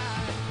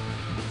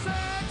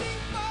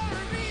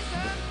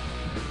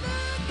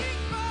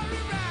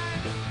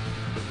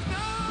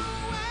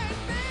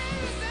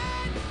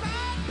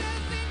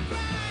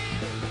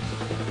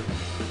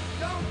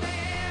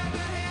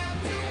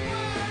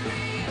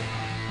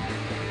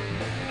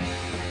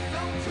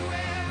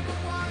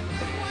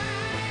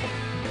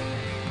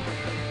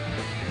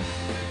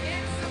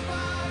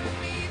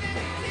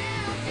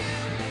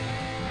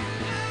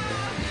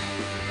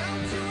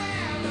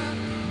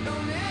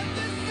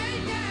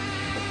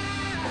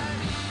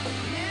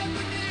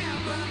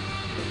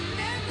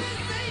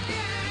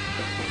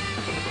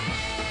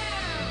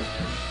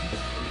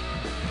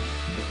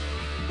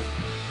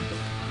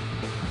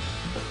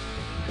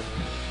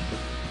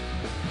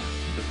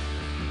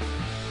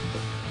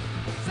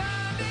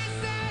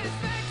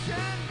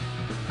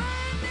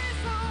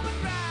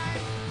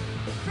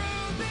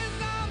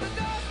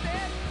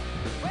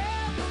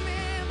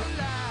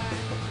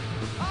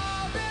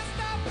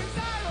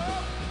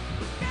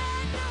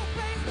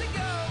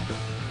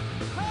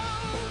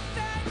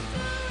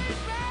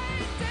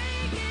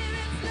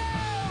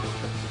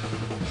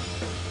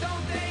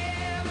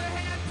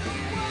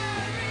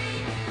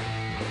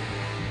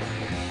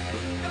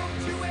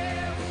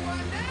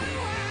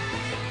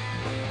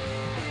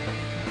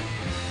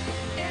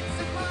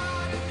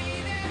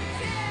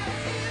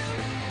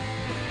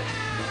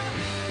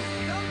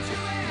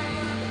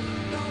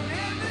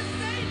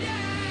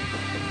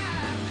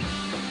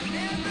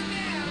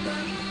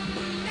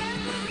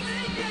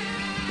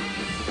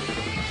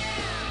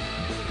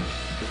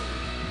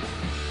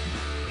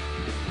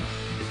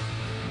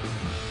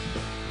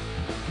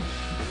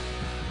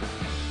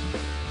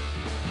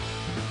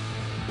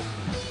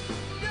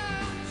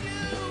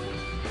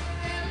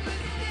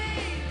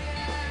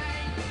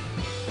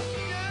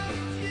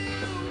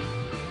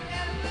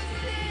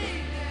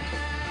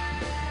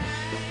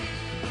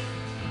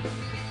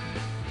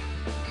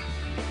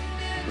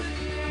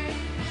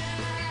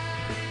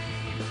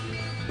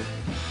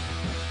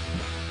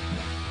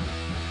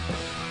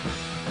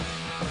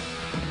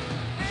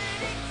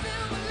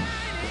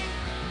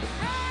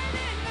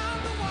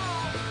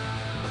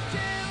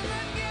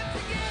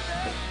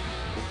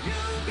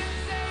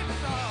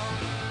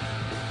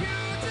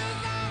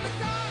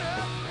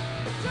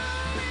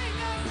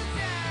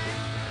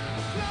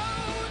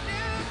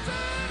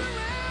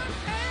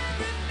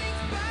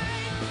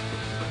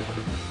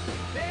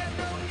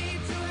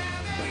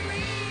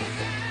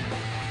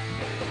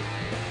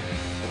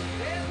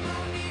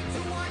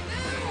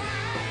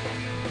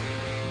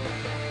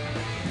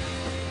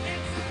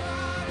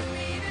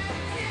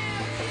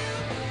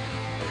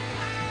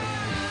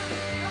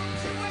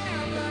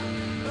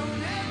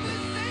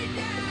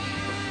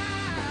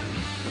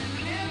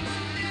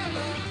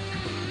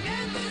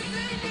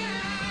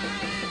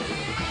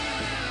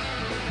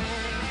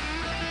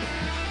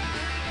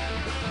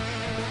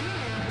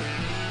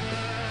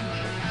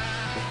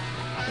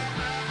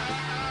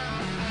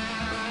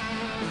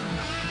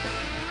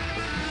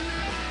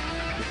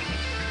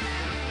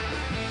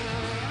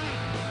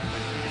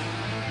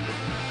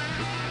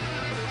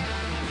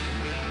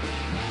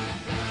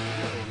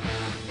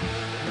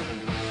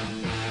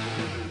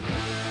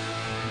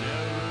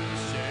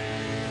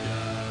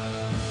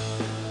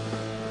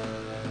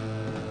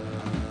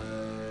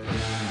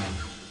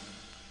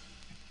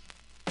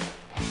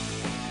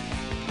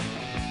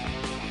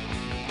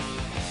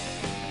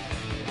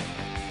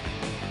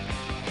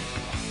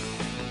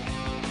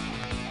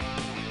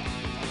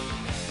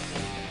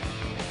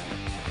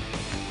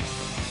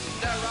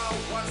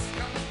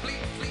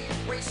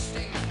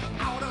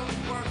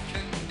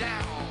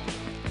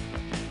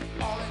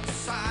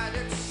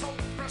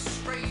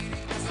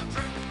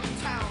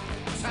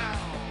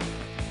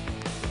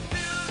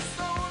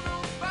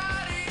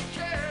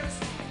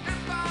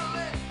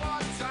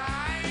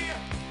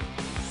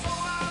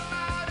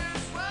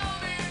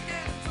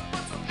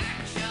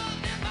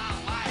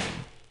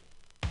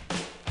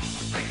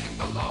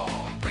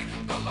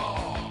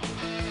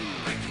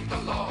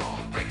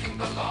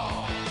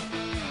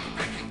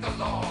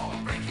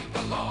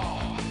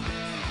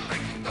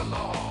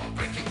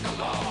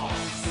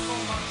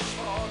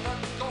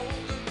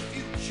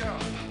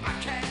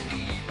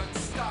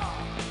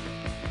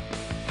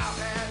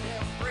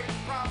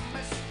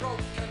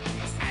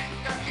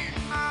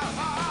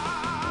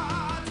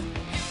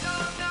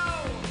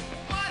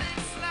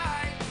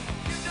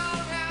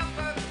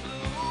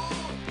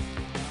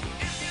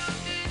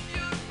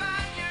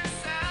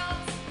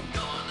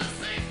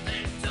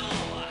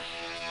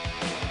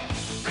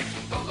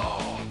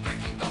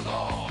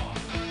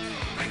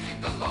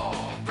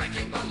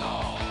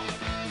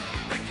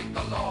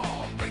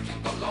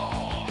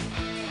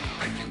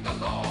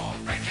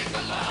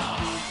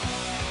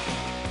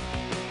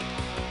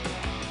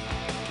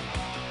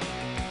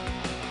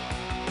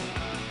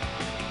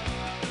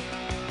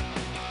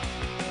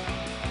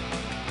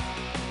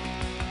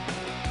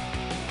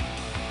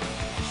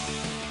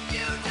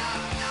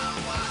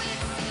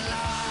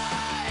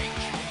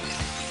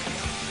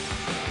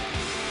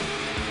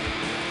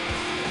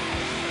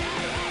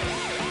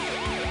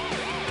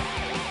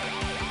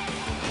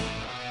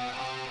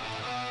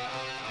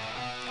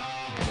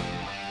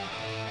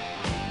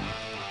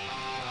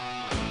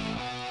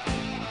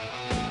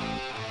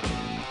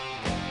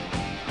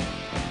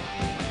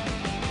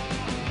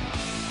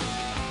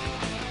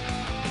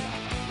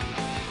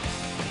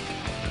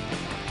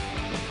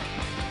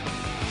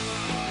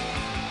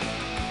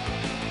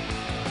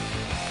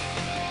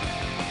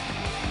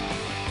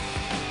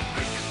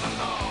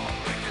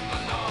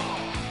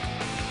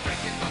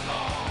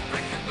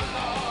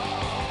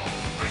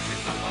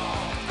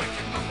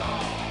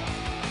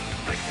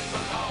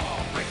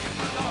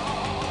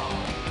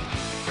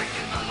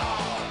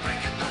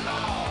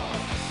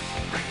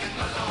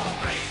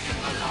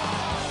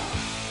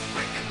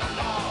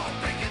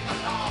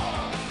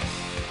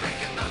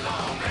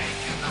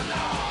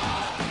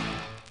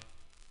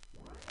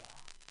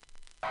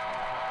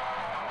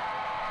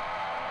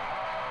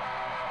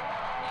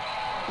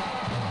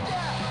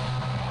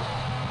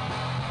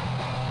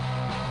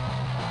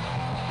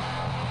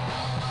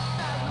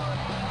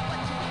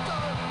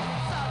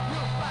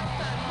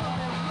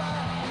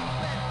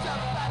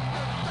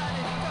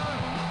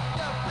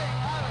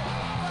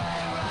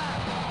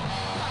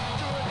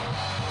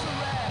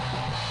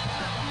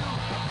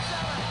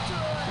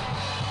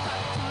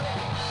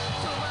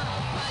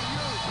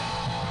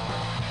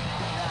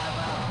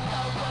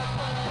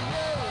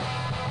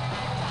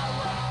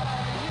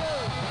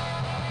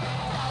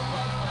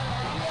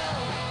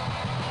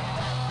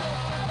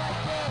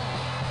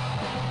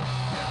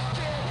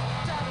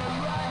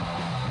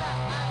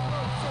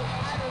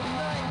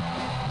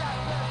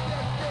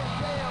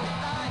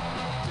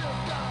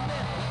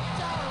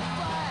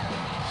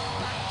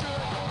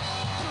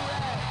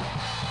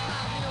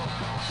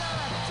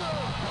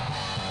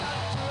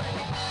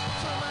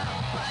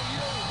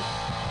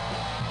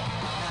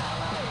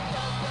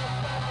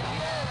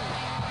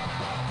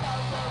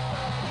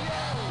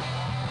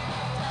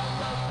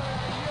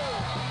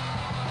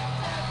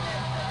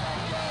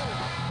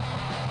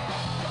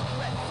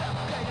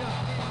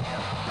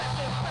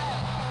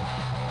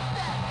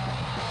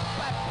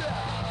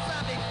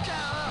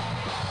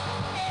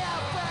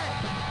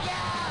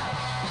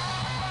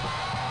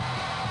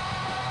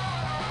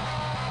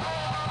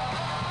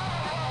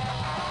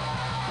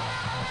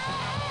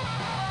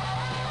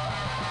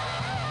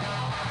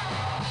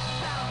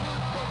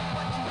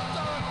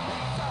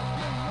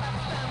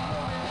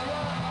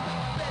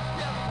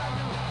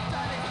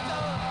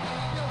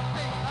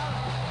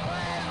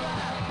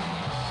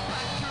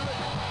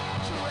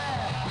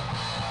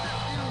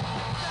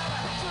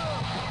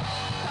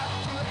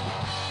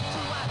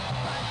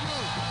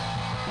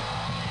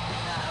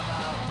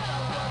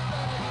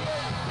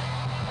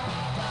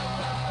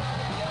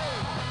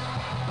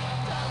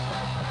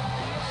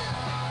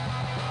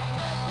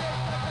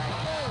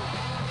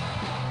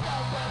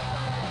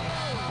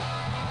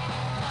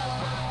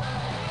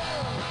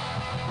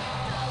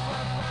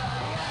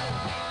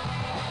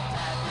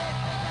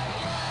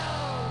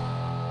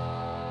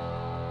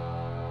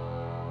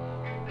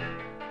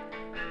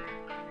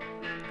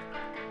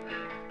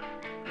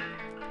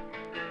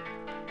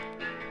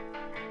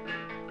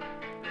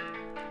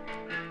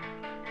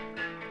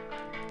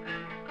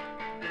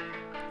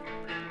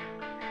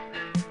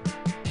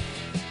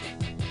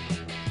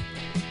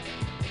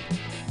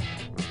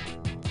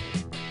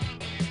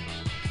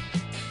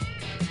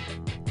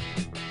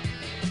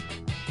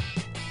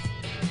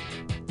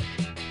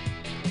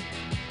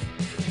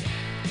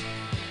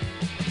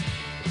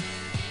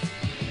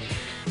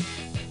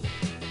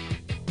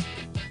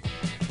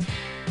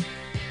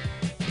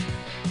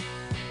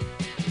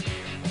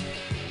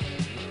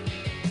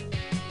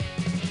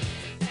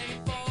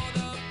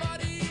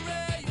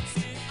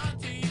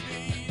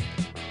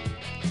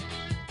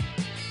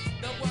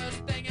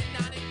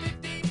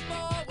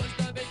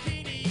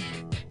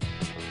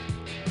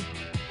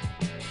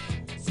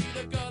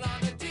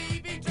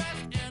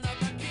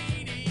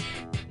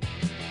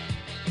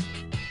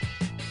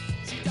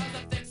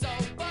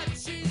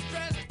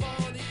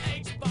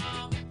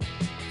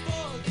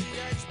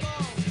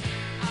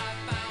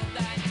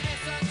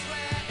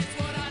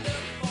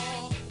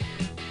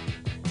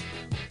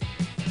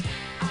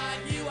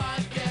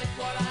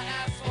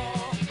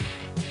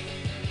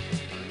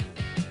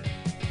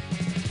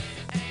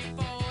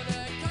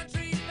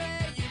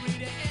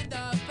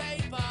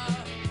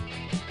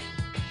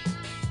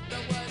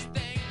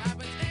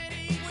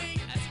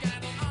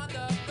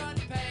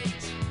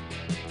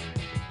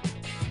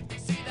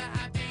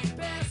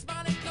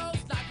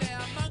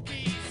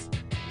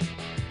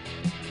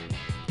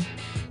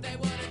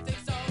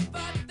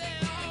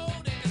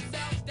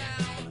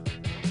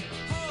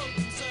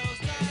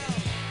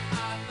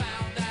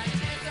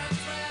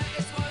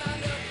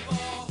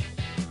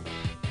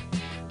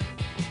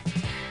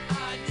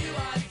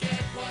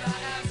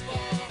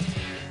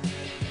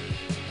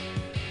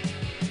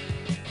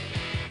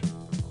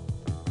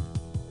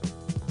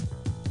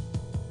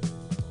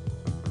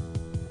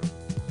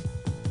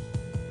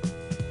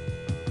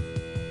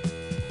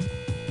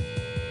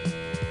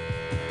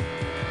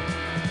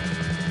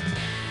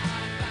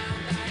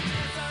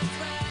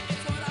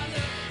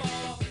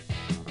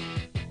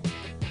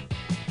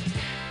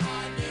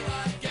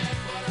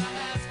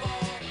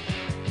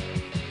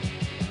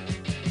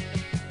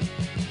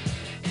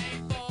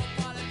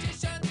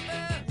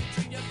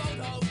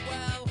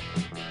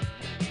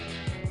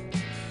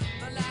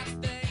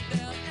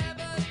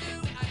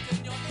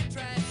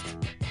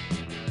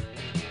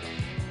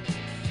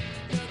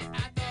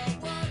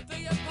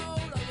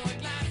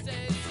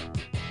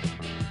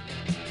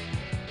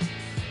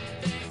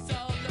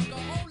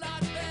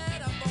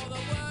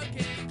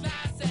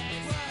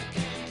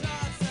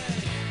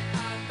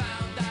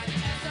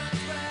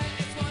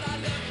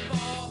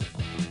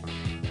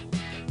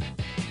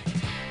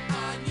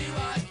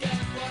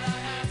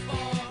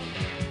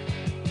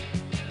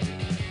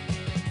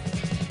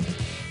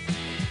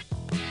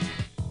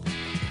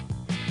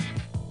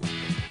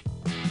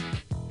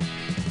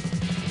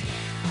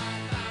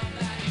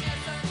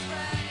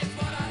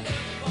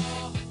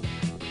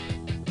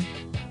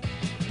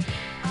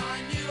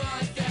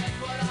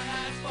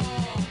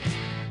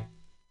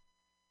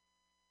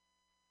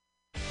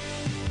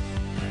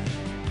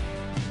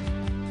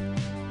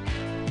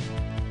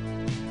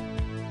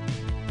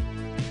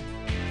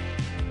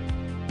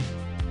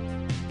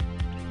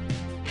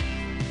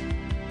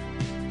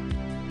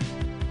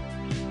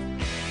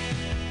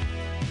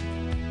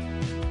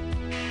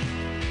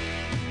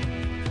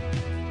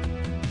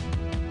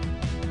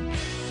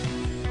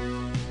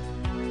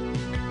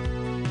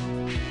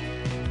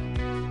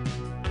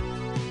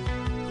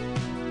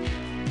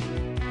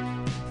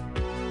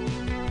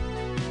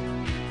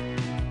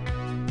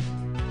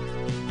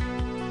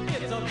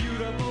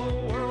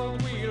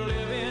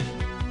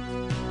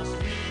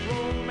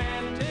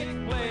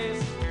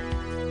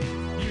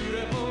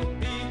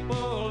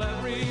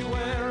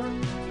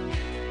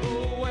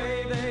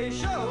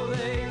show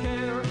they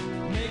care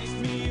makes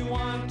me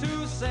want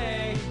to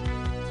say,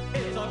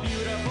 it's a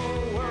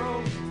beautiful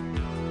world.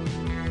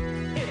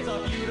 It's a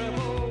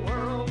beautiful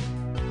world.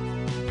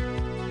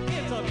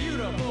 It's a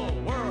beautiful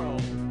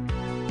world.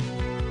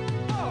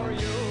 For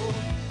you.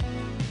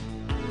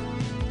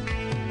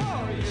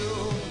 For you.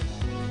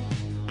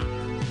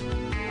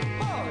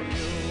 For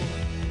you.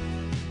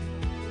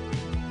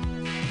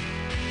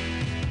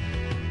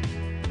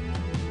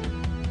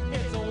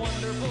 It's a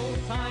wonderful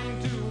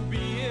time to be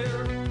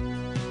here.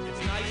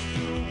 It's nice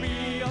to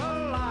be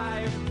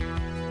alive.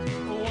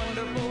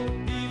 Wonderful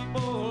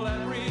people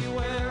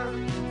everywhere.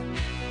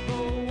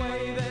 The way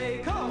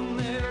they comb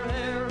their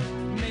hair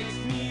makes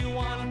me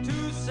want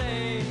to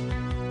say,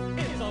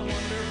 it's a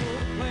wonderful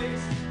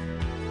place.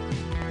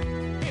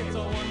 It's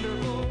a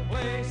wonderful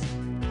place.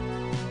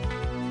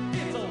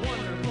 It's a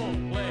wonderful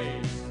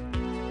place.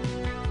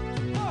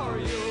 For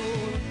you.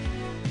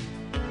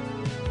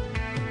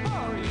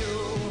 For you.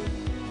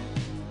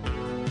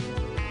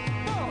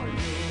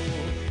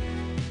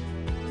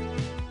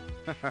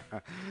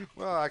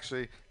 Well,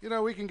 actually,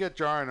 we can get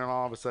jarring, and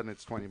all of a sudden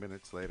it's 20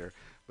 minutes later.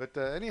 But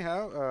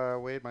anyhow,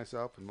 Wade,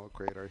 myself, and Milk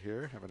Crate are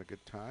here having a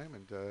good time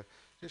and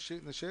just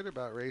shooting the shit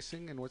about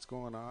racing and what's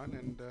going on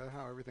and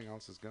how everything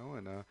else is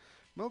going.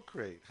 Milk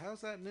Crate,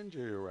 how's that Ninja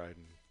you're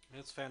riding?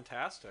 It's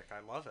fantastic. I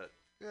love it.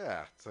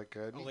 Yeah, it's like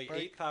a Only neat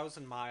bike.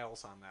 8,000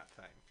 miles on that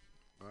thing.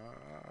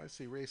 I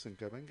see racing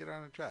coming. Get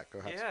on a track.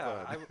 Go have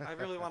Yeah, some fun. I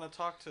really want to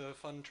talk to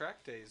Fun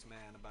Track Days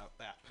man about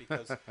that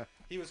because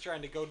he was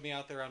trying to goad me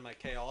out there on my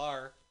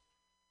KLR,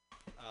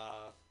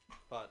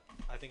 but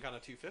I think on a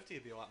 250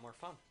 it'd be a lot more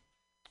fun.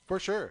 For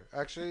sure.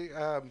 Actually,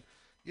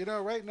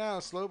 right now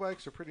slow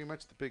bikes are pretty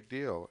much the big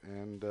deal.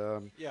 And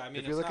Yeah, I mean,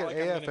 if you it's look not at like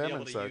I'm AFM going to be able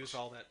and to such, use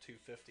all that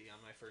 250 on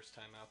my first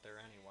time out there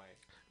anyway.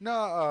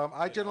 no,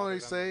 I generally other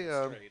than say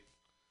straight.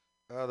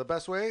 the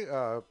best way,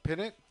 pin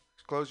it,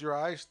 close your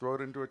eyes, throw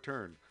it into a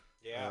turn.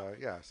 Yeah.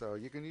 Yeah, so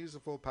you can use the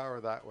full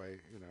power that way.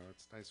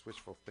 It's nice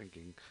wishful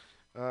thinking.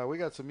 We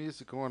got some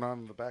music going on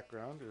in the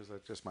background, or is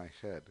that just my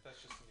head?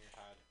 That's just in your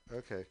head.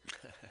 Okay.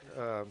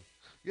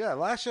 Yeah,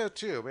 last show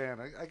too, man.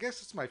 I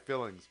guess it's my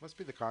feelings. Must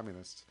be the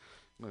communists.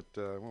 But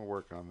we'll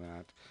work on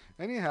that.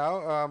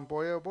 Anyhow,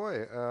 boy oh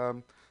boy.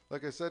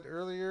 Like I said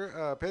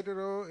earlier,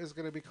 Pedro is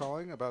going to be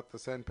calling about the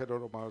San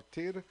Pedro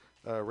Martir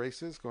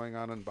races going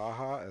on in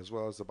Baja, as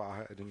well as the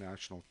Baja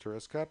International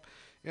Tourist Cup.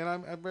 And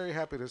I'm very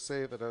happy to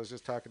say that I was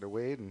just talking to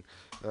Wade, and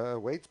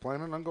Wade's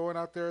planning on going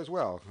out there as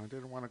well. I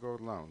didn't want to go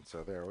alone,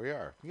 so there we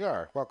are.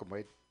 Welcome,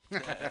 Wade.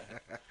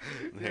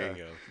 There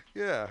you go.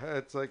 Yeah,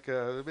 it's like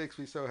it makes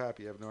me so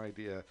happy. You have no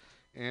idea.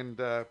 And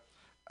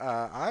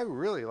I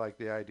really like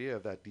the idea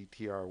of that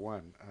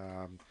DTR1.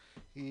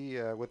 He,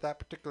 with that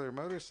particular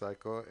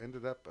motorcycle,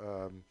 ended up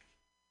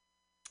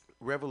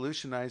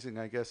revolutionizing,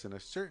 I guess, in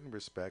a certain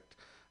respect,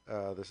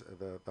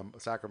 the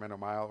Sacramento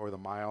Mile or the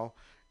mile,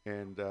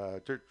 and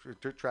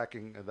dirt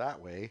tracking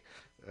that way,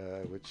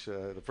 which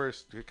the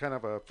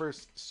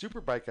first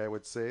super bike, I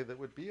would say, that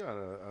would be on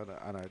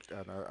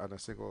a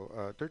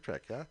single dirt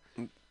track. Yeah,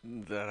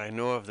 that I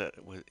know of that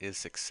is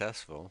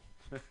successful.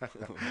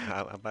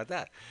 How about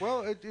that?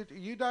 Well,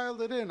 you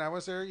dialed it in. I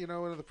was there,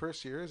 one of the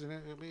first years, and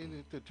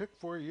it took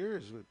 4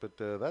 years, but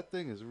that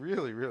thing is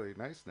really, really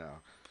nice now.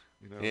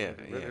 Ready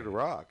to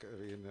rock.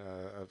 I mean,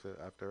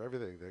 after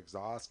everything, the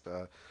exhaust.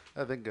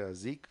 I think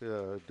Zeke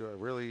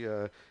really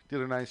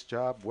did a nice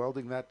job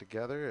welding that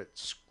together. It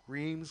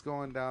screams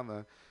going down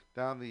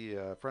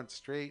the front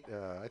straight.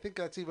 I think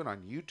that's even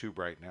on YouTube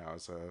right now.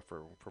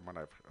 From what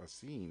I've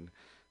seen,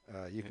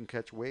 you can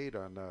catch Wade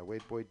on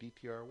Wade Boy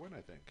DTR1.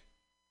 I think.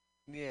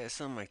 Yeah,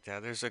 something like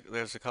that. There's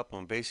a couple,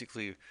 and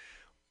basically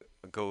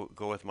go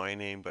with my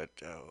name, but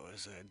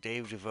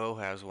Dave DeVoe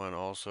has one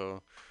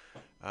also.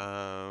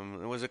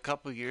 There was a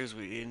couple years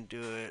we didn't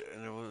do it,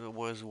 and there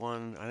was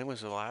one, I think it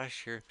was the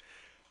last year.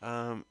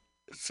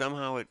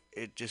 Somehow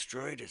it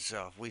destroyed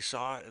itself. We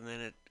saw it, and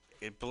then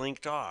it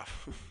blinked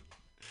off.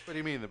 What do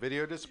you mean? The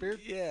video disappeared?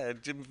 Yeah,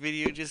 the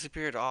video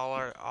disappeared.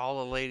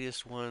 All the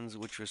latest ones,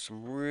 which was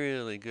some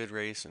really good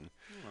racing.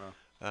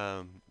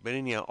 Wow. But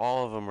anyhow,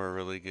 all of them are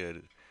really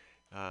good.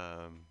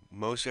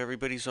 Most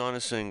everybody's on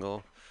a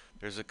single.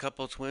 There's a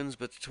couple twins,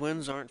 but the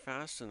twins aren't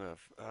fast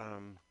enough.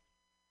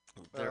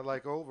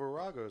 Like old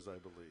Viragos, I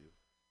believe.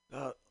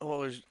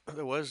 Well,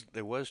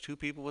 there was two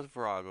people with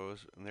Viragos,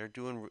 and they're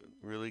doing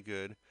really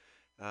good.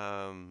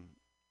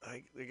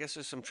 I guess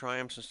there's some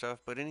triumphs and stuff,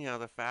 but anyhow,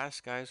 the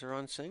fast guys are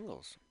on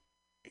singles.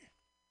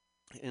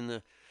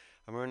 I'm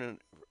running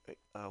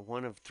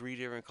one of three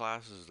different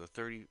classes. The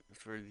 30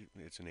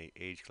 it's an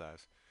age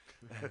class.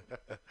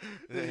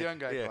 The young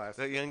guy class.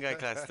 The young guy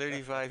class.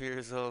 35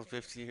 years old,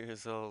 50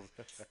 years old,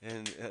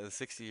 and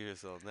 60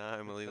 years old. Now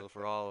I'm illegal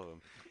for all of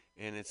them.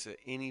 And it's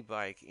any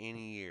bike,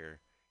 any year,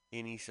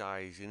 any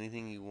size,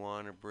 anything you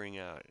want to bring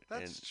out.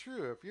 That's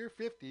true. If you're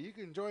 50, you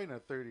can join a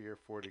 30 or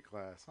 40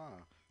 class, huh?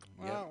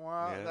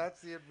 Wow, Yeah.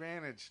 that's the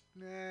advantage.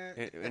 Nah.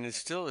 And it's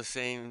still the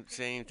same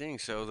thing.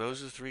 So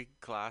those are 3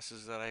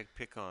 classes that I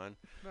pick on.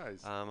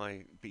 Nice.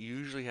 I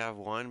usually have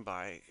 1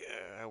 bike.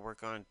 I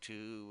work on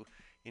 2.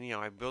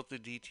 Anyhow, I built the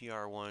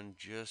DTR one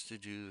just to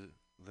do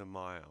the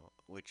mile,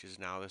 which is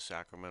now the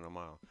Sacramento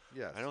Mile.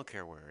 Yes. I don't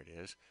care where it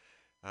is.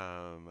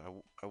 I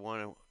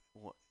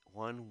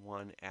won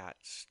one at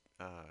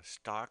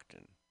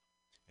Stockton,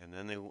 and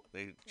then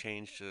they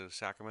changed to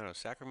Sacramento.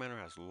 Sacramento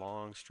has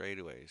long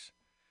straightaways.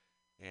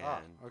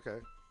 And, okay.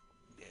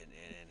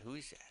 And who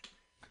is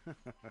that?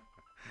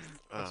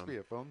 Must be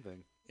a phone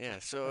thing. Yeah.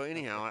 So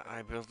anyhow,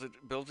 I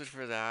built it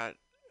for that.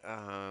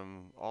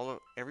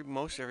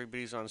 Most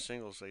everybody's on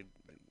singles.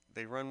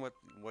 They run what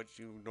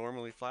you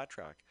normally flat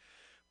track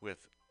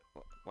with.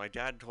 My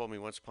dad told me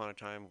once upon a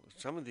time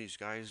some of these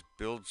guys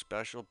build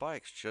special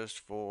bikes just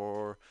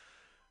for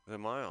the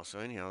mile. So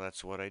anyhow,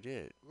 that's what I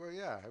did. Well,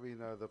 yeah. I mean,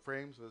 the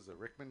frames was a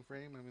Rickman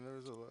frame. I mean, there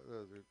was a lot.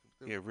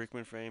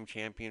 Rickman frame,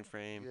 Champion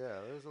frame. Yeah,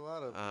 there's a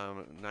lot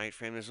of Night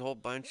frame. There's a whole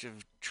bunch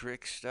of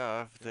trick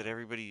stuff that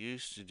everybody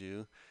used to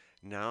do.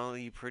 Now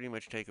you pretty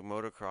much take a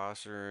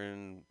motocrosser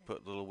and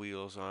put little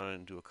wheels on it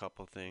and do a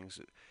couple things.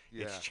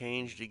 It's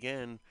changed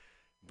again,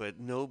 but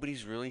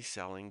nobody's really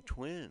selling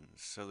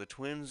twins. So the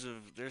twins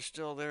they're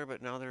still there,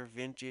 but now they're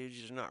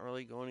vintage. They're not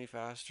really going any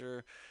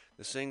faster.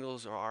 The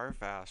singles are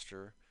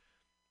faster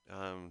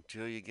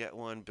till you get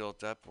one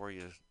built up where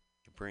you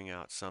bring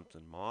out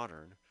something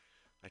modern.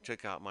 I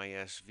took out my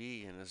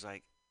SV and it's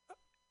like,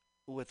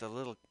 with a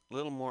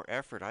little more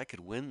effort, I could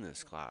win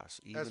this class,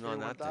 even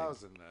on that thing.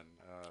 1000 then.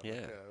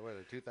 Yeah. What,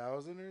 a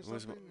 2000 or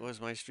something? Was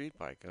my street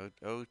bike.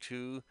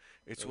 02.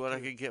 It's what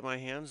I could get my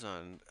hands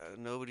on.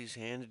 Nobody's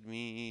handed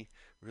me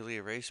really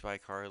a race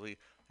bike hardly.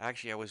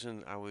 Actually, I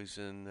was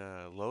in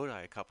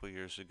Lodi a couple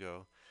years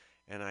ago,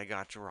 and I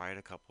got to ride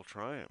a couple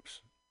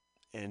Triumphs,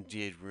 and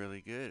did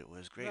really good. It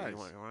was great. Nice. You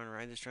want to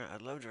ride this Triumph?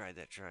 I'd love to ride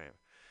that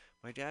Triumph.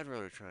 My dad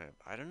rode a Triumph.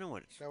 I don't know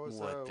what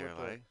they're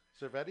like.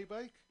 Cervetti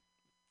bike?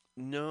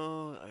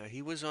 No,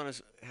 he was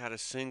had a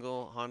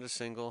Honda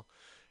single,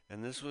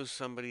 and this was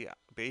somebody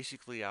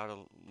basically out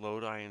of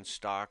Lodi and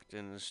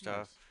Stockton and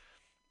stuff.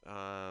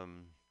 Nice.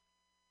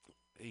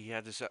 He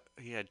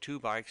had 2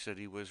 bikes that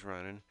he was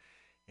running,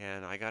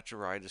 and I got to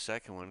ride the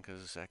second one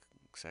because the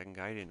second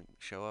guy didn't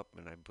show up,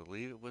 and I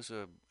believe it was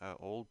a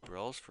old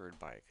Brailsford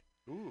bike.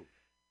 Ooh.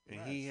 And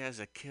nice. He has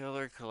a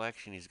killer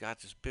collection. He's got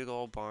this big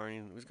old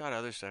barn. He's got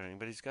other stuff,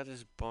 but he's got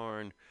this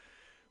barn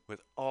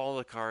with all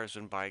the cars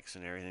and bikes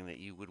and everything that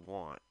you would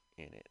want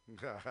in it.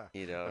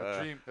 You know, a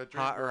dream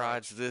hot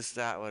rods, this,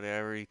 that,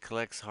 whatever. He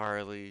collects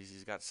Harleys.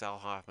 He's got Sal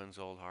Hoffman's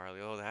old Harley.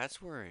 Oh,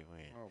 that's where he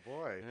went. Oh,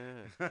 boy.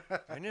 Yeah.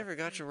 I never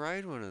got to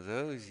ride one of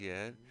those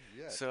yet.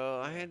 So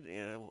I had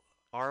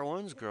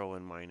R1s grow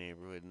in my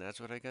neighborhood, and that's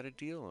what I got a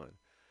deal on.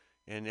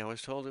 And I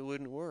was told it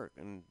wouldn't work,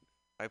 and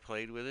I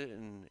played with it,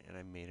 and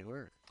I made it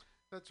work.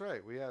 That's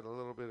right. We had a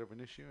little bit of an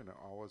issue, and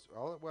all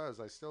it was,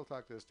 I still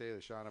talk to this day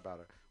to Sean about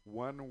it.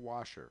 One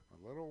washer,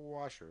 a little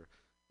washer,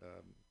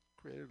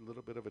 created a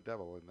little bit of a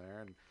devil in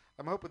there. And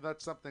I'm hoping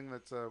that's something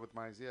that's with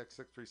my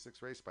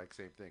ZX636 race bike,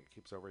 same thing. It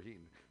keeps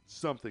overheating.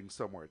 Something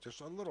somewhere,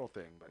 just a little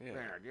thing, but man,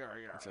 yeah.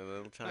 It's a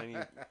little tiny.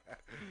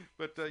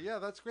 But yeah,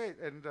 that's great.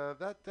 And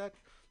that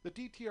the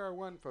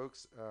DTR1,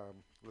 folks,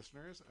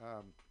 listeners.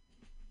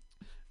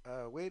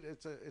 Wait,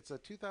 it's a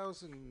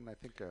 2000, I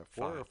think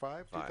 4 or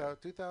 5?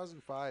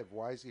 2005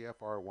 YZF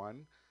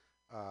R1.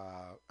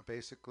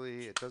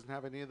 Basically, it doesn't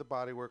have any of the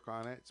bodywork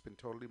on it. It's been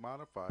totally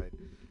modified.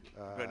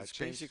 But it's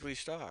basically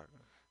stock.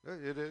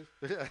 It is.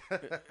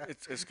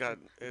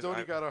 It's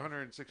only got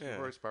 160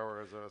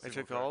 horsepower as a. I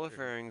took all the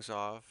fairings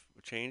off,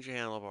 changed the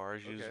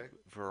handlebars, used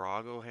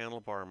Virago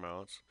handlebar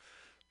mounts,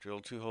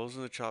 drilled 2 holes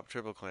in the chop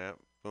triple clamp,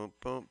 boom,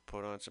 boom,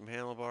 put on some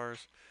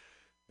handlebars,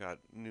 got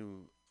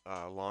new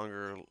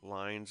longer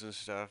lines and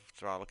stuff,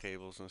 throttle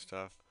cables and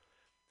stuff.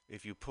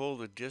 If you pull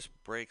the disc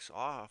brakes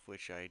off,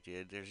 which I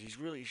did, there's these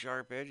really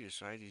sharp edges.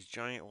 So I had these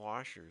giant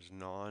washers,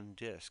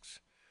 non-discs,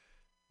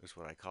 is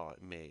what I call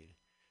it, made.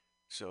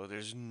 So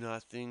there's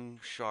nothing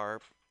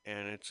sharp,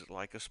 and it's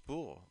like a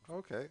spool.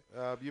 Okay.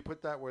 You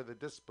put that where the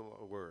discs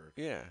were.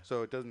 Yeah.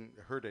 So it doesn't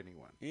hurt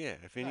anyone. Yeah.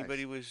 If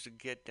anybody was to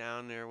get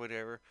down there,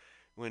 whatever,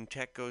 when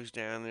Tech goes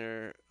down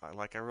there,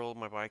 like I rolled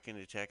my bike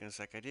into Tech, and it's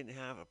like I didn't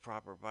have a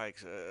proper bike.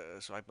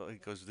 So he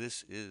goes,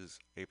 this is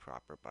a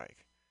proper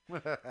bike.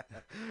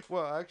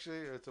 Well, actually,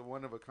 it's a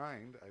one of a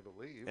kind, I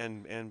believe.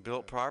 And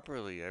built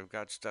properly. I've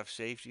got stuff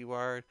safety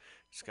wired.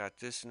 It's got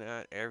this and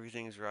that.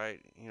 Everything's right.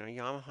 You know,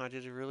 Yamaha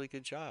did a really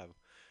good job.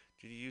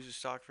 Did you use a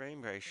stock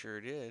frame? I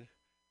sure did.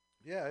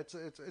 Yeah,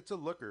 it's a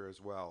looker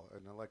as well.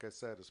 And like I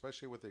said,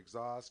 especially with the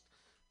exhaust,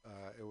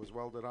 it was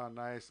welded on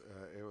nice.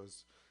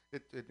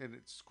 It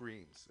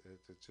screams.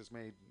 It's just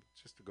made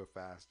just to go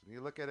fast. And you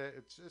look at it,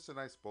 it's just a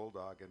nice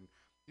bulldog. And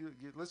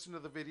you listen to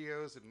the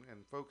videos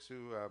and folks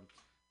who have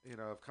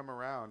come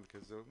around,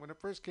 because when it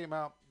first came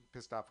out,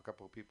 pissed off a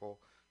couple of people.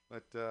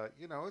 But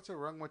it's a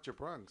rung what you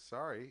brung.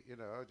 Sorry,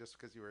 just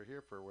because you were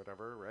here for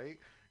whatever, right?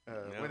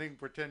 Winning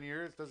for 10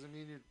 years doesn't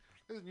mean you.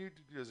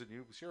 there's a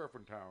new sheriff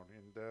in town,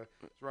 and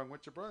what's wrong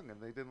with your brung?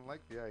 And they didn't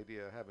like the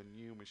idea of having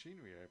new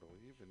machinery, I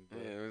believe. And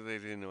yeah, they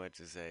didn't know what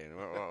to say.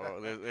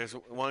 And there's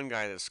one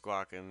guy that's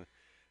squawking,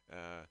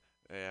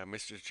 yeah,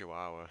 Mr.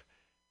 Chihuahua.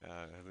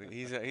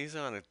 He's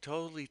on a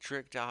totally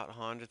tricked out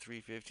Honda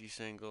 350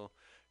 single,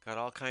 got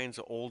all kinds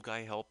of old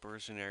guy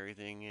helpers and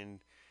everything,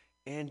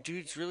 and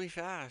dude's really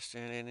fast.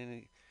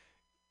 And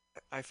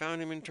I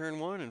found him in turn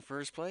one in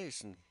first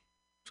place, and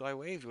so I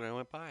waved when I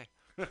went by.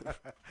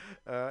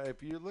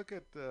 If you look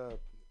at a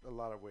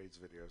lot of Wade's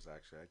videos,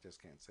 actually, I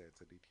just can't say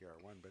it's a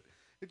DTR1, but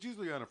it's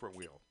usually on a front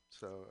wheel.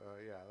 So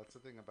yeah, that's the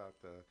thing about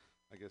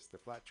I guess the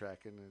flat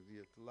track, and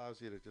it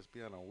allows you to just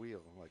be on a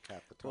wheel like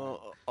half the time.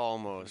 Well,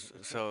 almost.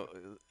 So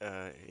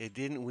it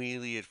didn't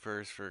wheelie at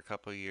first for a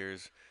couple of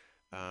years.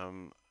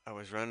 I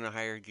was running a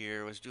higher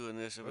gear, was doing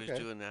this, I was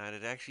doing that.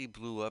 It actually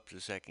blew up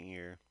the second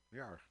year.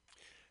 Yeah.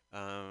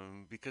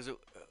 Because it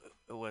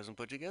wasn't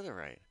put together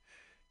right.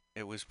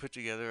 It was put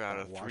together out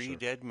of 3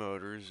 dead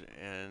motors,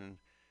 and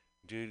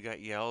dude got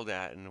yelled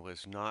at and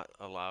was not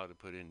allowed to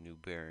put in new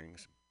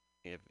bearings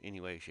in any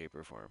way, shape,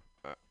 or form.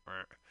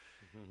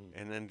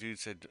 And then dude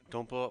said,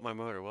 "Don't blow up my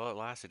motor." Well, it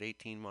lasted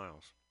 18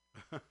 miles.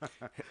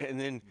 and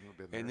then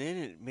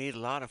it made a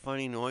lot of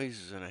funny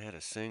noises, and I had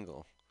a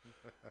single.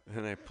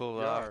 And I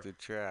pulled off the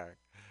track.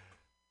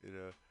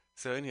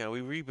 So anyhow,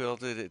 we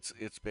rebuilt it.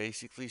 It's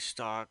basically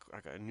stock. I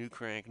got a new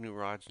crank, new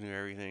rods, new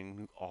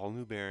everything, all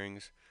new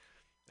bearings.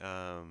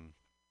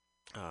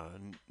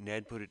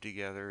 Ned put it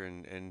together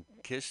and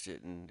kissed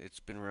it, and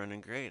it's been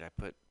running great. I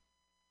put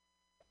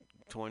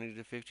 20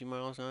 to 50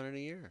 miles on it a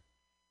year.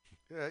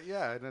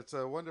 Yeah, and it's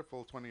a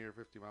wonderful 20 or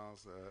 50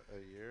 miles a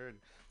year. And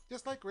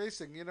just like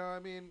racing, I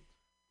mean,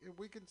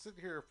 we can sit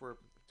here for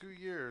 2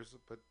 years,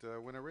 but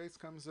when a race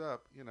comes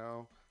up,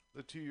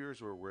 the 2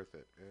 years were worth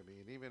it. I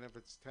mean, even if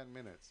it's 10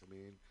 minutes. I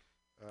mean,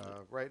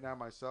 right now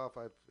myself,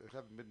 I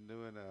haven't been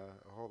doing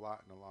a whole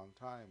lot in a long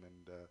time,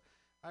 and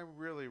I'm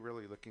really,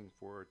 really looking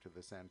forward to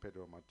the San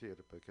Pedro Martir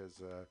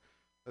because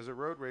as a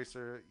road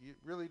racer, you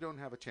really don't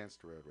have a chance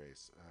to road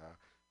race.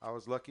 I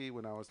was lucky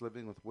when I was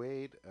living with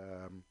Wade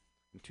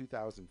in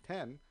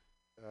 2010.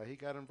 He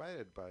got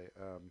invited by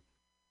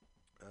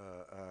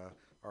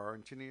our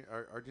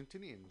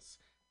Argentinians,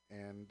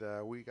 and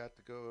we got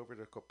to go over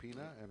to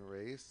Copina and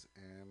race,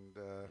 and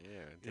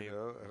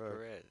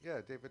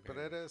David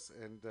Paredes,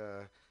 and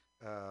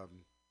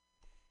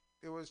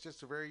it was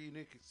just a very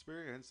unique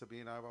experience. I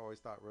mean, I've always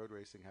thought road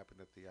racing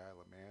happened at the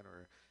Isle of Man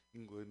or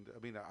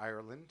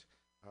Ireland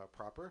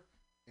proper,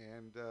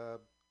 and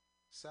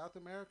South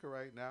America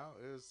right now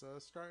is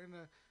starting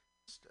to.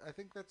 I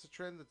think that's a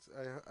trend that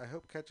I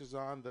hope catches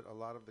on, that a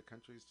lot of the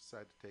countries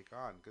decide to take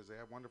on because they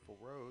have wonderful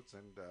roads.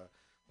 And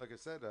like I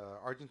said,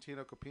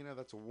 Argentina, Copina,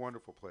 that's a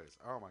wonderful place.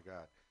 Oh, my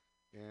God.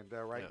 And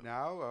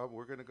now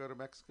we're going to go to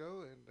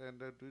Mexico and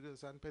do the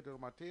San Pedro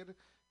Martir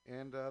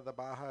and the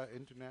Baja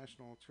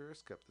International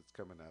Tourist Cup that's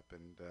coming up.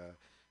 And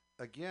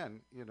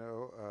again,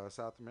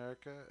 South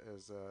America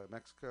is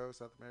Mexico,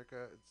 South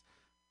America, it's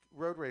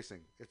road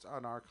racing. It's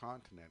on our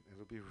continent.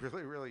 It'll be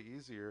really, really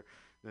easier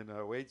than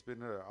Wade's been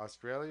to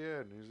Australia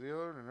and New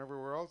Zealand and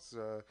everywhere else.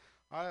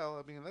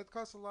 I mean, that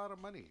costs a lot of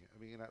money. I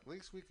mean, at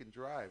least we can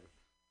drive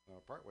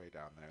partway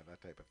down there,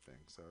 that type of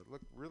thing. So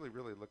really,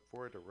 really look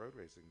forward to road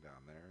racing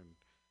down there, and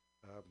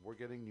we're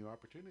getting new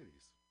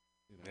opportunities.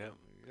 Yeah,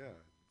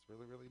 it's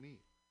really, really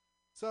neat.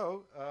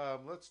 So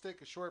let's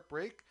take a short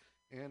break,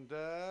 and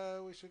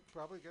we should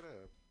probably get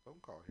a phone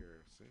call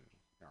here soon.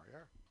 There we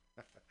are.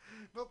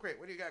 Milk Crate,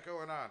 what do you got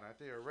going on? I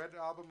think a red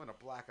album and a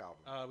black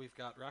album. We've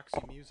got Roxy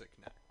Music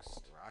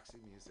next. Roxy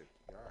Music,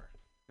 yar.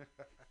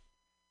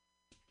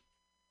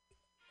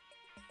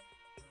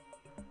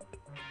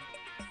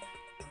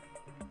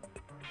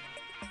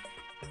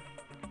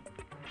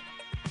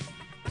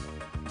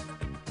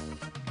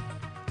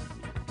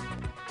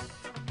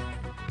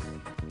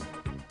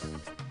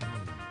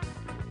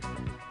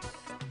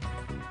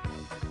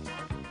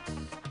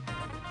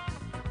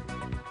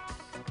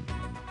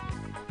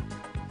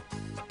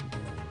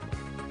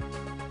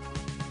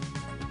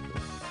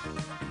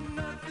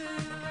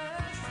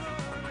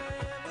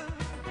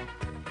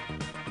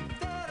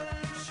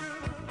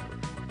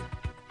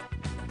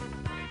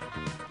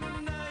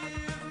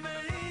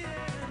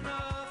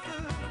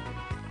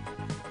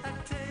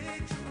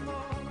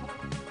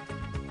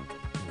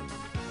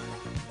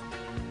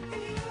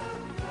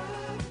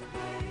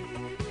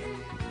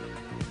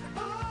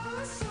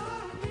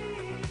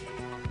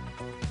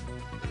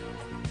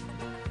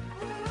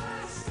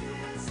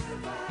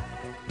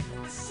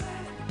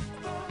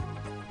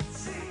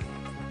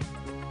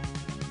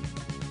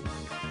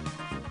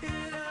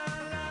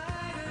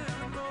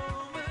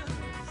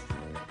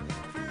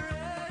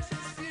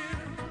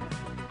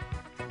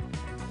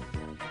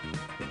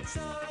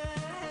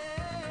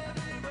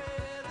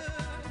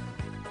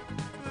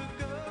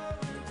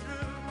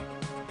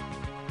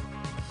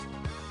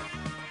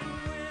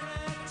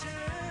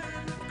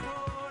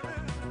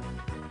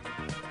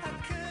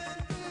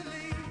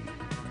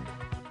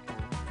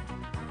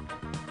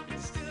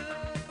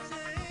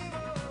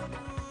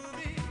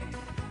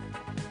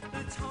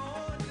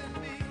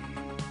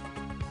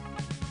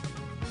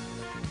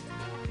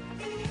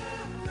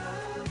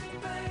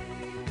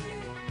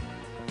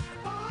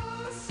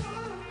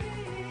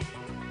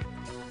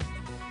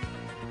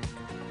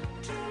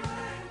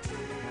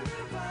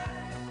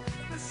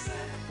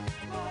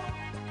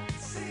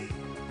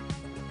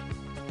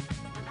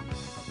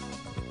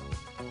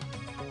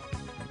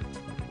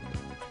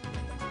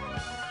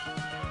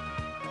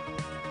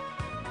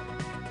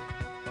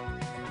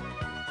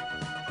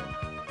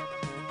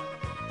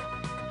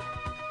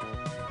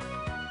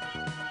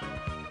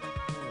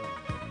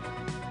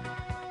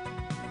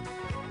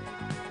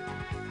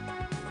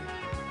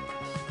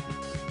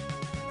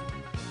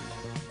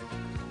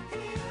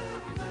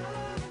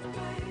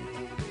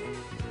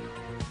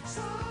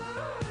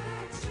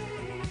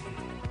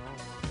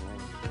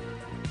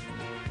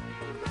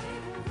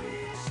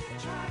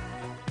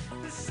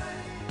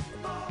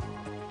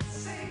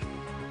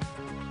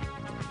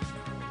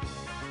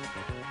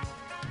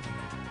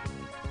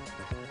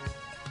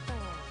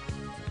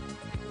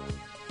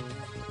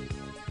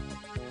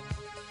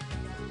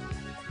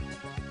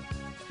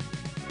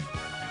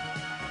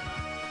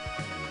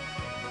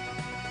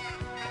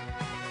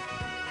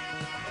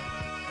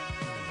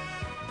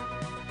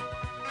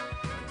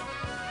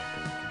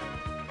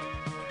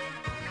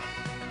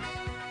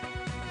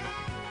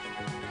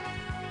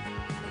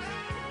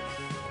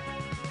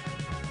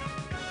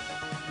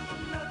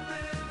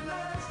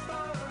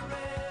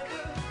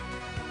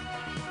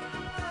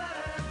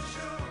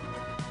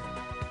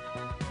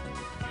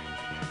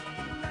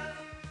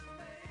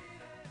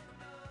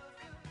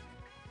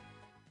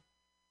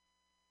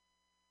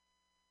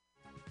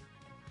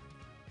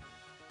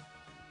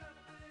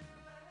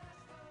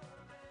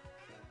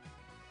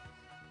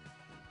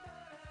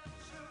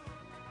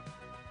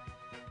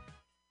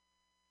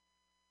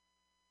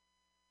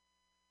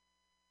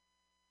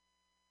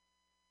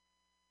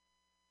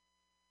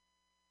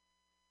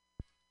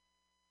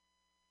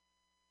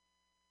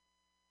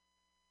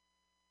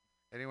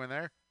 Anyone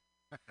there?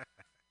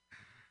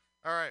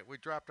 All right, we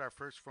dropped our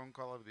first phone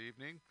call of the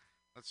evening.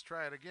 Let's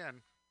try it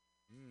again.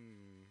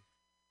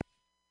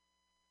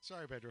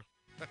 Sorry, Pedro.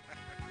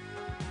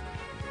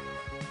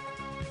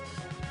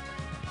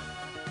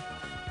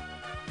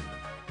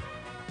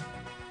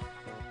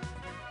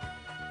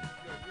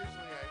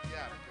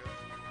 Yeah, because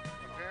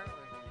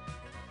apparently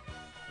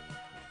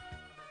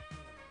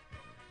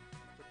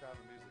took down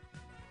the music.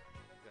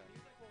 Yeah.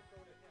 Music won't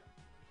go to him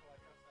until I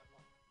press that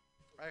button.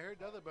 I heard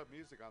nothing but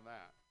music on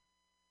that.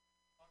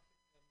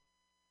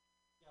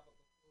 Yeah, but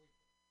before we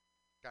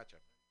Gotcha.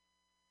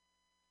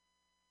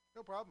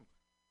 No problem.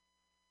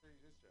 I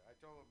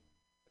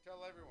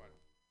tell everyone,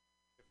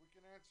 if we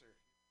can answer,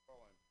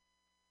 call in.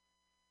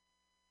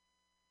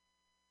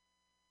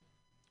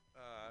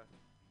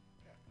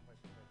 Yeah.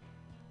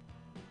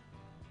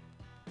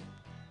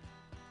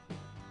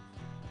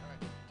 All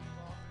right.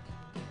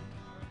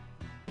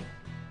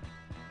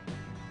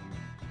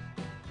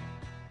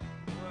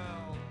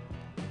 Well,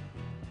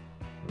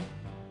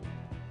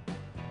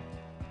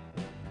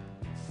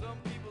 some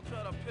people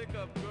try to pick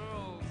up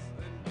girls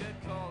and get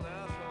called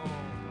asshole.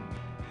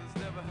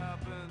 This never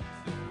happened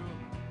to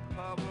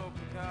Pablo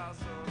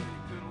Picasso.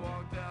 He could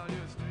walk down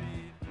your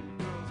street,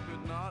 girls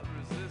could not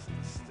resist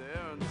the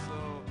stare, and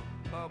so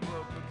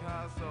Pablo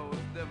Picasso was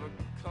never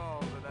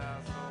called an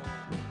asshole.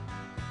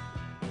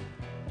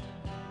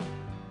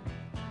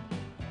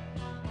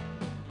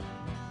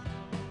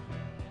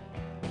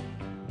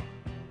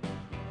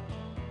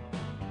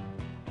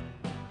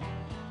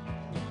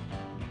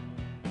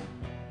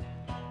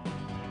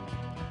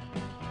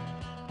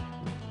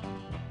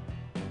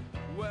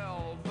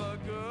 Well, the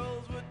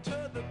girls would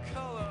turn the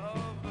color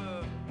of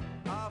the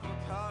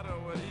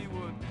avocado when he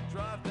would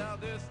drive down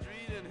their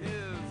street in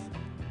his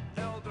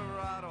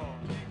Eldorado.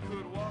 He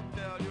could walk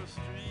down your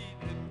street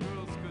and girls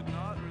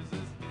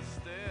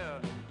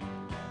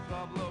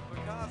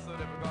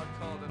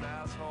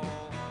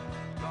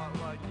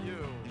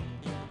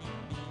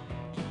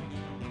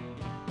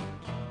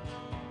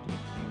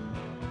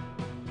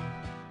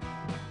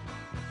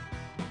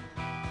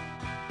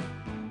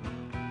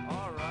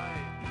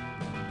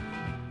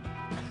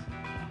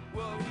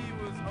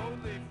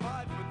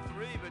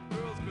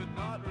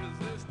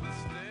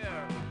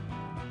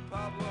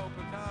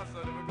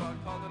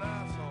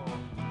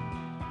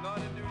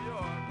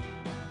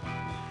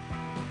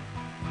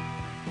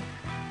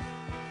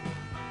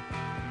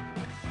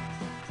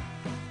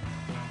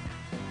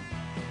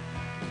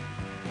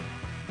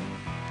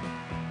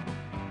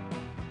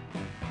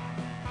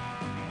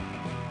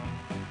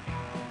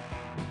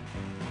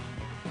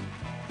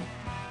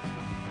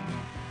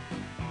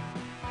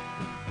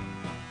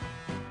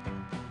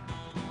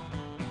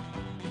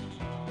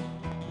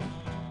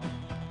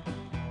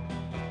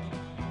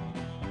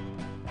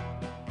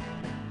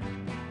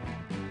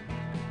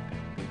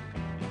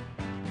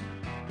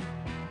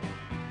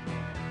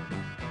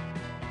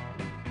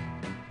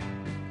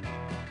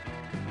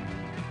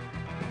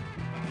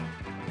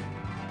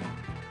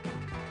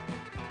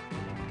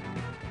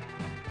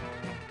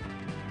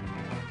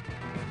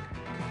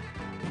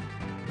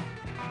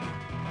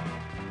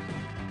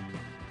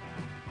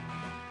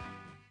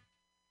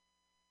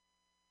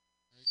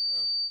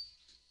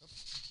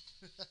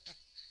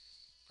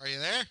Are you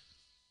there?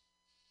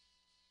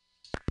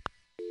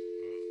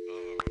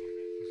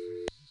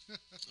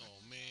 Oh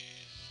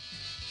man.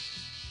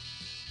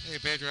 Hey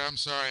Pedro, I'm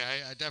sorry.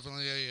 I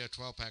definitely owe you a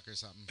 12-pack or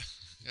something.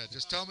 Yeah,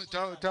 just tell me.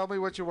 Tell me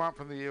what you want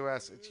from the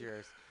U.S. It's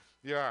yours.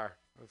 You are.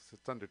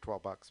 It's under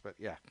 $12, but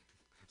yeah.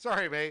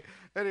 Sorry, mate.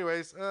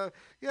 Anyways,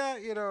 yeah,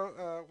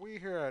 we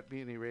here at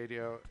Mutiny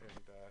Radio and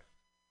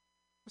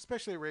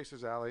especially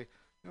Racers Alley,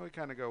 we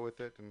kind of go with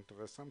it, and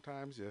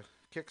sometimes you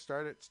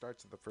kickstart it,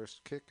 starts at the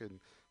first kick, and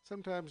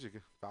sometimes you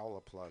can foul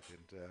a plug,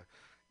 and it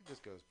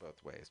just goes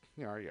both ways.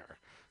 Yar.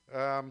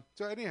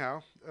 So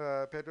anyhow,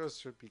 Pedro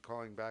should be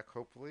calling back,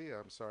 hopefully.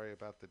 I'm sorry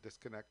about the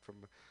disconnect from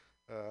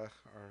our,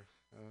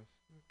 I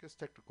guess,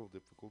 technical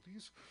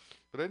difficulties.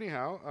 But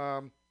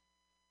anyhow,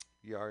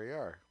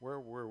 yar. Where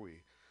were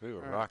we? We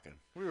were rocking.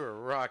 We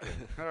were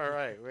rocking. All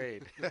right,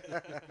 wait.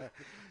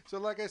 So,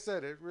 like I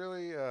said, it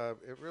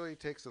really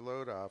takes the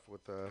load off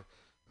with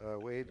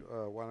Wade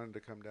wanting to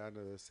come down to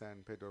the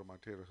San Pedro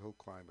Montero hill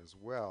climb as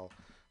well.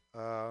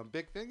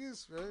 Big thing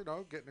is,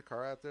 getting a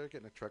car out there,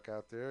 getting a truck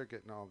out there,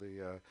 getting all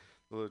the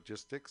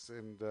logistics,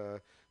 and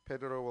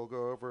Pedro will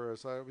go over.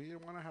 So you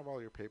want to have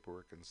all your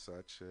paperwork and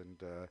such,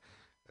 and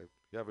if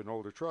you have an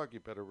older truck,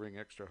 you better bring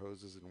extra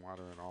hoses and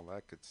water and all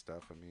that good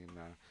stuff. I mean,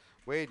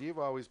 Wade, you've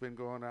always been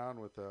going on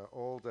with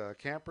old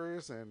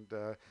campers and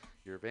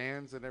your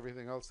vans and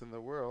everything else in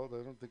the world.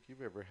 I don't think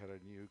you've ever had a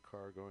new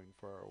car going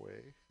far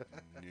away.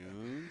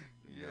 New?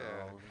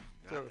 Yeah.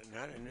 No,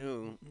 not a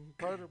new.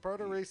 Part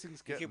of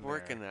racing's getting You keep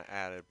working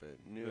at it, but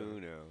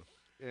no.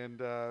 And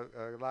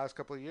last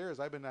couple of years,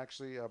 I've been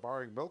actually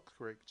borrowing Milk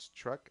Crate's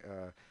truck.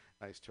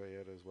 Nice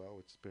Toyota as well,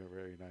 which has been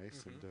very nice.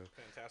 Mm-hmm. And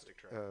fantastic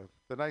truck.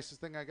 The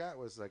nicest thing I got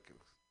was like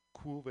a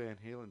cool Van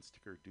Halen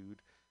sticker,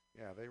 dude.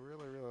 Yeah, they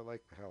really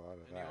like the hell out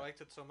of that. And you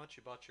liked it so much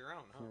you bought your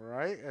own, huh?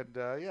 Right,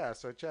 and yeah,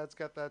 so Chad's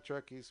got that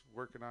truck. He's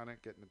working on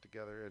it, getting it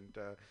together. And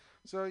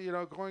so,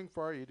 going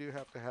far, you do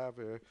have to have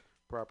a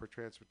proper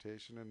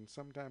transportation. And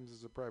sometimes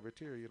as a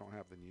privateer, you don't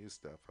have the new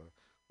stuff.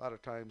 A lot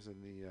of times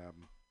in the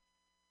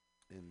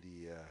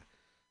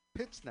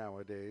pits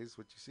nowadays,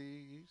 what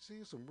you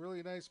see some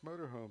really nice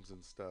motorhomes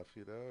and stuff.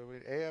 I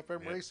mean,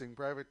 AFM Racing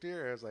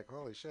privateer. I was like,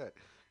 holy shit.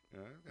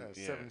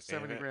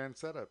 $70 grand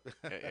setup.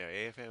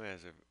 yeah, AFM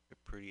has a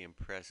pretty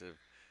impressive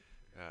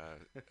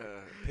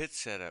pit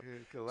setup.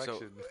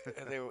 Collection.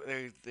 So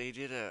they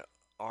did a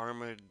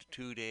ARMA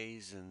 2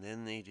 days, and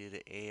then they did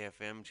an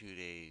AFM 2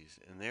 days,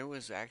 and there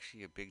was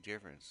actually a big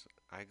difference.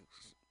 I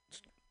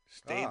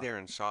stayed there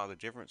and saw the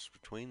difference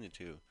between the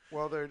two.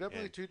 Well, there are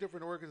definitely two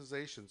different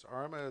organizations.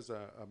 ARMA is an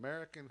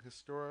American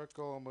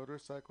Historical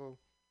Motorcycle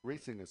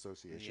Racing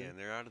Association. Yeah, and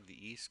they're out of the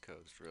East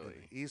Coast, really.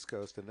 The East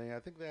Coast, and I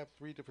think they have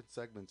 3 different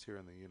segments here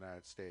in the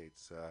United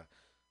States.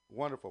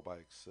 Wonderful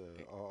bikes,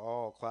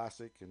 all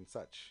classic and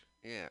such.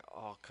 Yeah,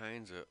 all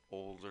kinds of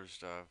older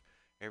stuff.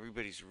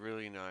 Everybody's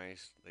really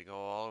nice. They go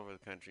all over the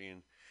country,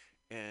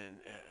 and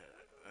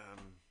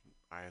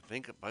I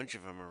think a bunch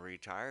of them are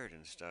retired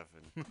and stuff.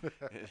 And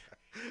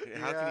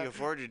how can you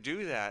afford to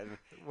do that? And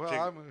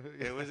well,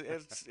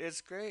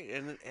 it's great,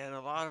 and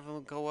a lot of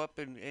them go up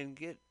and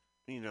get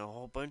a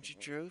whole bunch of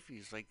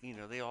trophies. Like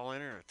they all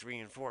enter 3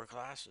 and 4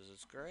 classes.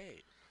 It's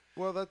great.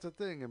 Well, that's the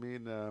thing. I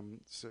mean,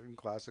 certain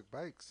classic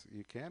bikes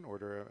you can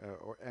order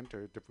or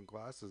enter different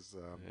classes.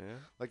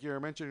 Like you were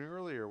mentioning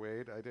earlier,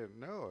 Wade. I didn't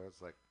know.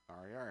 It's like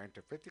RER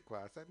enter 50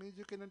 class. That means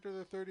you can enter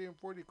the 30 and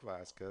 40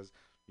 class because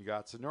you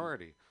got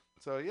seniority.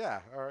 So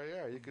yeah,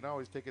 RER. You can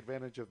always take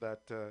advantage of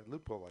that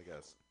loophole, I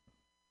guess.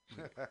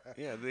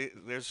 Yeah,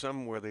 there's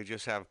some where they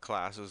just have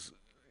classes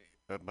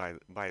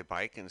by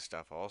bike and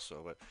stuff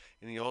also. But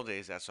in the old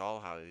days, that's all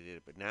how they did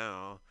it. But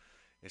now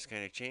it's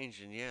kind of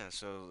changed, and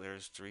so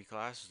there's 3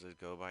 classes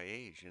that go by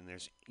age, and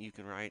you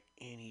can ride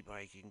any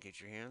bike you can get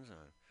your hands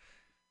on,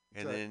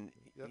 and then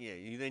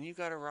you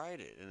got to ride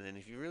it, and then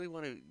if you really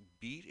want to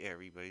beat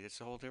everybody, that's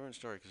a whole different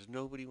story because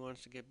nobody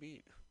wants to get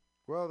beat.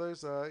 Well,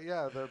 there's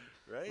the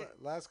right?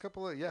 Last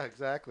couple of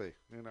exactly.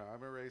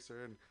 I'm a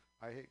racer, and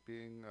I hate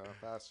being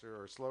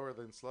faster or slower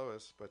than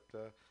slowest, but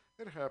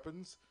it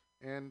happens.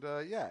 And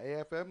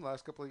AFM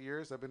last couple of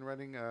years I've been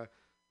running.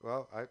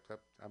 Well,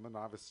 I'm a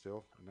novice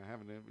still, and I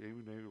haven't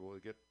even been able to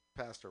get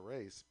past a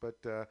race.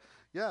 But, the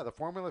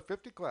Formula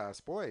 50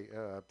 class, boy,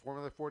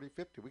 Formula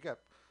 40-50. We got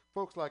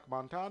folks like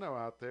Montano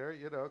out there,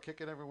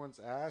 kicking everyone's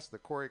ass, the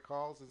Corey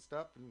Calls and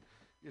stuff. And,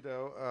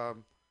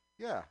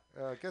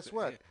 guess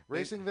what?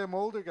 Racing them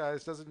older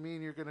guys doesn't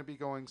mean you're going to be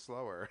going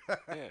slower.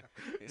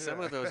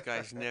 Some of those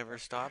guys never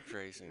stopped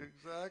racing.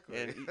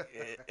 Exactly.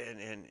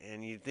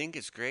 And you think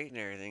it's great and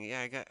everything.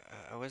 Yeah,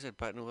 I was at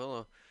Button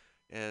Willow.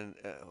 And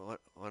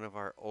one of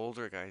our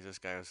older guys, this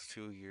guy was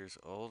 2 years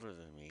older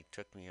than me,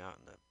 took me out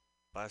in the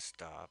bus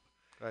stop.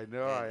 I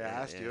know, I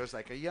asked you. I was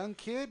like, a young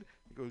kid?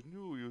 He goes,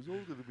 no, he was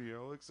older than me,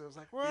 Alex. I was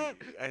like, what?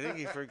 I think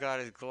he forgot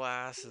his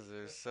glasses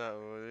or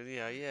something.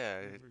 Yeah.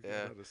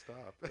 How to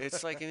stop.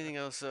 It's like anything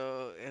else.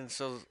 So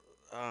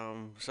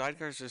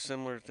sidecars are a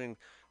similar thing.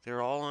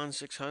 They're all on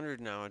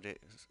 600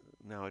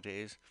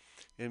 nowadays.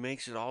 It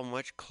makes it all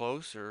much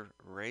closer,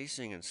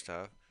 racing and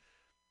stuff.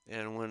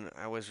 And when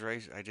I was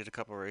I did a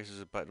couple of races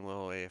at Button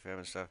Willow AFM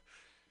and stuff.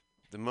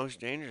 The most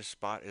dangerous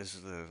spot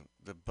is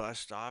the bus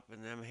stop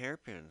and them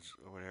hairpins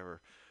or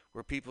whatever,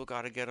 where people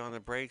got to get on the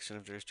brakes, and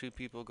if there's two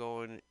people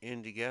going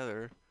in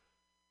together,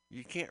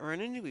 you can't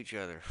run into each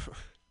other.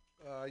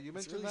 You It's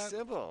mentioned really that.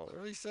 simple,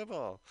 really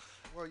simple.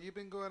 Well, you've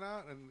been going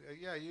out, and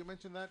yeah, you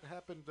mentioned that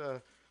happened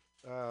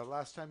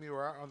last time you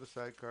were out on the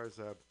sidecars.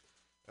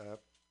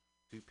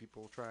 Do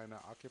people try and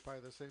occupy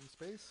the same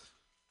space?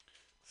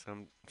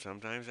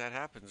 Sometimes that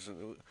happens.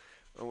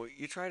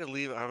 You try to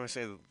leave. I'm gonna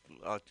say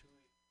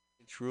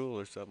it's rule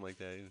or something like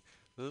that.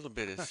 A little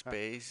bit of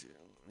space,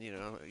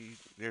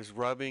 there's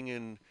rubbing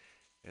and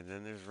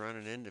then there's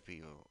running into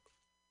people,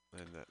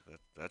 and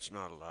that's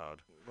not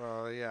allowed.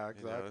 Well, yeah,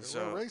 exactly.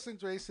 So well,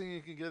 racing's racing.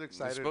 You can get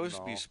excited. It's supposed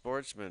and to be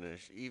all.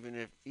 sportsmanish,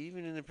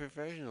 even in the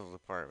professional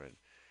department.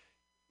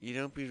 You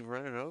don't be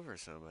running over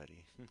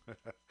somebody.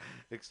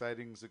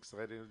 Exciting's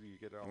exciting. You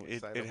get all It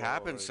excited.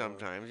 happens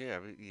sometimes, yeah.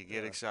 But you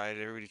get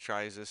excited. Everybody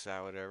tries this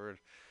out, whatever.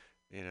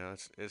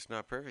 It's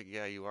not perfect.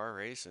 Yeah, you are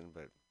racing,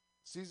 but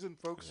seasoned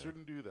folks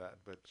shouldn't do that,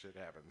 but shit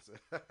happens.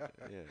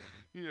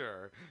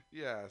 Yeah.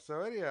 Yeah.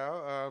 So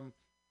anyhow,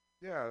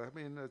 yeah. I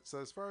mean, it's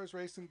as far as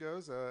racing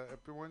goes.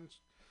 Everyone's,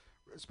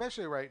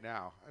 especially right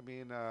now. I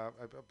mean, I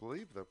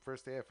believe the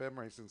first AFM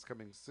racing's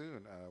coming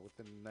soon,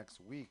 within the next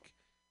week.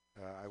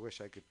 I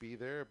wish I could be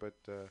there, but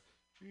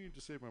you need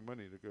to save my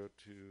money to go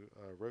to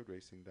road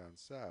racing down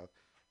south.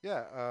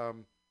 Yeah.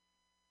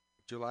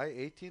 July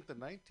 18th and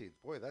 19th.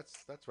 Boy,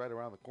 that's right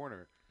around the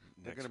corner.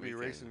 They're going to be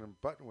racing in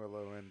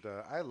Buttonwillow, and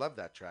I love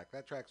that track.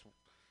 That track's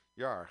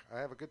yar. I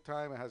have a good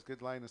time. It has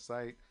good line of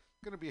sight.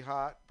 It's going to be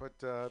hot, but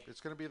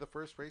it's going to be the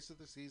first race of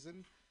the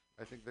season.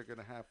 I think they're going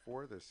to have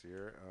 4 this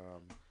year.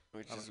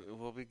 Which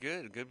will be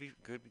good.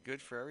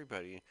 Good for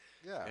everybody.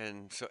 Yeah.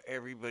 And so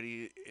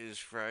everybody is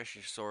fresh,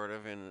 sort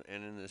of, and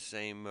in the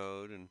same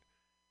mode, and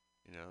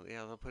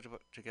they'll put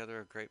together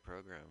a great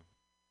program.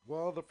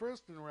 Well, the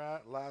first and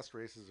last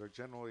races are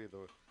generally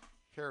the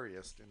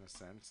hairiest in a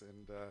sense,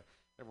 and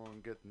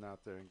everyone getting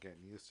out there and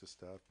getting used to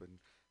stuff. And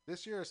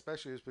this year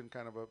especially has been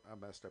kind of a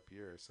messed up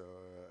year, so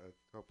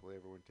hopefully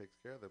everyone takes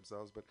care of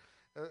themselves. But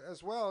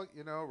as well,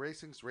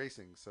 racing's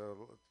racing,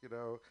 so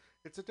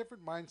it's a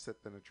different mindset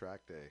than a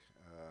track day,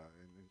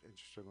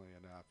 interestingly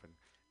enough, and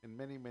in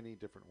many, many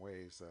different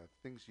ways.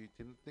 Things you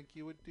didn't think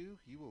you would do,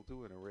 you will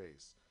do in a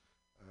race.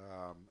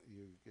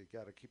 You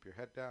got to keep your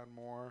head down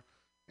more,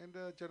 and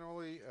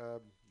generally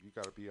you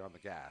got to be on the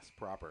gas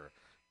proper.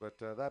 But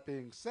that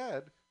being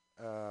said,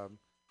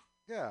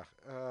 yeah.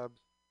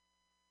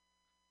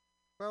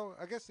 Well,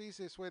 I guess the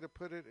easiest way to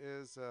put it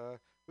is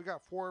we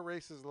got 4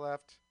 races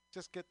left.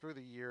 Just get through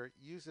the year,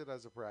 use it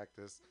as a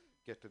practice,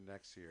 get to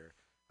next year.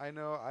 I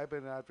know I've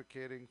been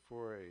advocating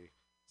for a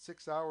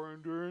 6-hour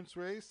endurance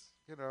race.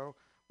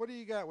 What do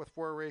you got with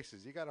 4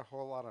 races? You got a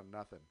whole lot of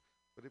nothing.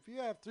 But if you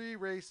have 3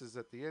 races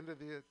at the end of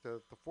the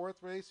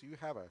 4th race, you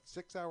have a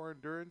 6-hour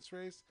endurance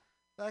race,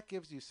 that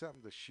gives you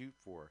something to shoot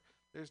for.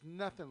 There's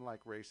nothing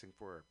like racing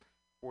for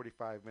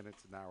 45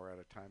 minutes an hour at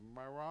a time. Am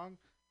I wrong?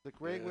 It's a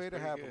great way to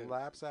have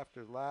laps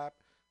after lap.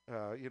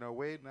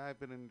 Wade and I have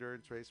been in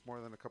endurance race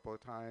more than a couple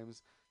of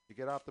times. You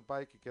get off the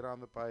bike, you get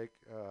on the bike.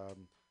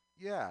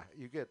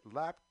 You get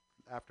lap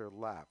after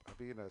lap.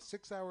 I mean, a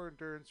 6-hour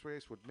endurance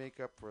race would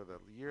make up for the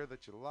year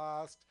that you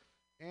lost,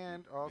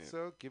 and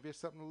also give you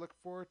something to look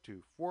forward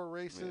to. 4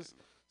 races.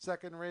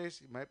 Second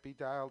race, you might be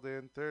dialed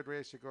in. Third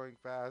race, you're going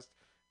fast.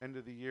 End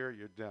of the year,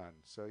 you're done.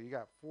 So you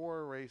got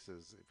 4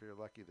 races if you're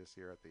lucky this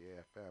year at the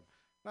AFM.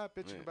 Not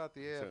bitching about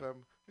the AFM.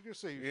 I just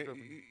say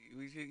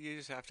you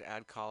just have to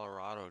add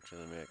Colorado to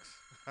the mix.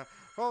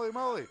 Holy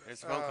moly!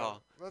 It's a phone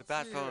call. The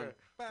bat phone.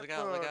 Look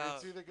out! Look out!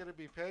 It's either going to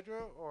be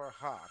Pedro or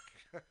Hawk.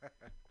 See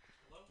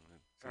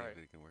if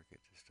we can work it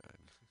this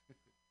time.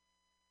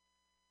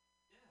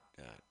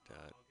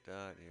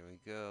 Dot. Here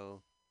we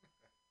go.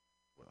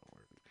 Well,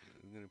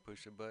 we're going to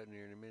push the button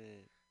here in a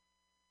minute.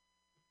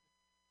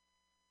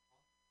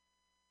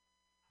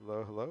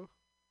 Hello, hello?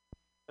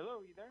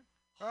 Hello, you there?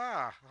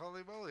 Ah,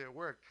 holy moly, it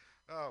worked.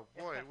 Oh,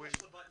 boy. I pushed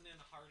the button in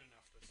hard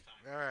enough this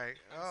time. All right.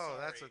 I'm sorry.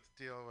 That's what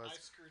the deal was. I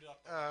screwed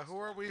up. Who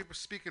are we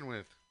speaking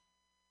with?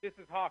 This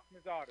is Hawk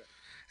Mazada.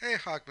 Hey,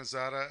 Hawk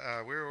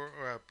Mazada.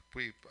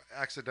 We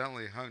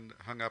accidentally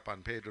hung up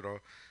on Pedro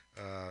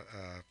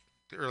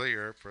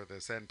earlier for the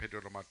San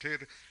Pedro de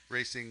Martir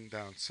racing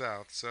down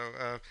south. So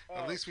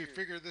at least we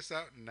figured this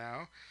out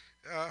now.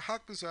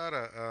 Hawk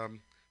Mazada,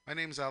 my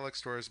name's Alex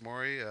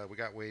Torres-Mori. We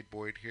got Wade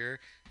Boyd here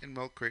and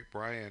Milk Crate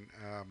Brian.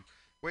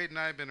 Wade and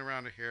I have been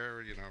around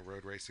here,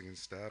 road racing and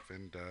stuff,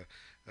 and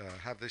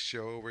have this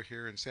show over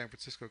here in San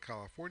Francisco,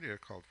 California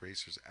called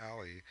Racers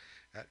Alley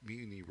at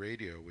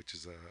MutinyRadio, which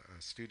is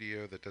a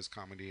studio that does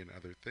comedy and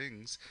other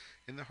things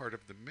in the heart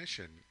of the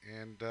Mission.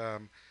 And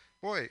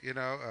boy,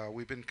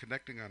 we've been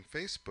connecting on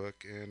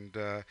Facebook, and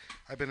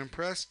I've been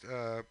impressed,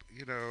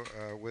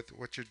 with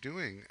what you're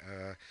doing.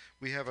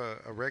 We have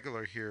a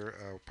regular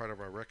here, part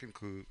of our wrecking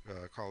crew,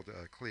 called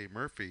Clay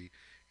Murphy,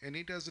 and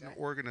he does an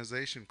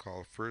organization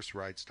called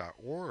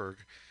FirstRides.org,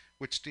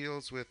 which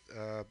deals with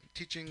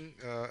teaching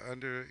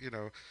under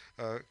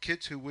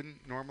kids who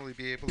wouldn't normally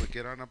be able to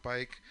get on a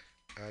bike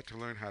to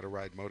learn how to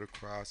ride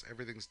motocross.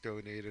 Everything's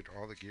donated,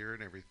 all the gear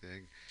and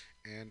everything.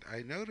 And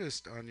I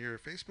noticed on your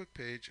Facebook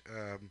page,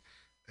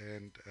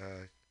 and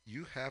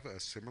you have a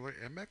similar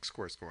MX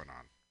course going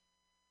on.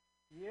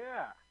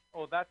 Yeah.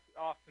 Oh, that's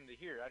awesome to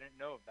hear. I didn't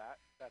know of that.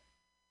 That's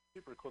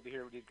super cool to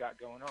hear what he's got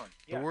going on.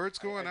 The word's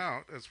going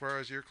out as far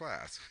as your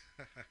class.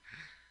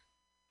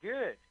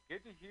 Good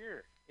to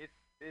hear.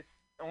 It's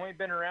only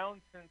been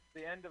around since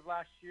the end of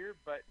last year,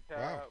 but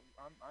wow.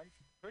 I'm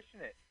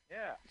pushing it.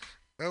 Yeah.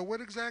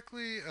 What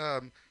exactly,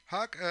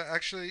 Hawk?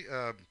 Actually,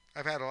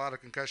 I've had a lot of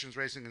concussions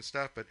racing and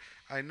stuff, but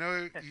I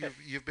know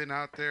you've been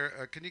out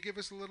there. Can you give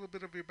us a little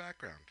bit of your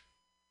background?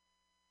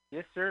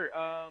 Yes, sir.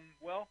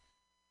 Well,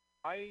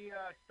 I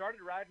started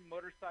riding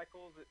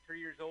motorcycles at 3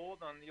 years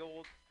old on the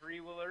old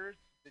three-wheelers,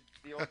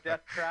 the old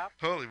death trap.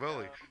 Holy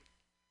moly!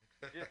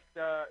 Just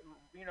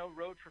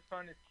rode for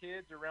fun as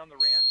kids around the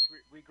ranch.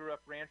 We grew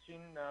up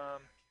ranching,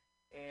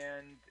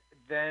 and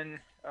then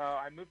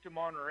I moved to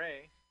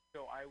Monterey.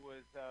 So I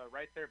was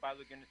right there by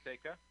Laguna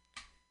Seca.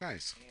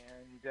 Nice.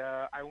 And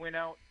I went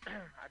out,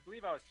 I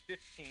believe I was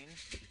 15,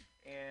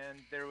 and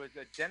there was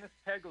a Dennis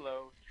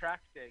Pegalo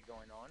track day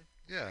going on.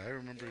 Yeah, I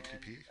remember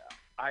TP.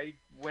 I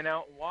went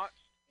out and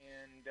watched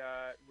and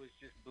was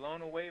just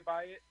blown away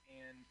by it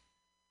and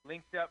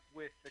linked up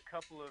with a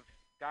couple of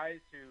guys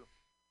who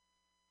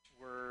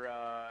were,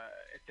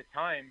 at the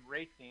time,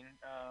 racing,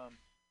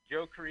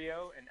 Joe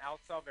Carrillo and Al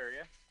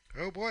Salveria.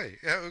 Oh boy!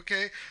 Yeah,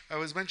 okay. I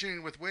was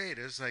mentioning with Wade.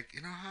 It's like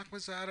Hawk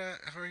Mazzata,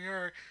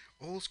 your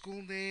old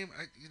school name.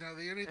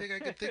 The only thing I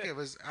could think of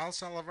is Al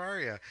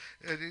Salavaria.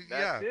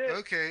 That's it.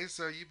 Okay.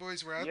 So you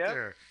boys were out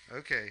there.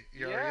 Okay.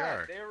 They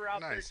were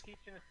out there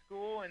teaching a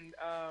school, and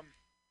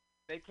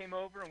they came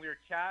over and we were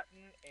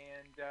chatting,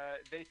 and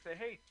they said,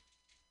 "Hey,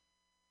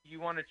 you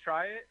want to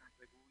try it?" I was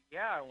like, well,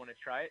 "Yeah, I want to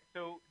try it."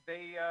 So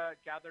they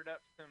gathered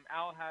up some.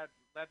 Al had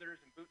leathers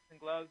and boots and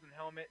gloves and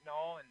helmet and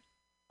all, and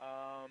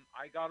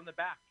I got on the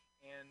back.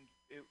 And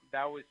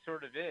that was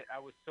sort of it. I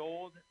was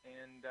sold,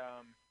 and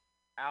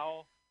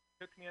Al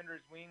took me under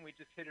his wing. We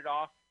just hit it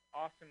off.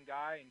 Awesome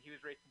guy, and he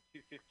was racing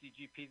 250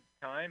 GP at the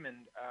time,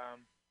 and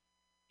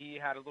he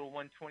had a little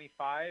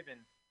 125,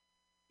 and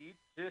he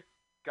just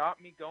got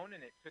me going,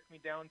 and it took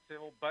me down to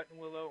old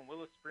Buttonwillow and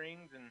Willow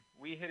Springs, and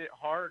we hit it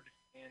hard,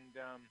 and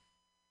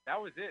that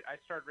was it. I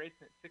started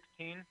racing at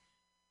 16,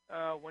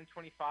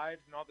 125s,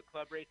 and all the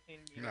club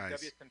racing, nice.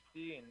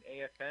 WSMC and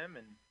AFM,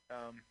 and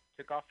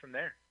took off from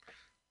there.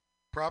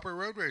 Proper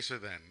road racer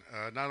then,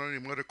 not only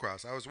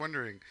motocross. I was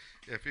wondering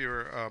if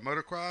you're a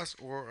motocross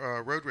or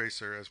a road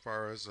racer as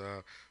far as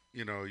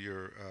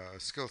your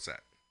skill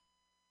set.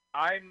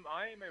 I'm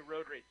a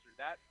road racer.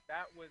 That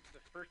was the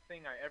first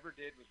thing I ever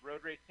did was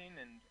road racing,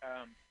 and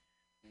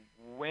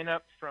went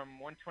up from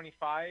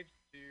 125s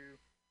to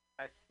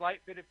a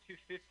slight bit of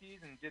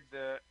 250s, and did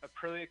the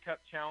Aprilia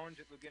Cup Challenge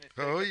at Laguna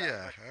Seca. Oh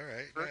yeah, all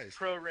right, first nice.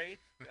 Pro race,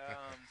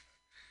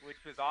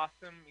 which was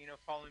awesome.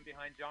 Following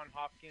behind John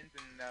Hopkins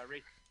and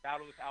race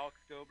battle with Alex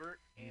Gobert,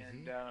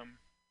 and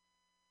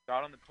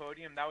got on the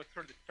podium. That was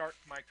sort of the start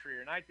to my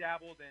career. And I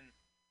dabbled in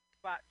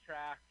flat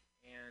track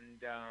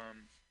and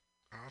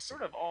awesome.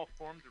 Sort of all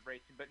forms of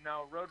racing, but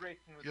no, road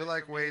racing was. You're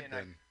like Wade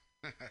then.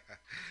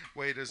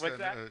 Wade has What's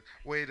done that?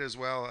 Wade as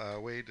well.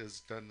 Wade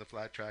has done the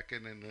flat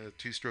tracking and the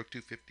two-stroke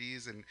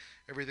 250s and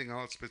everything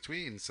else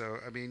between. So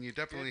I mean, you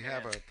definitely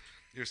have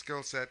your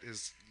skill set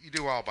is you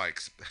do all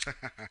bikes,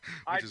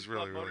 which is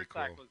really really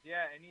cool.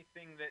 Yeah,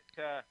 anything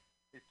that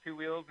is two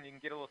wheels and you can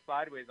get a little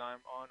sideways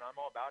I'm all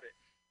about it.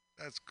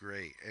 That's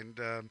great. And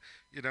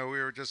we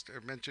were just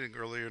mentioning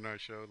earlier in our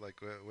show, like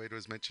Wade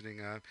was mentioning,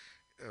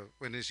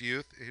 in his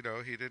youth, he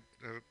did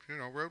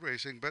road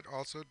racing, but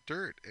also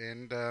dirt.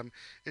 And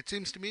it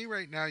seems to me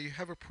right now you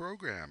have a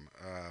program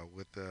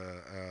with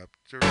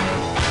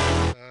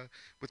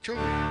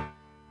children.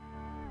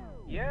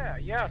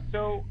 Yeah.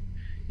 So,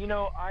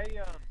 I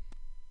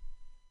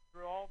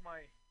through all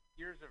my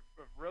years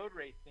of road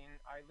racing,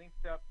 I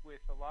linked up with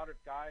a lot of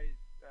guys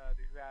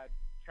who had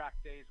track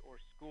days or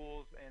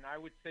schools, and I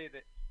would say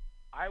that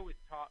I was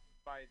taught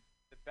by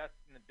the best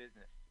in the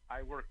business.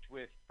 I worked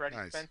with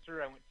Freddie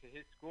Spencer. I went to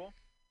his school.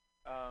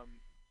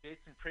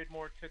 Jason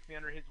Pridmore took me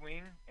under his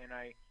wing, and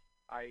I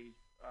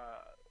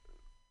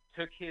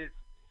took his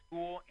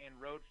school and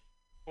rode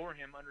for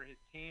him under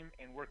his team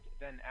and worked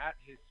then at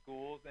his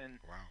schools. And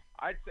wow.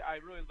 I'd say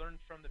I really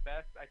learned from the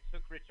best. I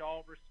took Rich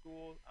Oliver's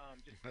school.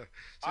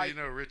 So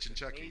Rich and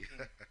Chucky.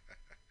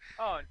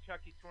 Oh, and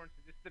Chucky Sorensen,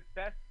 just the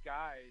best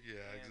guys.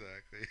 Yeah, and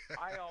exactly.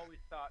 I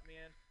always thought,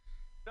 man,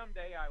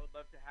 someday I would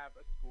love to have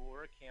a school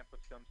or a camp of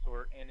some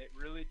sort, and it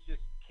really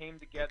just came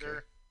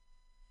together.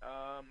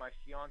 Okay. My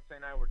fiance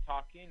and I were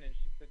talking, and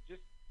she said,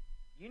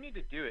 you need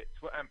to do it.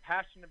 It's what I'm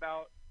passionate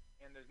about,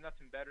 and there's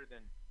nothing better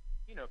than,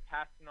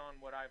 passing on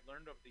what I've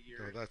learned over the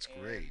years. Oh, that's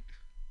great.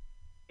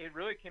 It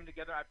really came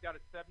together. I've got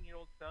a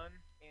 7-year-old son,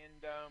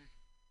 and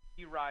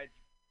he rides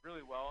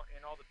really well,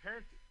 and all the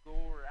parents at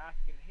school were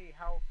asking, hey,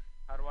 how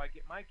how do I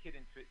get my kid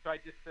into it? So I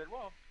just said,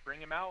 well,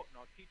 bring him out and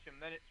I'll teach him.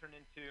 Then it turned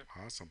into,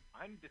 awesome.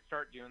 I need to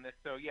start doing this.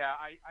 So yeah,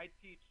 I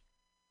teach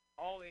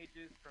all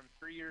ages from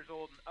 3 years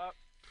old and up,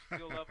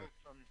 skill levels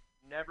from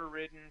never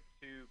ridden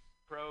to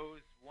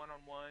pros,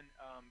 one-on-one.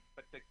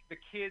 But the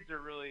kids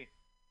are really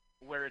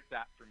where it's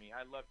at for me.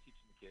 I love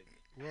teaching the kids.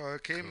 Well,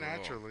 it came Cool.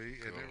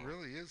 naturally, and it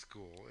really is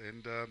cool.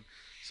 And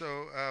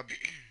so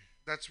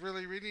that's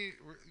really,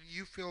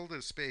 you filled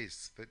a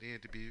space that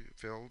needed to be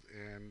filled,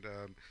 and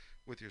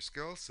with your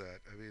skill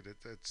set, I mean,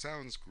 it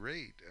sounds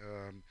great.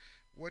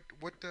 What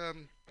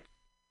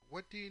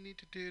do you need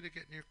to do to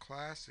get in your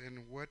class,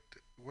 and what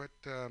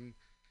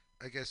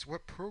I guess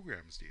what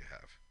programs do you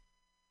have?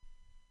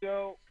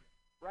 So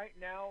right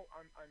now,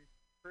 I'm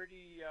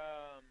pretty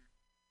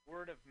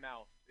word of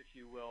mouth, if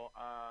you will.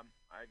 I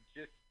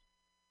just,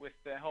 with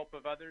the help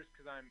of others,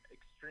 because I'm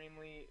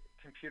extremely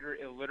computer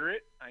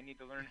illiterate, I need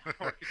to learn how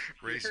to work a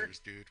computer. Racers,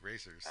 dude,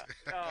 racers.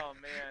 Oh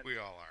man, we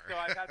all are. So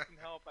I've got some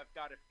help. I've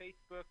got a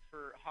Facebook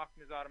for Hawk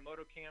Mizada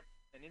Moto Camp,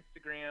 an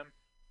Instagram.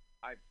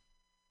 I've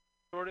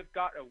sort of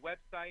got a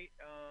website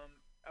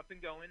up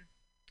and going.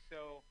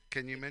 So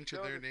can you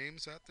mention their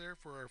names out there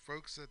for our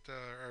folks that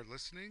are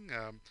listening?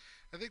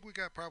 I think we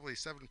got probably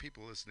 7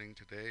 people listening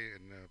today,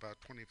 and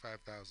about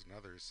 25,000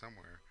 others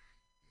somewhere.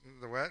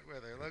 The what? Where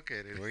they're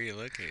located? Where are you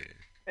located?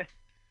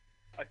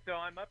 So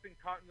I'm up in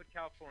Cottonwood,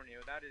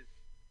 California. That is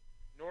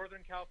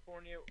Northern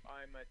California.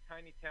 I'm a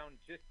tiny town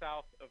just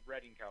south of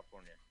Redding,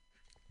 California.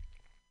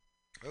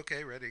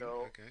 Okay, Redding.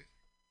 So, okay.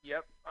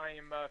 Yep, I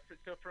am.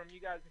 So from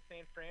you guys in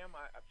San Fran,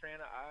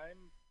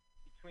 I'm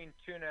between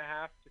 2.5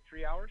 to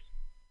 3 hours.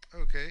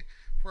 Okay,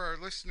 for our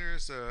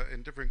listeners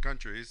in different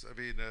countries, I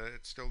mean,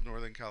 it's still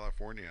Northern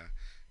California,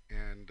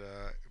 and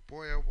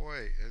boy, oh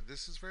boy,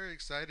 this is very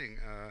exciting.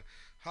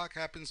 Hawk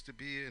happens to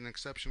be an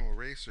exceptional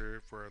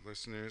racer for our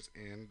listeners,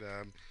 and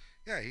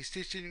yeah, he's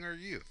teaching our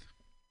youth,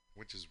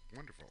 which is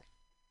wonderful.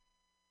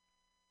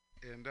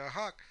 And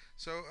Hawk,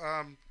 so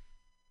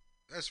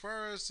as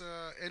far as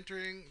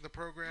entering the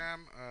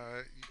program,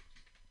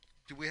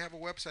 do we have a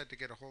website to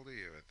get a hold of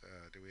you with?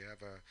 Do we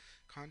have a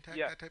contact,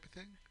 that type of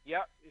thing?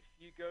 Yep. If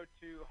you go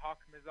to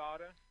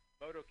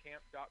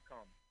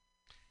hawkmizadaMotocamp.com.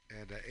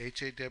 And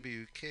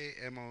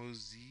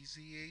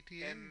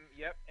HAWKMOZZATN?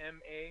 Yep,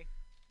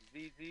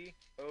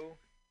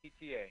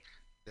 MAZZOTTA.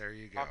 There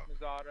you go.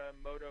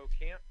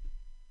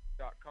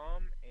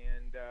 hawkmizadaMotocamp.com,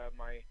 and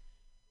my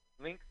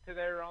links to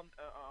there on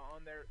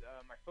there,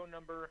 my phone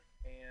number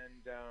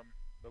and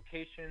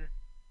location,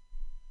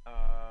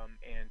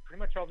 and pretty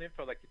much all the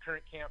info, like the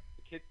current camp.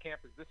 The kids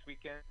camp is this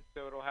weekend,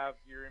 so it'll have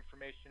your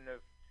information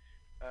of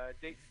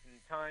dates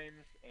and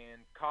times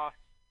and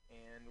costs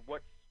and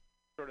what's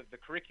sort of the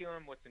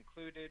curriculum, what's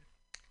included.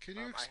 Can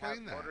you explain I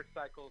have that?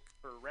 motorcycles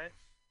for rent.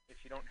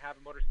 If you don't have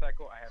a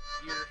motorcycle, I have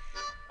gear.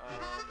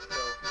 So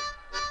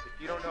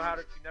if you don't know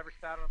if you never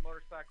sat on a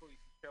motorcycle, you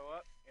can show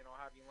up and I'll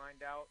have you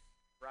lined out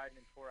riding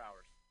in 4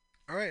 hours.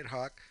 All right,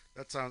 Hawk,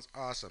 that sounds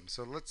awesome.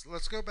 So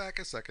let's go back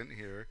a second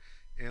here,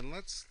 and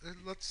let's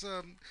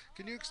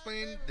can you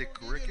explain the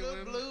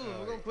curriculum?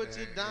 We're gonna put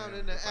you down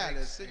in the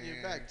alley, send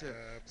you back to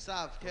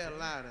South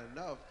Carolina,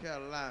 North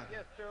Carolina,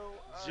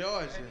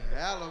 Georgia,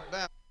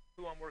 Alabama.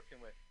 Who I'm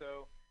working with.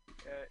 So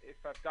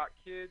if I've got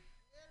kids,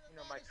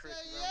 my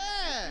curriculum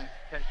is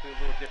potentially a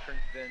little different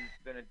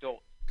than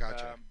adults.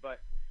 Gotcha. But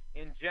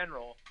in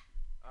general,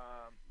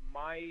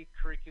 my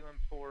curriculum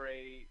for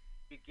a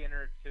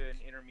beginner to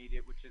an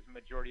intermediate, which is the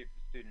majority of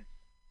the students,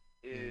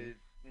 is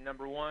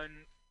number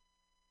 1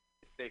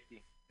 is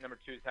safety. Number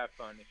 2 is have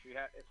fun. If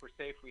we're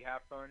safe, we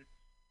have fun.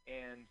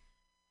 And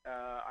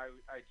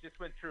I just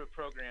went through a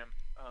program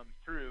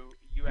through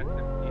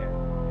USMCA.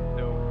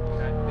 So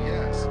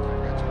yes,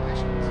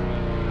 congratulations.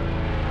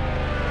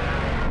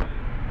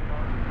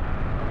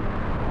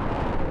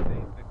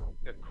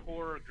 The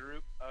core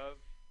group of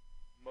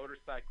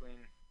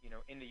motorcycling,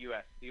 in the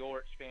U.S., the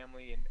Ulrich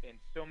family, and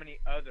so many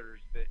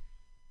others that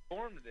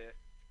formed this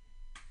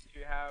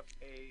to have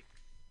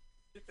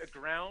just a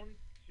ground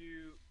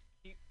to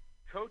keep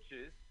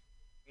coaches,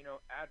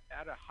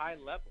 at a high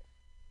level.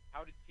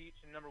 How to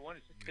teach, and number 1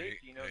 is just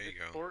safety. This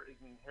sport is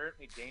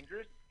inherently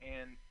dangerous,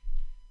 and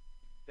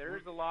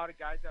there's a lot of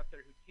guys out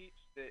there who teach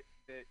that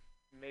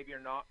maybe are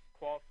not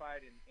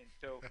qualified, and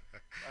so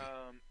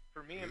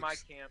for me in my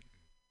camp,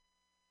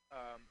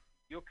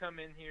 you'll come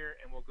in here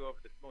and we'll go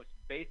over the most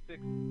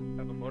basics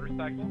of a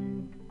motorcycle,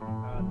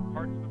 the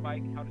parts of the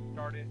bike, how to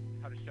start it,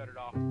 how to shut it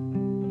off,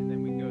 and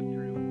then we go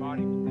through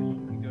body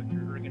position, we go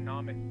through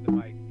ergonomics of the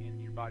bike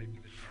and your body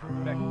position, how it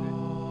affects it,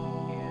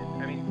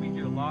 and I mean we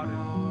do a lot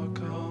of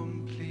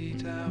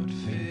complete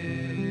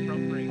outfit,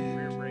 front brake,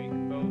 rear brake,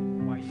 both,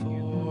 why you use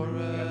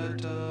them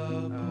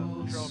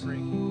together, control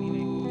brake,